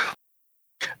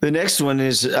 The next one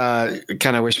is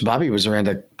kind of wish Bobby was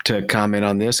around to comment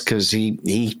on this, because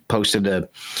he posted a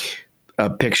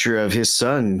picture of his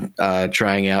son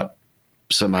trying out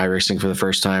some iRacing for the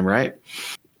first time, right?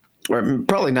 Or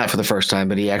probably not for the first time,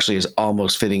 but he actually is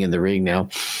almost fitting in the ring now.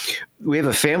 We have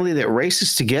a family that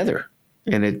races together,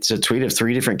 and it's a tweet of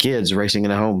 3 different kids racing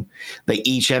in a home. They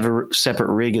each have a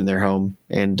separate rig in their home,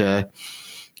 and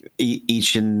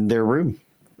each in their room.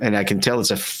 And I can tell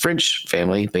it's a French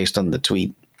family based on the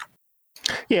tweet.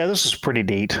 Yeah, this is pretty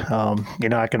neat.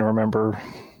 I can remember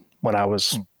when I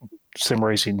was sim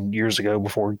racing years ago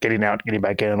before getting out, getting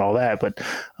back in and all that. But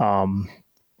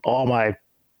all my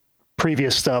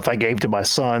previous stuff I gave to my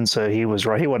son. So he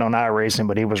wasn't on iRacing,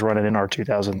 but he was running NR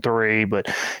 2003, but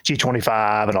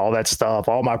G25 and all that stuff.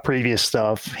 All my previous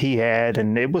stuff he had,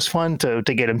 and it was fun to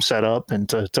get him set up and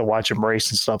to watch him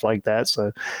race and stuff like that.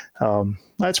 So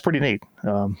that's pretty neat.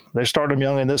 They started him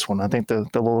young in this one. I think the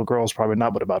little girl's probably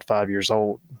not but about 5 years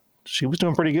old. She was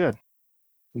doing pretty good.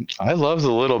 I love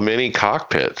the little mini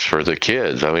cockpits for the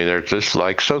kids. I mean, they're just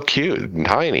like so cute and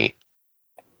tiny.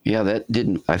 Yeah,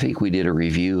 I think we did a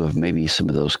review of maybe some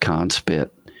of those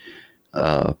Conspit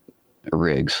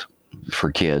rigs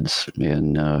for kids,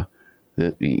 and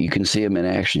you can see them in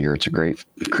action here. It's great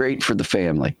for the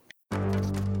family.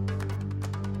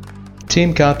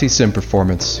 Team Conti Sim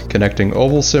Performance, connecting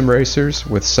oval sim racers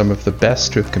with some of the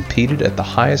best who have competed at the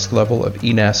highest level of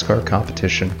eNASCAR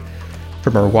competition.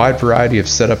 From our wide variety of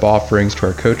setup offerings to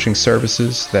our coaching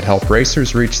services that help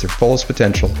racers reach their fullest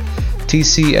potential,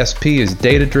 TCSP is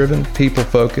data-driven,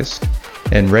 people-focused,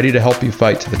 and ready to help you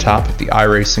fight to the top of the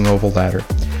iRacing Oval ladder.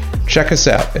 Check us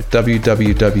out at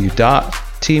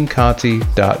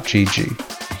www.teamconti.gg.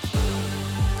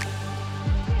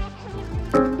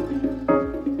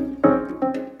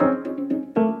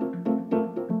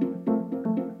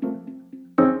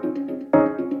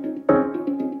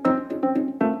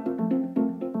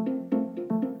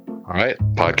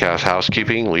 Podcast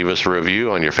housekeeping. Leave us a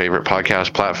review on your favorite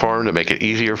podcast platform to make it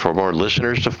easier for more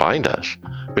listeners to find us.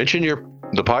 Mention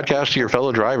the podcast to your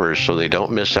fellow drivers so they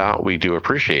don't miss out. We do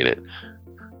appreciate it.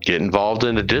 Get involved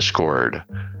in the Discord,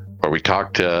 where we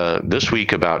talked this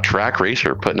week about Track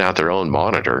Racer putting out their own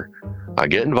monitor.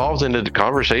 Get involved in the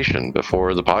conversation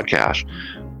before the podcast.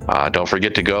 Don't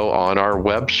forget to go on our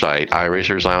website,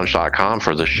 iRacersLounge.com,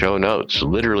 for the show notes.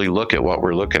 Literally look at what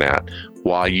we're looking at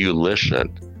while you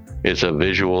listen. It's a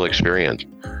visual experience.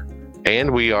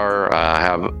 And we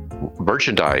have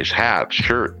merchandise, hats,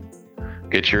 shirt.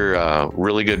 Get your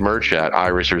really good merch at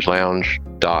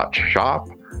iRacersLounge.shop.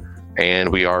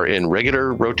 And we are in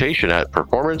regular rotation at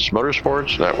Performance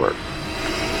Motorsports Network.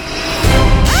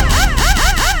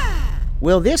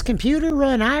 Will this computer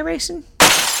run iRacing?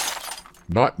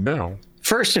 Not now.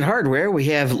 First in hardware, we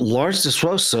have Lawrence de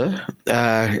Sousa.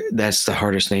 That's the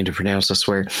hardest name to pronounce, I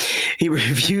swear. He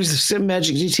reviews the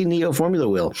SimMagic GT Neo Formula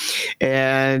Wheel.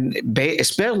 And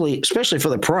especially for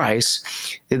the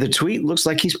price, the tweet looks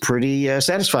like he's pretty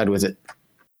satisfied with it.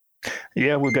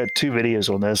 Yeah, we've got 2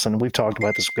 videos on this, and we've talked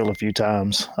about this wheel a few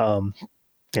times.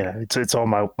 It's on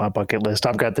my bucket list.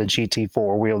 I've got the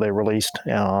GT4 wheel they released.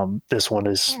 This one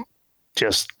is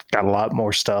just got a lot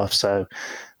more stuff. So,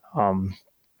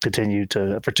 continue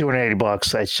to for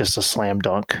 $280. That's just a slam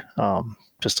dunk.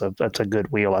 That's a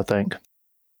good wheel, I think.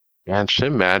 And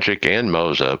SimMagic and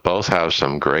Moza both have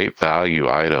some great value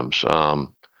items.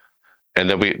 And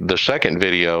then the second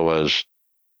video was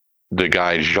the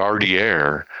guy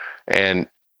Jardier, and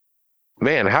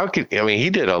man, he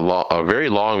did a very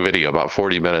long video, about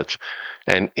 40 minutes,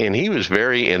 and he was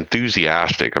very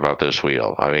enthusiastic about this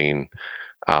wheel. I mean,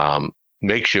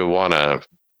 makes you want to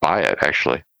buy it,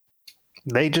 actually.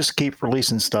 They just keep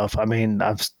releasing stuff. I mean,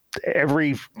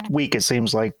 every week it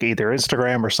seems like either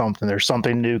Instagram or something. There's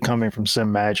something new coming from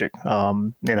SimMagic.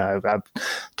 I've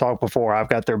talked before. I've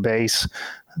got their base,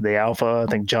 the Alpha.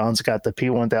 I think John's got the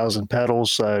P1000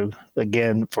 pedals. So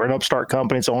again, for an upstart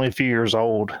company, it's only a few years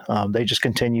old. They just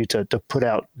continue to put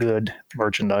out good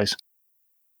merchandise.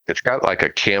 It's got like a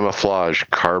camouflage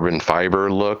carbon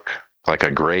fiber look, like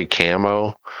a gray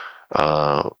camo,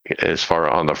 as far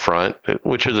on the front,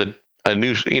 which is a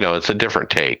new, it's a different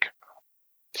take.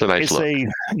 It's a nice look.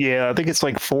 I think it's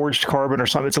like forged carbon or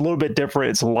something. It's a little bit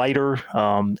different. It's lighter.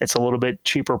 It's a little bit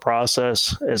cheaper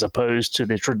process as opposed to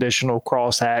the traditional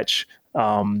crosshatch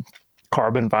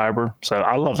carbon fiber. So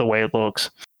I love the way it looks.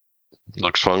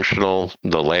 Looks functional.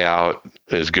 The layout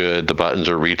is good. The buttons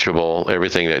are reachable.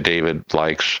 Everything that David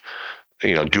likes.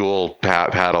 Dual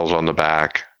paddles on the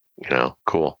back.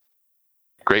 Cool.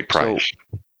 Great price.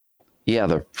 So,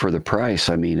 yeah, for the price,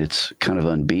 I mean, it's kind of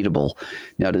unbeatable.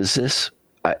 Now, does this?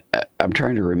 I'm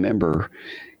trying to remember.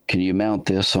 Can you mount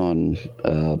this on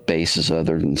bases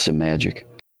other than SimMagic?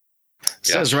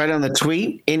 Says right on the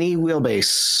tweet, any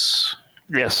wheelbase.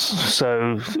 Yes.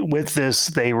 So with this,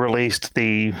 they released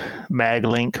the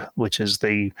MagLink, which is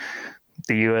the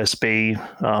USB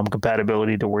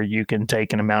compatibility to where you can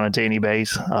take and mount it to any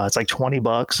base. It's like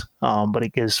 $20, but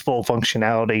it gives full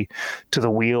functionality to the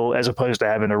wheel as opposed to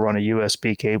having to run a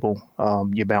USB cable.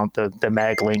 You mount the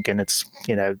MagLink, and it's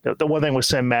the one thing with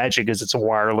SimMagic is it's a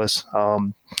wireless,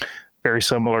 very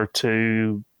similar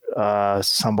to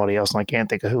somebody else, and I can't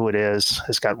think of who it is.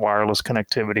 It's got wireless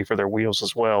connectivity for their wheels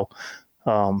as well.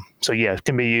 So yeah, it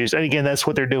can be used. And again, that's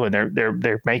what they're doing.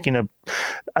 They're making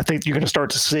I think you're going to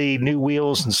start to see new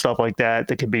wheels and stuff like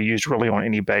that can be used really on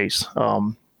any base.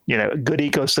 A good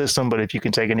ecosystem, but if you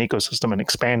can take an ecosystem and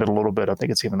expand it a little bit, I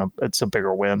think it's a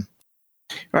bigger win.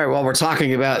 All right. Well, we're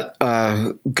talking about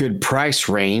good price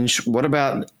range. What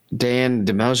about Dan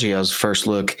DiMaggio's first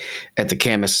look at the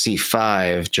Camus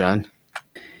C5, John?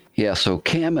 Yeah. So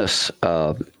Camus,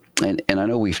 and I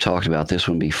know we've talked about this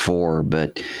one before,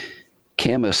 but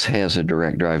Camus has a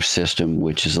direct drive system,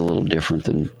 which is a little different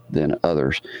than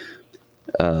others.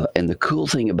 And the cool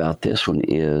thing about this one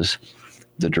is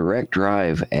the direct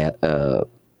drive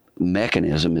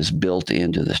mechanism is built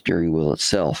into the steering wheel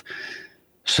itself.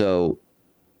 So,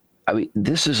 I mean,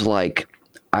 this is like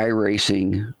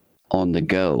iRacing on the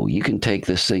go. You can take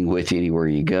this thing with you anywhere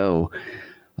you go,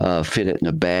 fit it in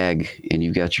a bag, and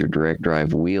you've got your direct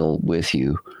drive wheel with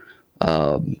you.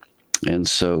 And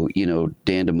so,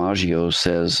 Dan DiMaggio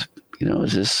says,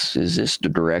 is this the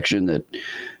direction that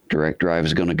direct drive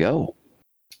is going to go?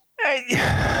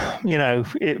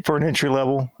 For an entry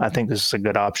level, I think this is a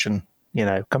good option.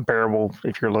 Comparable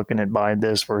if you're looking at buying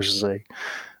this versus a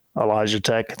Elijah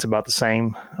Tech, it's about the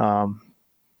same.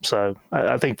 So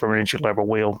I think for an entry level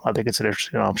wheel, I think it's an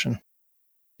interesting option.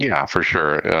 Yeah, for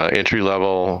sure. Entry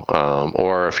level,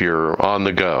 or if you're on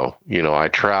the go,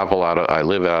 I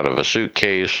live out of a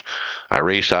suitcase, I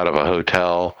race out of a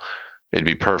hotel. It'd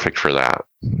be perfect for that.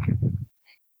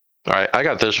 All right, I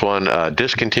got this one,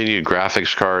 discontinued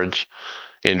graphics cards.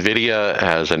 NVIDIA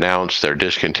has announced they're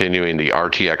discontinuing the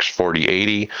RTX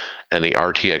 4080 and the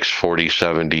RTX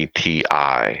 4070 Ti.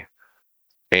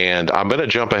 And I'm going to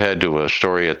jump ahead to a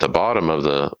story at the bottom of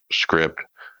the script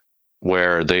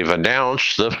where they've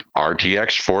announced the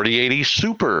RTX 4080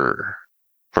 Super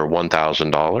for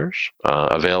 $1,000,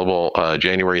 available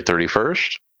January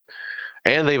 31st.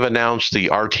 And they've announced the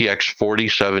RTX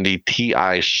 4070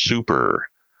 Ti Super.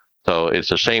 So it's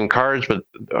the same cards, but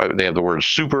they have the word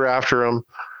Super after them.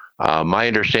 My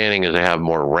understanding is they have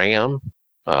more RAM,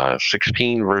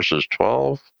 16 versus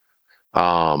 12.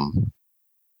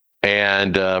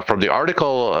 And from the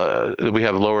article that we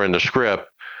have lower in the script,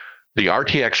 the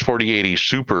RTX 4080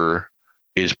 Super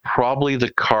is probably the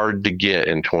card to get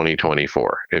in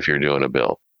 2024 if you're doing a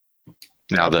build.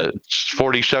 Now, the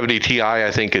 4070 Ti, I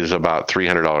think, is about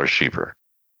 $300 cheaper.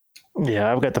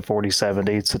 Yeah, I've got the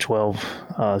 4070. It's the 12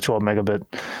 megabit.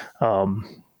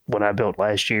 What I built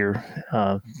last year,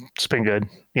 it's been good.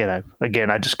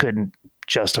 Again, I just couldn't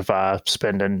justify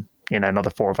spending another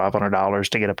 $400 or $500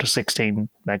 to get up to 16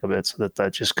 megabits. That I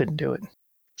just couldn't do it.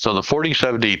 So the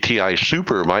 4070 Ti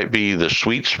Super might be the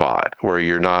sweet spot where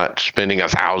you're not spending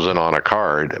 $1,000 on a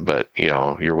card, but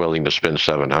you're willing to spend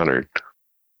 $700.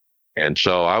 And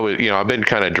so I've been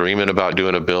kind of dreaming about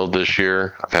doing a build this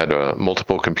year. I've had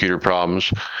multiple computer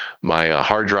problems. My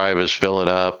hard drive is filling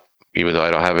up, even though I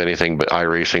don't have anything but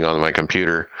iRacing on my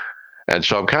computer. And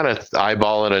so I'm kind of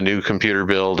eyeballing a new computer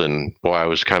build, and boy, I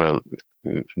was kind of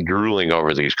drooling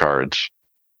over these cards.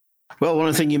 Well,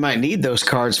 one thing you might need those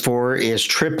cards for is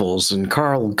triples. And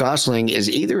Carl Gosling is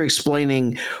either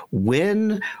explaining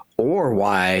when or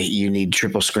why you need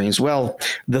triple screens. Well,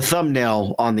 the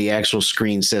thumbnail on the actual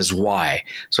screen says why.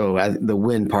 So the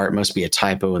when part must be a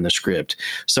typo in the script.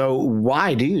 So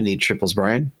why do you need triples,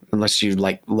 Brian? Unless you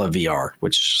love VR,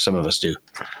 which some of us do.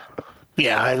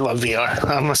 Yeah, I love VR.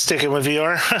 I'm sticking with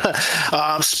VR.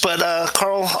 But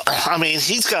Carl, I mean,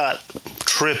 he's got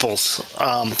triples.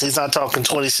 He's not talking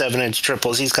 27-inch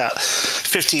triples. He's got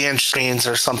 50-inch screens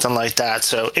or something like that.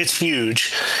 So it's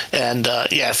huge. And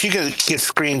if you can get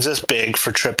screens this big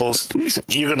for triples,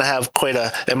 you're going to have quite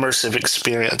a immersive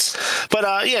experience.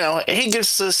 But, he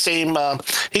gives the same,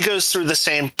 he goes through the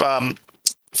same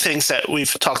things that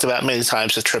we've talked about many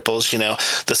times with triples,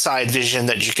 the side vision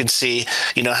that you can see,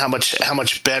 how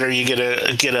much better you get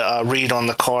a read on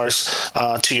the cars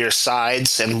to your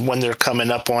sides and when they're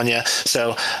coming up on you.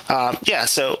 So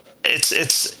so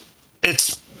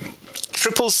it's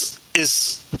triples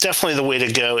is definitely the way to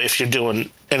go if you're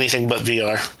doing anything but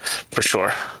VR, for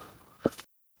sure.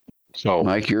 So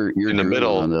Mike, you're in the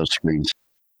middle on those screens.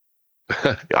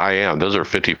 I am. Those are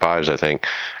 55s, I think.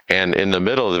 And in the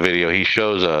middle of the video, he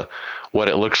shows what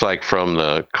it looks like from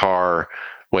the car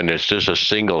when it's just a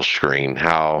single screen,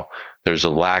 how there's a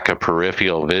lack of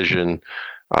peripheral vision,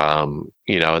 and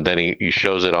then he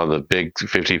shows it on the big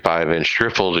 55-inch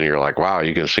triples, and you're like, wow,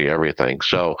 you can see everything.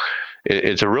 So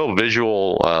it's a real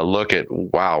visual look at,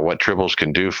 wow, what triples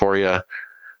can do for you.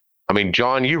 I mean,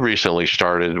 John, you recently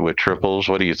started with triples.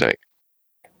 What do you think?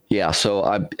 Yeah,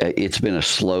 so it's been a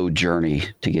slow journey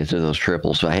to get to those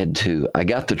triples. I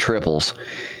got the triples,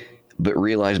 but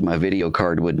realized my video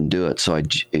card wouldn't do it. So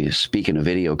speaking of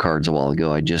video cards a while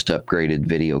ago, I just upgraded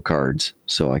video cards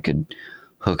so I could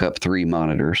hook up 3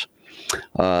 monitors.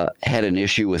 Had an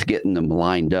issue with getting them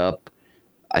lined up.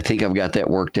 I think I've got that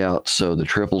worked out, so the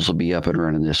triples will be up and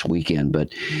running this weekend. But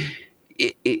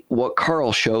what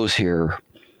Carl shows here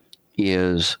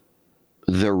is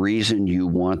the reason you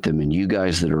want them, and you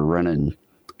guys that are running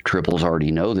triples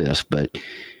already know this, but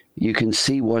you can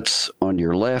see what's on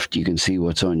your left, you can see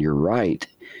what's on your right,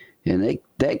 and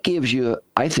that gives you,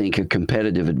 I think, a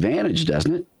competitive advantage,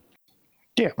 doesn't it?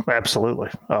 Yeah,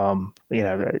 absolutely. I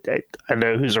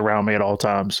know who's around me at all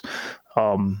times.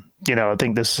 I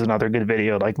think this is another good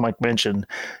video. Like Mike mentioned,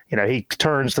 he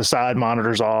turns the side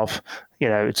monitors off,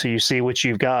 so you see what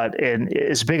you've got. And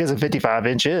as big as a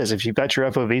 55-inch is, if you've got your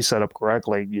FOV set up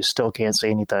correctly, you still can't see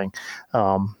anything.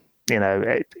 I'm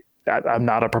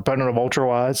not a proponent of ultra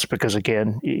wides because,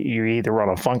 again, you either run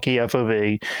a funky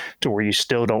FOV to where you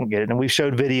still don't get it. And we've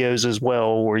showed videos as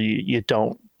well where you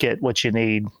don't get what you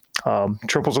need.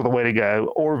 Triples are the way to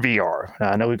go, or VR.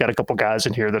 I know we've got a couple guys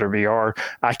in here that are VR.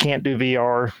 I can't do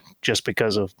VR just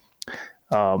because of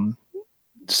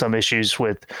some issues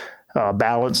with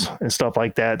balance and stuff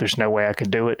like that. There's no way I could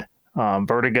do it.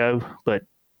 Vertigo, but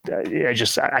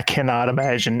I cannot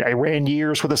imagine. I ran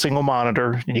years with a single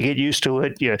monitor, and you get used to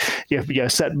it. You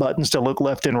set buttons to look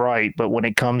left and right, but when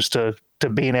it comes to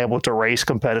being able to race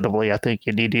competitively, I think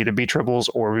you need to either be triples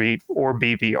or be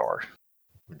VR.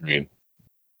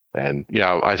 And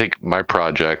I think my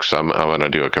projects, I'm going to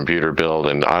do a computer build,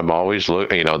 and I'm always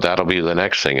looking. That'll be the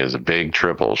next thing is big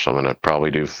triples. So I'm going to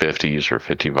probably do 50s or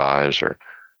 55s, or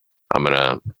I'm going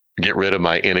to get rid of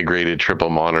my integrated triple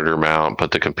monitor mount,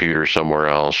 put the computer somewhere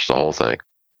else, the whole thing.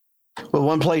 Well,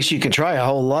 one place you can try a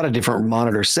whole lot of different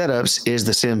monitor setups is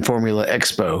the Sim Formula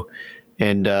Expo.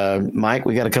 And Mike,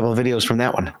 we got a couple of videos from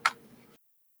that one.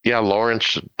 Yeah,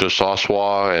 Lawrence de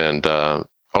Sausois and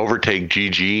Overtake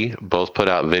GG both put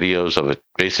out videos of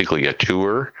basically a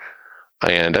tour.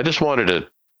 And I just wanted to,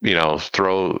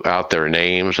 throw out their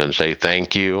names and say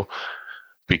thank you,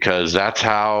 because that's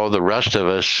how the rest of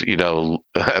us,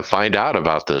 find out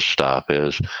about this stuff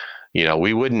is,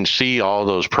 we wouldn't see all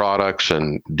those products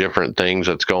and different things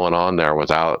that's going on there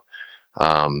without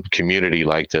community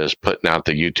like this putting out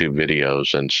the YouTube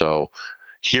videos. And so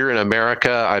here in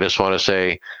America, I just want to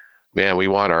say, man, we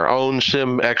want our own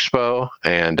Sim Expo,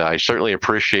 and I certainly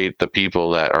appreciate the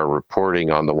people that are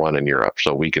reporting on the one in Europe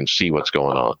so we can see what's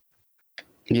going on.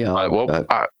 Yeah. I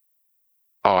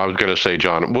was going to say,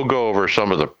 John, we'll go over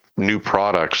some of the new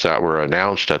products that were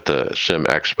announced at the Sim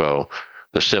Expo,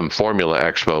 the Sim Formula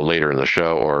Expo later in the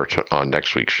show or on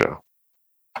next week's show.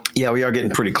 Yeah, we are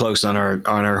getting pretty close on our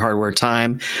hardware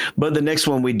time. But the next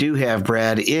one we do have,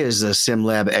 Brad, is the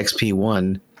SimLab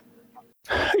XP1.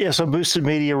 Yeah, so Boosted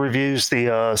Media reviews the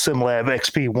SimLab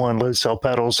XP1 load cell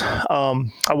pedals.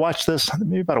 I watched this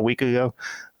maybe about a week ago,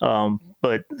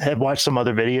 but had watched some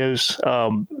other videos.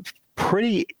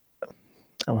 Pretty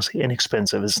I won't say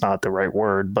inexpensive, it's not the right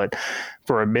word, but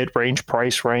for a mid-range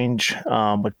price range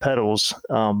with pedals,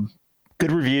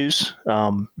 good reviews,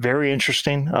 very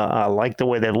interesting. I like the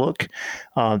way they look.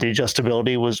 The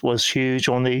adjustability was huge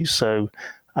on these, so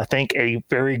I think a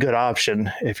very good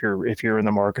option if you're in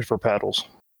the market for pedals.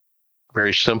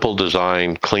 Very simple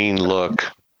design, clean look.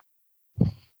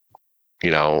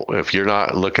 If you're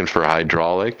not looking for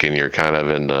hydraulic and you're kind of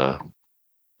in the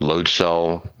load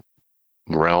cell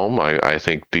realm, I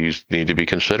think these need to be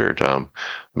considered.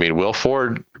 Will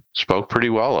Ford spoke pretty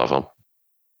well of them.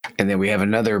 And then we have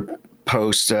another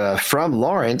post from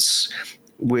Lawrence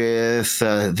with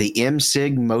the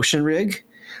MSIG motion rig.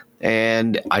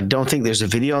 And I don't think there's a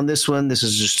video on this one. This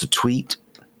is just a tweet.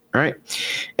 All right.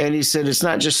 And he said it's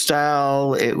not just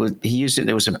style. He used it and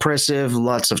it was impressive.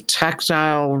 Lots of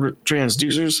tactile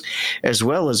transducers, as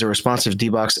well as a responsive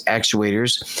D-box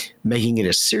actuators, making it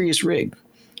a serious rig.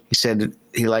 He said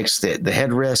he likes the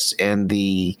headrest and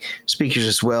the speakers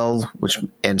as well,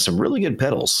 and some really good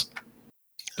pedals.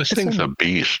 This thing's a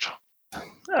beast.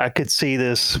 I could see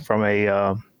this from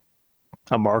a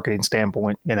marketing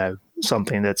standpoint,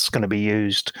 something that's going to be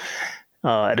used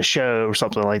at a show or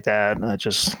something like that.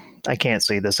 I can't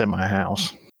see this in my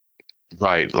house.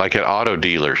 Right, like an auto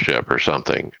dealership or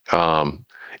something.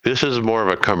 This is more of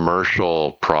a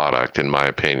commercial product, in my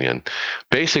opinion.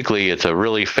 Basically, it's a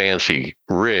really fancy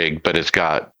rig, but it's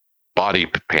got body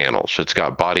panels. It's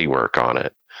got body work on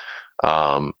it.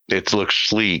 It looks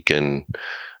sleek and,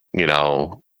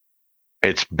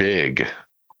 it's big.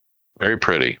 Very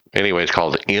pretty. Anyway, it's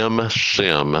called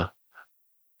MSIM.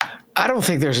 I don't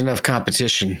think there's enough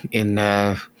competition in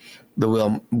the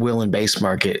wheel and base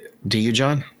market. Do you,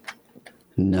 John?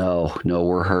 No,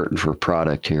 we're hurting for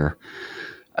product here.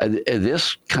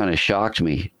 This kind of shocked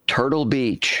me. Turtle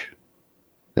Beach.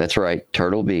 That's right.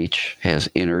 Turtle Beach has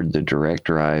entered the direct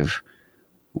drive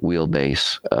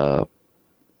wheelbase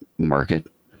market.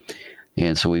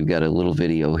 And so we've got a little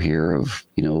video here of,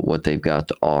 what they've got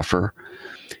to offer.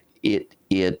 It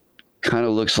kind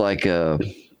of looks like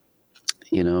something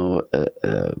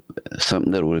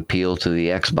that would appeal to the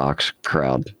Xbox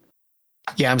crowd.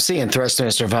 Yeah, I'm seeing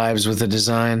Thrustmaster vibes with the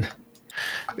design.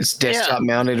 It's desktop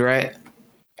mounted, right?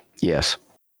 Yes.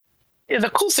 Yeah, the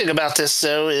cool thing about this,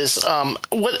 though, is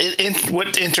what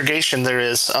integration there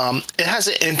is. It has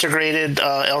an integrated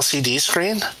LCD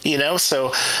screen,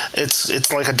 so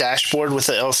it's like a dashboard with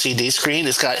an LCD screen.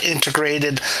 It's got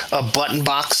integrated button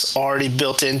box already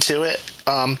built into it,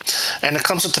 and it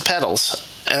comes with the pedals,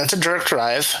 and it's a direct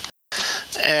drive,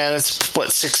 and it's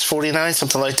 $649,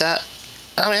 something like that.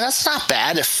 That's not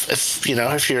bad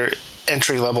if you're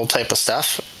entry level type of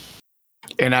stuff.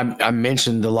 And I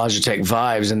mentioned the Logitech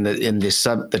Vibes, and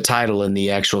the title in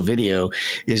the actual video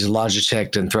is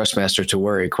Logitech and Thrustmaster to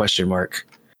Worry ?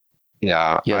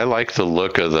 Yeah, I like the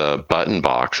look of the button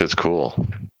box. It's cool.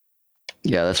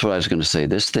 Yeah, that's what I was going to say.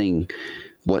 This thing,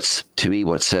 what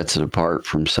sets it apart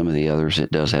from some of the others,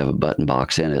 it does have a button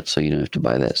box in it, so you don't have to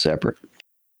buy that separate.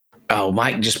 Oh,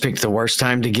 Mike just picked the worst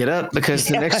time to get up because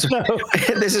the next one,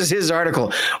 this is his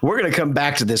article. We're going to come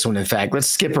back to this one. In fact, let's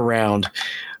skip around.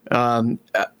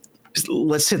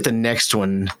 Let's hit the next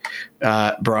one,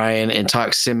 Brian, and talk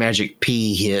SimMagic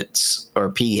P hits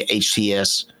or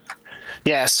PHTS.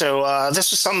 Yeah, so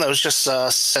this was something that was just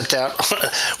sent out.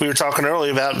 We were talking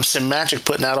earlier about SimMagic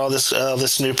putting out all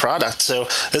this new product. So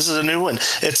this is a new one.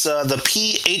 It's the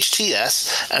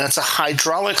PHTS, and it's a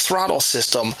hydraulic throttle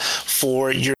system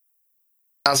for your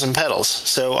 1,000 pedals.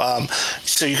 So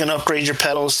you can upgrade your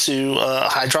pedals to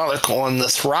hydraulic on the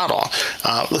throttle.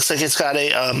 Looks like it's got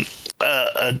a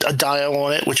dial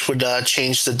on it, which would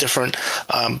change the different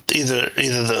either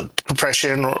the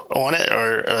compression on it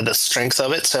or the strength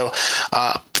of it. So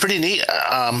pretty neat.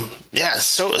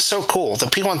 So cool. The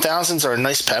P1000s are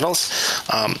nice pedals.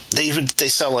 They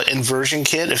sell an inversion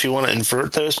kit if you want to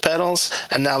invert those pedals,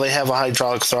 and now they have a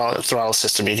hydraulic throttle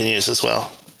system you can use as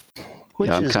well.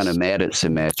 Yeah, I'm kind of mad at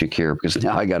SimMagic here because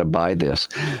now I got to buy this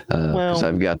because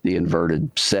I've got the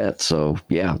inverted set. So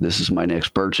yeah, this is my next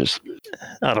purchase.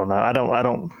 I don't know. I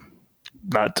don't.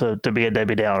 Not to be a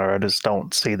Debbie Downer, I just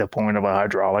don't see the point of a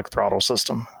hydraulic throttle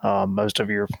system. Most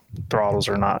of your throttles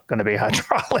are not going to be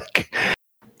hydraulic.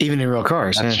 Even in real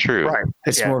cars. That's true. Right.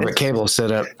 It's more of a cable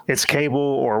setup. It's cable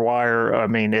or wire.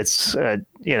 It's, I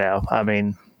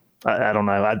don't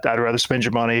know. I'd rather spend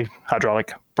your money.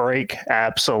 Hydraulic brake,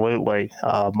 absolutely.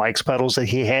 Mike's pedals that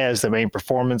he has, the main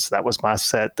performance, that was my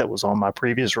set that was on my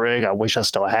previous rig. I wish I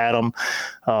still had them.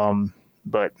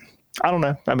 But I don't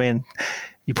know.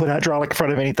 You put hydraulic in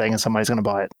front of anything and somebody's going to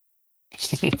buy it.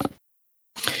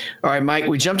 All right, Mike,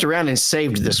 we jumped around and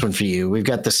saved this one for you. We've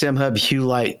got the SimHub Hue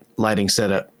lighting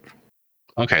setup.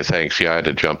 Okay, thanks. Yeah, I had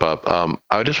to jump up.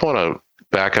 I just want to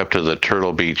back up to the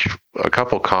Turtle Beach. A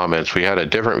couple comments. We had a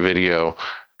different video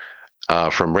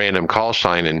from Random Call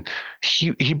Sign, and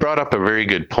he brought up a very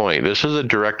good point. This is a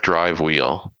direct drive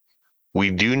wheel.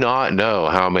 We do not know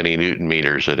how many Newton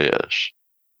meters it is.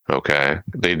 Okay,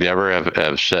 they never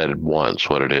have said once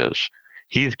what it is.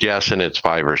 He's guessing it's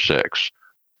 5 or 6,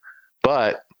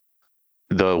 but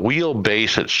the wheel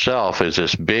base itself is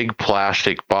this big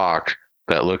plastic box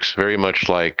that looks very much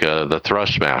like the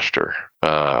Thrustmaster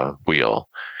wheel.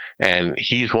 And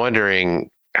he's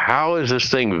wondering, how is this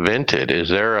thing vented? Is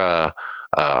there a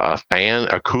fan,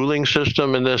 a cooling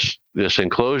system in this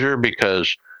enclosure?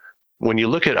 Because when you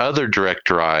look at other direct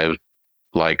drives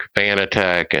like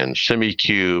Fanatec and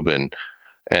SemiCube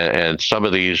and some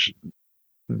of these,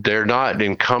 they're not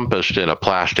encompassed in a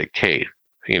plastic case.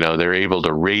 They're able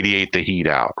to radiate the heat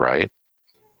out, right?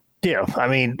 Yeah, I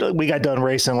mean, we got done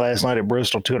racing last night at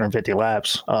Bristol, 250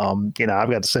 laps. I've got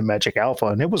the SimMagic Alpha,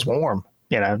 and it was warm.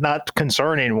 Not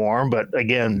concerning warm, but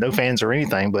again, no fans or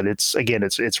anything. But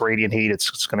it's radiant heat.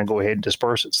 It's going to go ahead and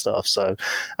disperse its stuff. So,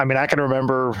 I mean, I can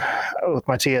remember with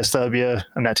my TSW.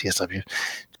 I'm not TSW.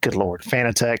 Good Lord,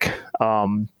 Fanatec.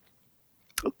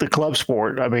 The Club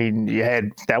Sport. I mean,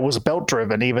 that was belt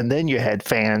driven. Even then, you had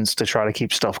fans to try to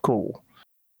keep stuff cool.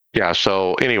 Yeah.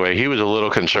 So anyway, he was a little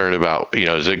concerned about,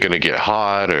 is it going to get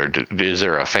hot, or is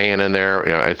there a fan in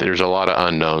there? There's a lot of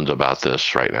unknowns about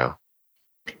this right now.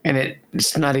 And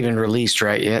it's not even released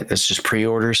right yet. It's just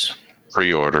pre-orders.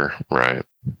 Pre-order, right.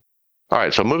 All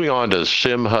right. So moving on to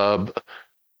SimHub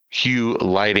Hue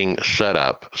lighting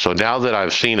setup. So now that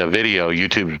I've seen a video,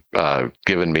 YouTube's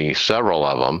given me several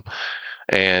of them,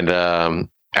 and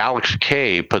Alex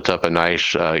K puts up a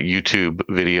nice YouTube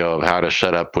video of how to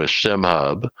set up with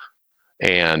SimHub,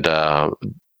 and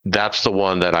that's the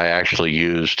one that I actually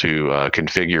use to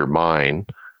configure mine.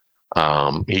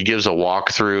 He gives a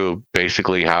walkthrough,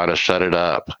 basically how to set it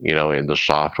up, in the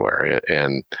software,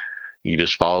 and you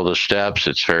just follow the steps.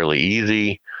 It's fairly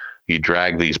easy. You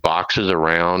drag these boxes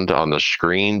around on the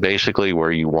screen, basically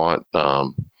where you want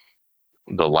the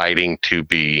lighting to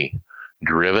be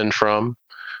driven from.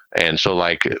 And so,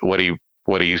 like, what he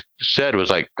said was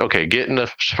like, okay, get in a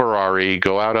Ferrari,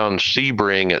 go out on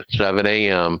Sebring at 7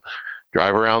 a.m.,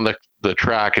 drive around the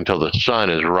track until the sun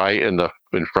is right in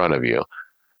front of you,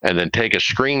 and then take a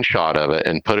screenshot of it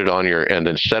and put it on and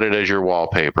then set it as your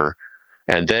wallpaper,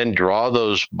 and then draw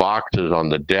those boxes on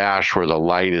the dash where the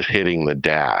light is hitting the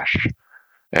dash.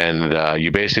 And you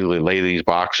basically lay these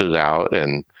boxes out,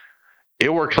 and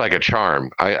it works like a charm.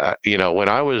 When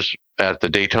I was at the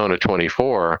Daytona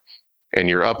 24 and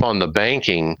you're up on the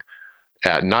banking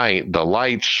at night, the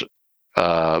lights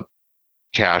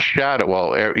cast shadow.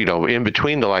 Well, in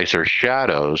between the lights are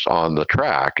shadows on the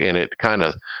track, and it kind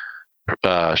of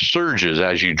surges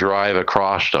as you drive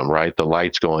across them, right? The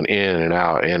lights going in and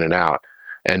out, in and out.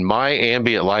 And my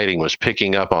ambient lighting was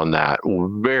picking up on that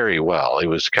very well. It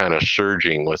was kind of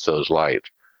surging with those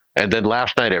lights. And then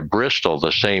last night at Bristol,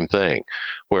 the same thing,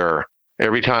 where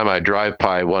every time I drive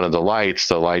by one of the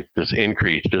lights just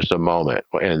increase just a moment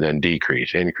and then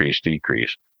increase,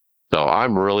 decrease. So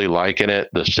I'm really liking it.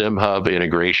 The SimHub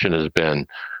integration has been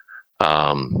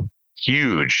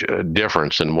huge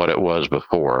difference in what it was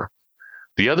before.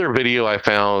 The other video I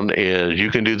found is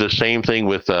you can do the same thing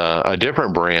with a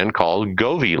different brand called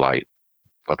Govee Light,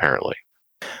 apparently.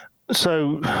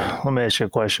 So let me ask you a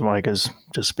question, Mike, is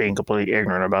just being completely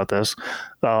ignorant about this.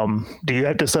 Do you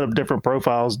have to set up different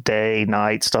profiles, day,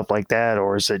 night, stuff like that?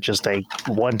 Or is it just a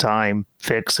one-time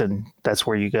fix and that's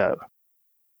where you go?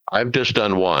 I've just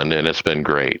done one and it's been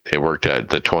great. It worked at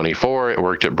the 24, it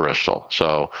worked at Bristol.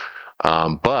 So,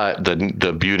 but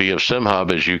the beauty of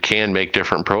SimHub is you can make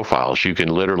different profiles. You can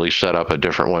literally set up a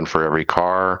different one for every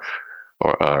car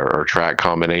or track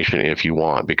combination if you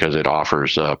want, because it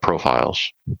offers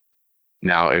profiles.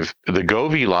 Now, if the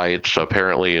Govee lights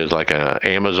apparently is like an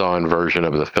Amazon version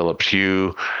of the Philips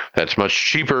Hue, that's much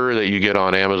cheaper, that you get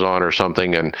on Amazon or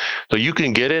something. And so you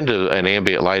can get into an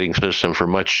ambient lighting system for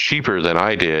much cheaper than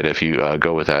I did if you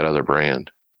go with that other brand.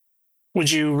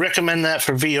 Would you recommend that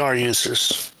for VR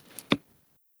users?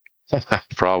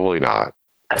 Probably not.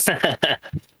 I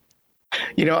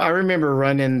remember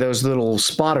running those little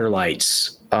spotter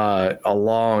lights a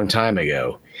long time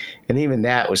ago. And even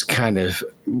that was kind of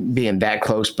being that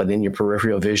close, but in your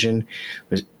peripheral vision,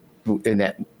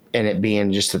 and it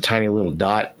being just a tiny little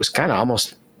dot was kind of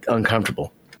almost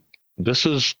uncomfortable. This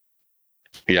is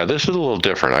a little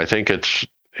different. I think it's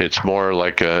more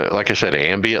like I said,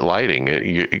 ambient lighting.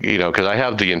 Because I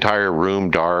have the entire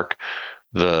room dark.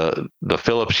 the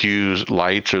Philips Hue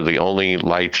lights are the only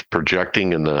lights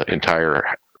projecting in the entire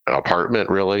apartment,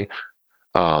 really.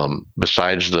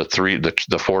 Besides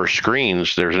the 4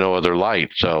 screens, there's no other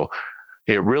light. So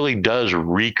it really does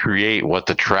recreate what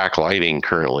the track lighting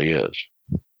currently is.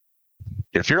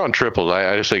 If you're on triples,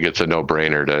 I just think it's a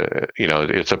no-brainer to,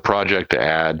 it's a project to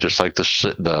add, just like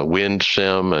the wind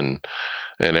sim and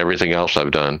everything else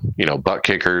I've done, butt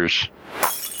kickers.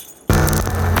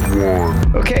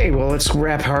 Okay, well, let's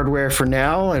wrap hardware for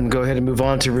now and go ahead and move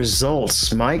on to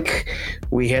results. Mike,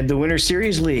 we had the Winter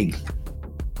Series League.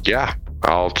 Yeah,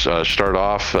 I'll start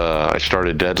off. I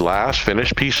started dead last,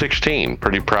 finished P16.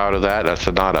 Pretty proud of that. That's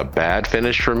not a bad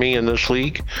finish for me in this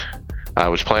league. I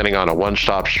was planning on a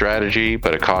one-stop strategy,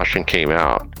 but a caution came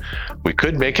out. We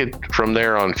could make it from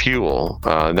there on fuel.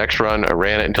 Next run, I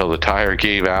ran it until the tire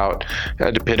gave out.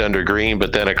 Had to pit under green,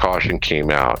 but then a caution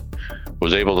came out.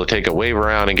 Was able to take a wave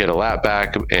around and get a lap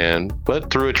back,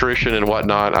 but through attrition and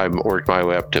whatnot, I worked my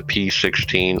way up to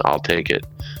P16. I'll take it.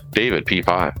 David,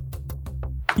 P5.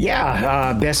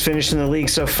 Yeah, best finish in the league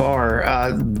so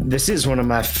far. This is one of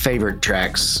my favorite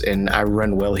tracks, and I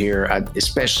run well here,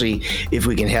 especially if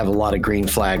we can have a lot of green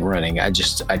flag running. I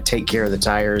take care of the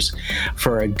tires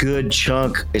for a good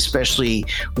chunk, especially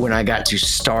when I got to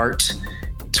start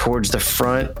towards the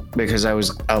front because I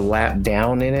was a lap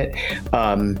down in it.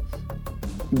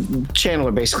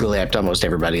 Chandler basically lapped almost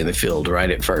everybody in the field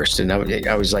right at first, and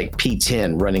I was like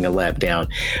P10 running a lap down,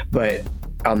 but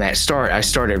on that start, I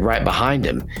started right behind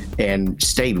him and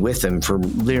stayed with him for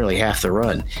literally half the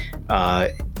run,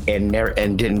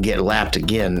 and didn't get lapped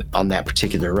again on that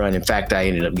particular run. In fact, I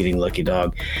ended up getting lucky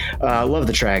dog. Love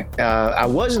the track. I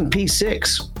was in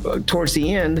P6 towards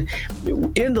the end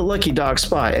in the lucky dog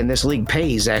spot, and this league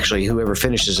pays actually whoever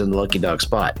finishes in the lucky dog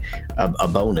spot a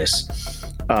bonus.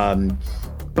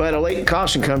 But a late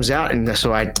caution comes out, and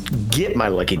so I get my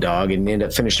lucky dog and end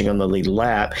up finishing on the lead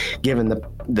lap, giving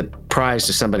the prize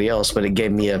to somebody else. But it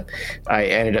gave me I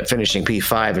ended up finishing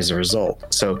P5 as a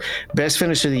result. So best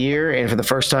finish of the year, and for the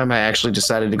first time, I actually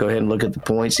decided to go ahead and look at the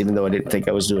points, even though I didn't think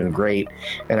I was doing great.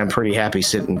 And I'm pretty happy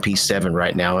sitting P7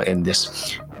 right now in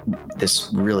this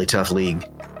really tough league.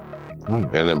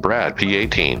 And then Brad,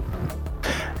 P18.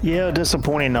 Yeah,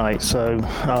 disappointing night. So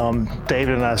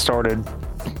David and I started,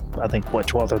 I think,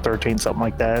 12th or 13th, something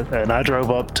like that. And I drove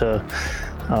up to,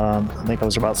 I think I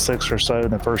was about 6 or so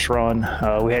in the first run.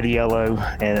 We had a yellow,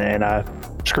 and I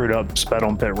screwed up, sped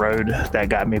on pit road. That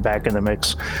got me back in the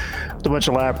mix with a bunch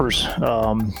of lappers,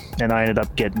 and I ended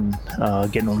up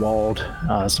getting walled,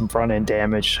 some front end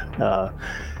damage.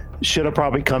 Should have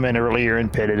probably come in earlier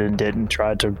and pitted and didn't.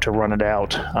 Tried to run it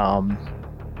out,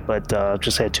 but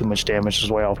just had too much damage,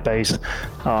 was way off base.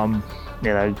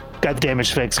 Got the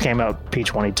damage fixed, came out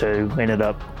P22, ended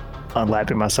up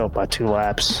unlapping myself by 2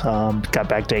 laps, got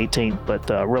back to 18th, but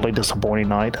really disappointing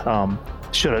night.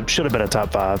 Should have been a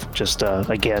top 5. Just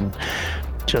again,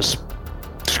 just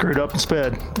screwed up and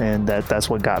sped, and that's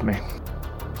what got me.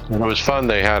 It was fun.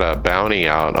 They had a bounty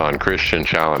out on Christian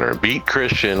Challoner. Beat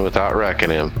Christian without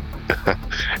wrecking him,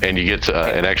 and you get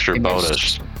an extra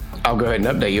bonus. I'll go ahead and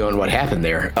update you on what happened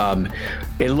there.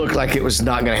 It looked like it was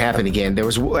not going to happen again. There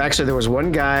was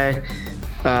one guy,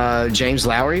 James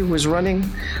Lowry, was running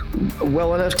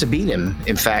well enough to beat him.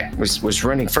 In fact, was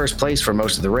running first place for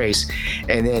most of the race,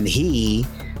 and then he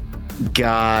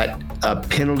got a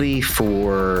penalty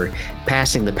for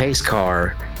passing the pace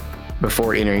car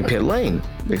before entering pit lane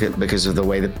because of the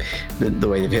way the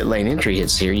pit lane entry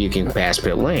hits here. You can pass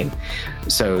pit lane,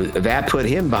 so that put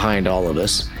him behind all of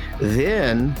us.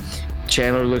 Then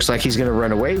Chandler looks like he's going to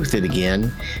run away with it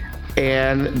again,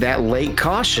 and that late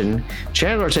caution,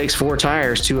 Chandler takes 4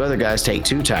 tires, 2 other guys take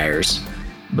 2 tires.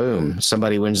 Boom,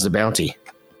 somebody wins the bounty.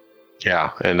 Yeah,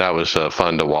 and that was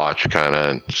fun to watch, kind of,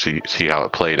 and see how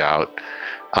it played out.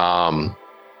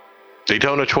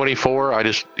 Daytona 24, I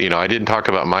didn't talk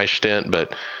about my stint,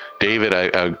 but David,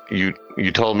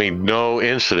 you told me no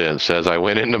incidents as I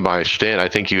went into my stint. I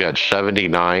think you had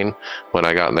 79 when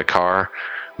I got in the car.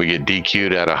 We get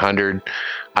DQ'd at 100.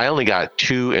 I only got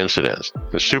 2 incidents.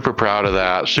 I'm super proud of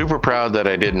that. Super proud that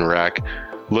I didn't wreck.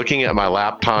 Looking at my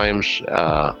lap times,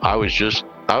 I was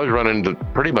running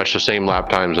pretty much the same lap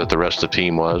times that the rest of the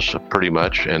team was, pretty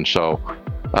much. And so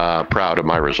proud of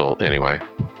my result anyway.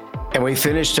 And we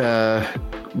finished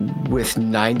with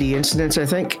 90 incidents, I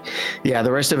think. Yeah,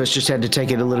 the rest of us just had to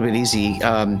take it a little bit easy.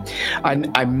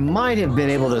 I might have been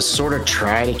able to sort of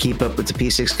try to keep up with the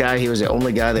P6 guy. He was the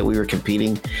only guy that we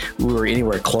were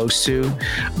anywhere close to,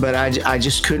 but I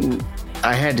just couldn't.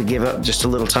 I had to give up just a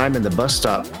little time in the bus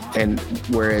stop. And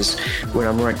whereas when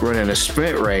I'm running a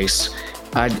sprint race,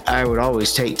 I would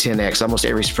always take 10X almost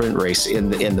every sprint race in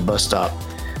the bus stop,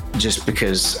 just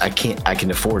because I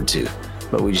can afford to.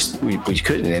 But we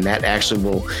couldn't, and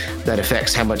that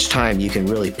affects how much time you can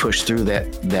really push through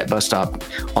that bus stop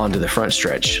onto the front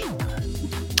stretch.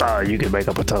 You can make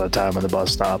up a ton of time in the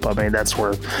bus stop. I mean, that's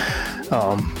where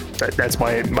that's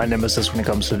my nemesis when it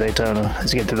comes to Daytona,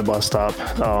 is to get to the bus stop.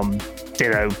 I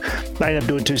ended up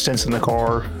doing 2 stints in the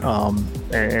car,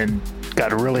 and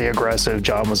got really aggressive.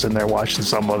 John was in there watching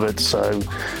some of it, so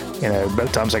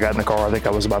both times I got in the car, I think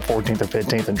I was about 14th or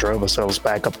 15th, and drove ourselves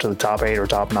back up to the top 8 or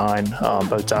top 9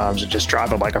 both times, and just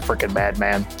driving like a freaking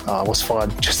madman. Was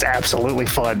fun, just absolutely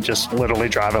fun, just literally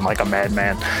driving like a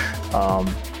madman.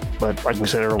 But like we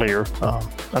said earlier,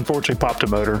 unfortunately popped a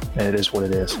motor, and it is what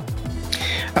it is.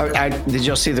 Did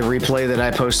y'all see the replay that I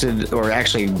posted, or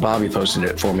actually Bobby posted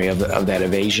it for me, of that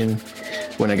evasion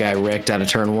when a guy wrecked out of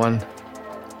turn 1?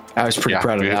 I was pretty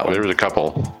proud of that one. There was a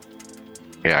couple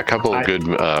of good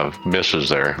misses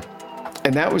there.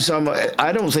 And that was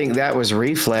I don't think that was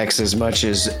reflex as much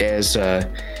as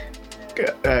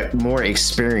more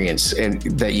experience and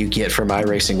that you get from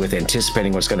iRacing with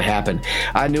anticipating what's going to happen.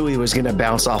 I knew he was going to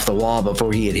bounce off the wall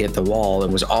before he had hit the wall,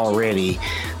 and was already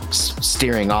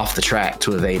steering off the track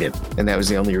to evade it, and that was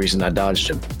the only reason I dodged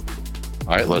him.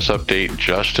 All right, let's update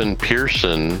Justin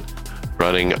Pearson,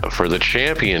 running for the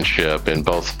championship in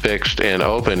both fixed and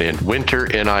open in Winter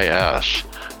NIS.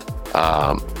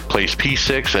 Placed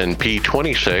P6 and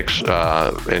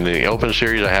P26. In the open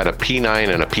series, I had a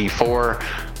P9 and a P4.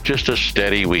 Just a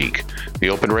steady week. The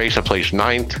open race, I placed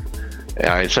 9th.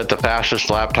 I set the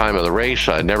fastest lap time of the race.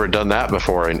 I'd never done that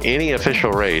before in any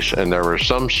official race, and there were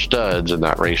some studs in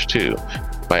that race too.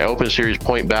 My open series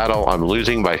point battle, I'm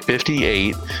losing by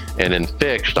 58, and in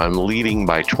fixed, I'm leading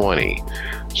by 20.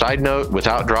 Side note,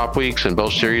 without drop weeks in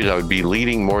both series, I would be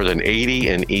leading more than 80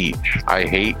 in each. I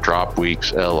hate drop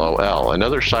weeks, LOL.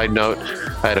 Another side note,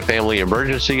 I had a family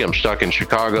emergency. I'm stuck in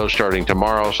Chicago starting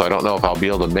tomorrow, so I don't know if I'll be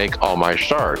able to make all my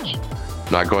starts.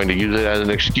 Not going to use it as an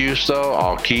excuse, though.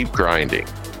 I'll keep grinding.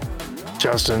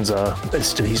 Justin's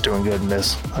he's doing good in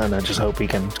this, and I just hope he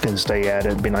can stay at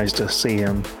it. It'd be nice to see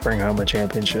him bring home a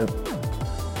championship.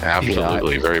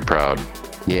 Absolutely, very proud.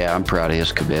 Yeah, I'm proud of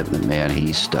his commitment, man.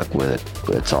 He's stuck with it.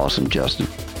 It's awesome, Justin.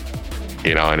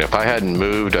 And if I hadn't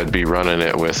moved, I'd be running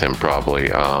it with him probably.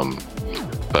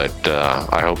 But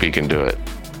I hope he can do it.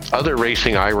 Other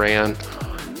racing I ran,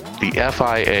 the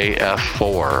FIA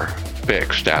F4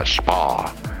 fixed at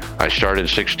Spa. I started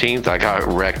 16th. I got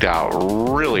wrecked out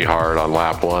really hard on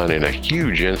lap 1 in a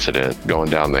huge incident going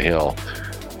down the hill.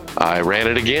 I ran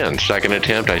it again. Second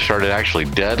attempt, I started actually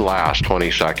dead last,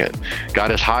 22nd.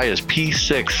 Got as high as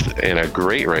P6 in a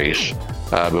great race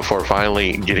before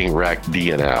finally getting wrecked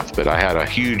DNF. But I had a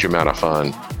huge amount of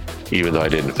fun, even though I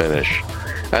didn't finish.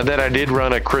 And then I did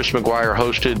run a Chris McGuire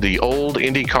hosted the old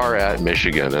IndyCar at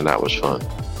Michigan, and that was fun.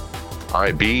 All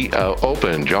right, B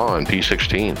Open, John,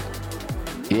 P16.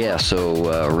 Yeah,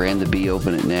 so ran the B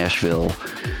Open at Nashville.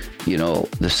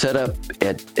 The setup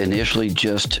initially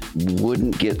just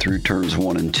wouldn't get through turns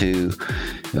 1 and 2.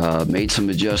 Made some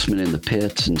adjustment in the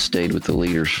pits and stayed with the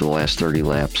leaders for the last 30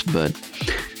 laps. But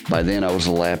by then I was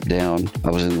a lap down.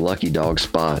 I was in the lucky dog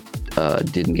spot.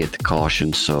 Didn't get the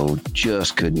caution, so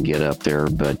just couldn't get up there.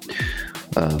 But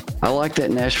I like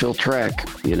that Nashville track.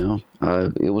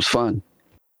 It was fun.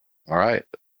 All right,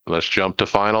 let's jump to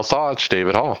final thoughts.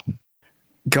 David Hall.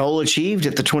 Goal achieved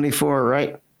at the 24,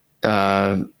 right?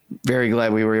 Very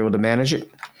glad we were able to manage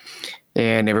it,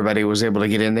 and everybody was able to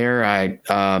get in there.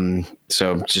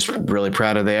 So just really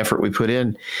proud of the effort we put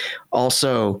in.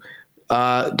 Also,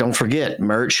 don't forget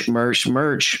merch.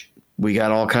 We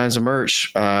got all kinds of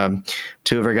merch. 2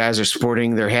 of our guys are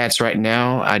sporting their hats right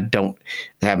now. I don't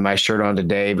have my shirt on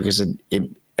today because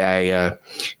I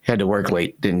had to work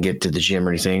late, didn't get to the gym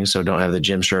or anything, so don't have the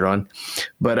gym shirt on.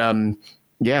 But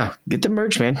yeah, get the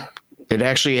merch, man. It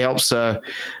actually helps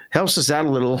us out a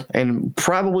little, and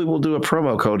probably we'll do a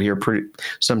promo code here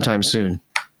sometime soon.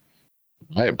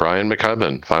 All right, Brian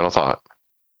McCubbin, final thought.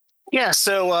 Yeah,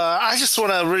 so I just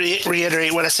want to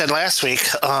reiterate what I said last week.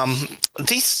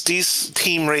 These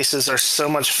team races are so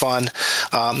much fun.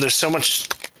 There's so much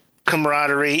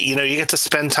camaraderie. You get to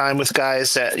spend time with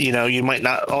guys that you might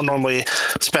not normally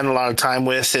spend a lot of time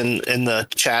with in the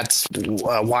chats,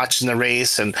 watching the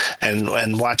race and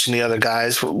watching the other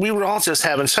guys. We were all just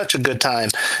having such a good time.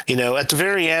 At the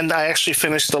very end, I actually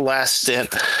finished the last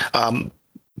stint.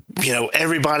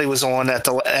 Everybody was on at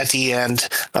the end,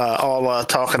 all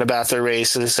talking about their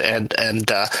races and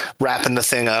wrapping the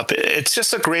thing up. It's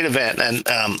just a great event,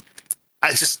 and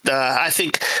I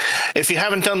think if you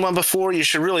haven't done one before, you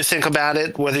should really think about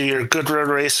it, whether you're a good road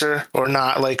racer or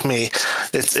not, like me.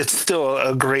 It's still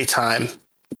a great time.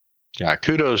 Yeah,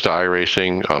 kudos to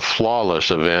iRacing, a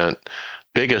flawless event,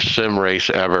 biggest sim race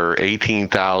ever,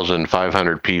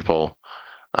 18,500 people.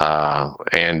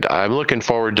 And I'm looking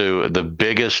forward to the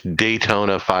biggest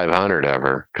Daytona 500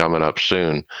 ever coming up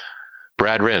soon.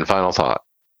 Brad Wren, final thought.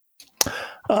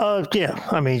 Yeah,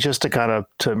 I mean, just to kind of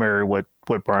to mirror what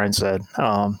Brian said,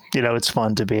 it's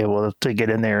fun to be able to get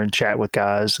in there and chat with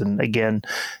guys. And again,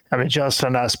 I mean, Justin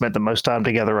and I spent the most time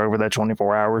together over that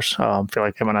 24 hours. I feel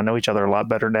like him and I know each other a lot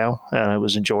better now. It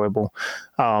was enjoyable.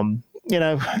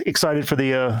 Excited for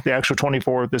the actual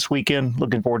 24 this weekend.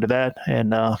 Looking forward to that.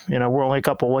 And we're only a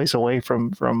couple ways away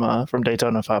from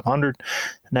Daytona 500.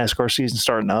 NASCAR season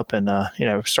starting up, and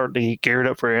starting to get geared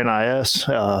up for NIS.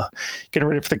 Getting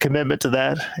ready for the commitment to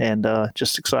that, and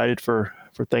just excited for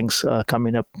things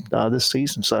coming up this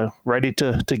season. So ready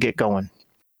to get going.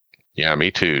 Yeah, me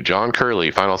too. John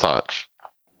Curley, final thoughts.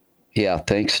 Yeah,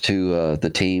 thanks to the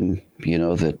team,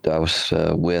 that I was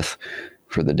with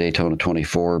for the Daytona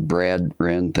 24. Brad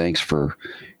Wren, thanks for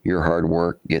your hard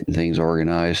work getting things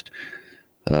organized.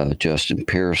 Justin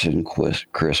Pearson,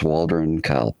 Chris Waldron,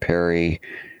 Kyle Perry,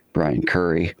 Brian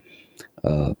Curry.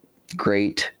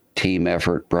 Great team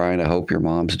effort. Brian, I hope your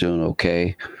mom's doing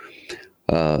okay.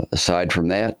 Aside from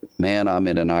that, man, I'm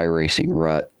in an iRacing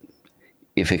rut.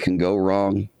 If it can go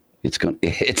wrong,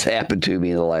 it's happened to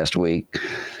me in the last week.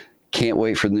 Can't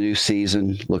wait for the new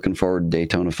season. Looking forward to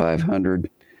Daytona 500.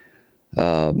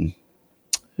 I'm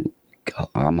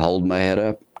holding my head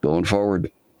up going forward.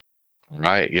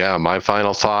 Right. Yeah. My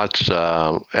final thoughts,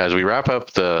 as we wrap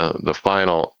up the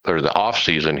final or the off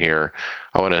season here,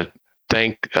 I want to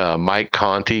thank Mike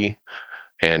Conti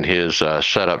and his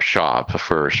setup shop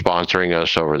for sponsoring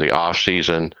us over the off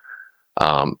season.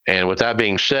 And with that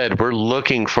being said, we're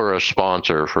looking for a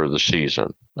sponsor for the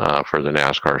season, for the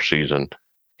NASCAR season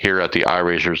here at the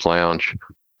iRacers Lounge.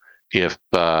 If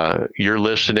you're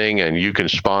listening and you can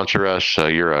sponsor us,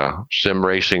 you're a sim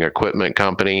racing equipment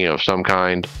company of some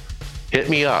kind, hit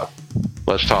me up.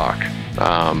 Let's talk.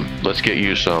 Let's get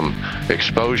you some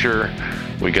exposure.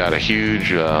 We got a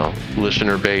huge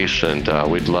listener base, and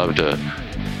we'd love to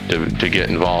get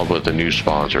involved with a new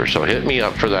sponsor. So hit me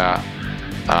up for that.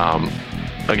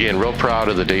 Again, real proud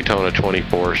of the Daytona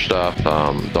 24 stuff.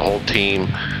 The whole team,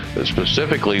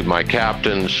 specifically my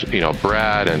captains,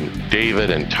 Brad and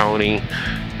David and Tony,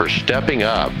 for stepping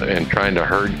up and trying to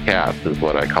herd cats is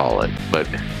what I call it. But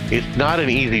it's not an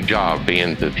easy job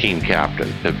being the team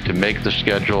captain, to make the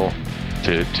schedule,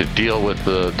 to deal with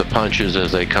the punches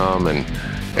as they come, and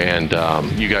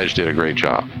you guys did a great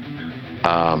job.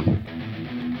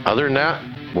 Other than that,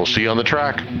 we'll see you on the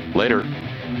track. Later.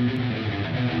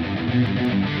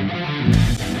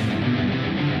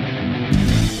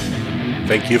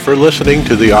 Thank you for listening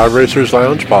to the iRacers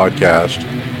Lounge podcast.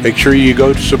 Make sure you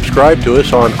go to subscribe to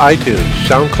us on iTunes,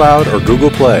 SoundCloud, or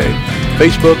Google Play,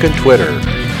 Facebook, and Twitter.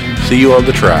 See you on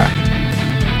the track.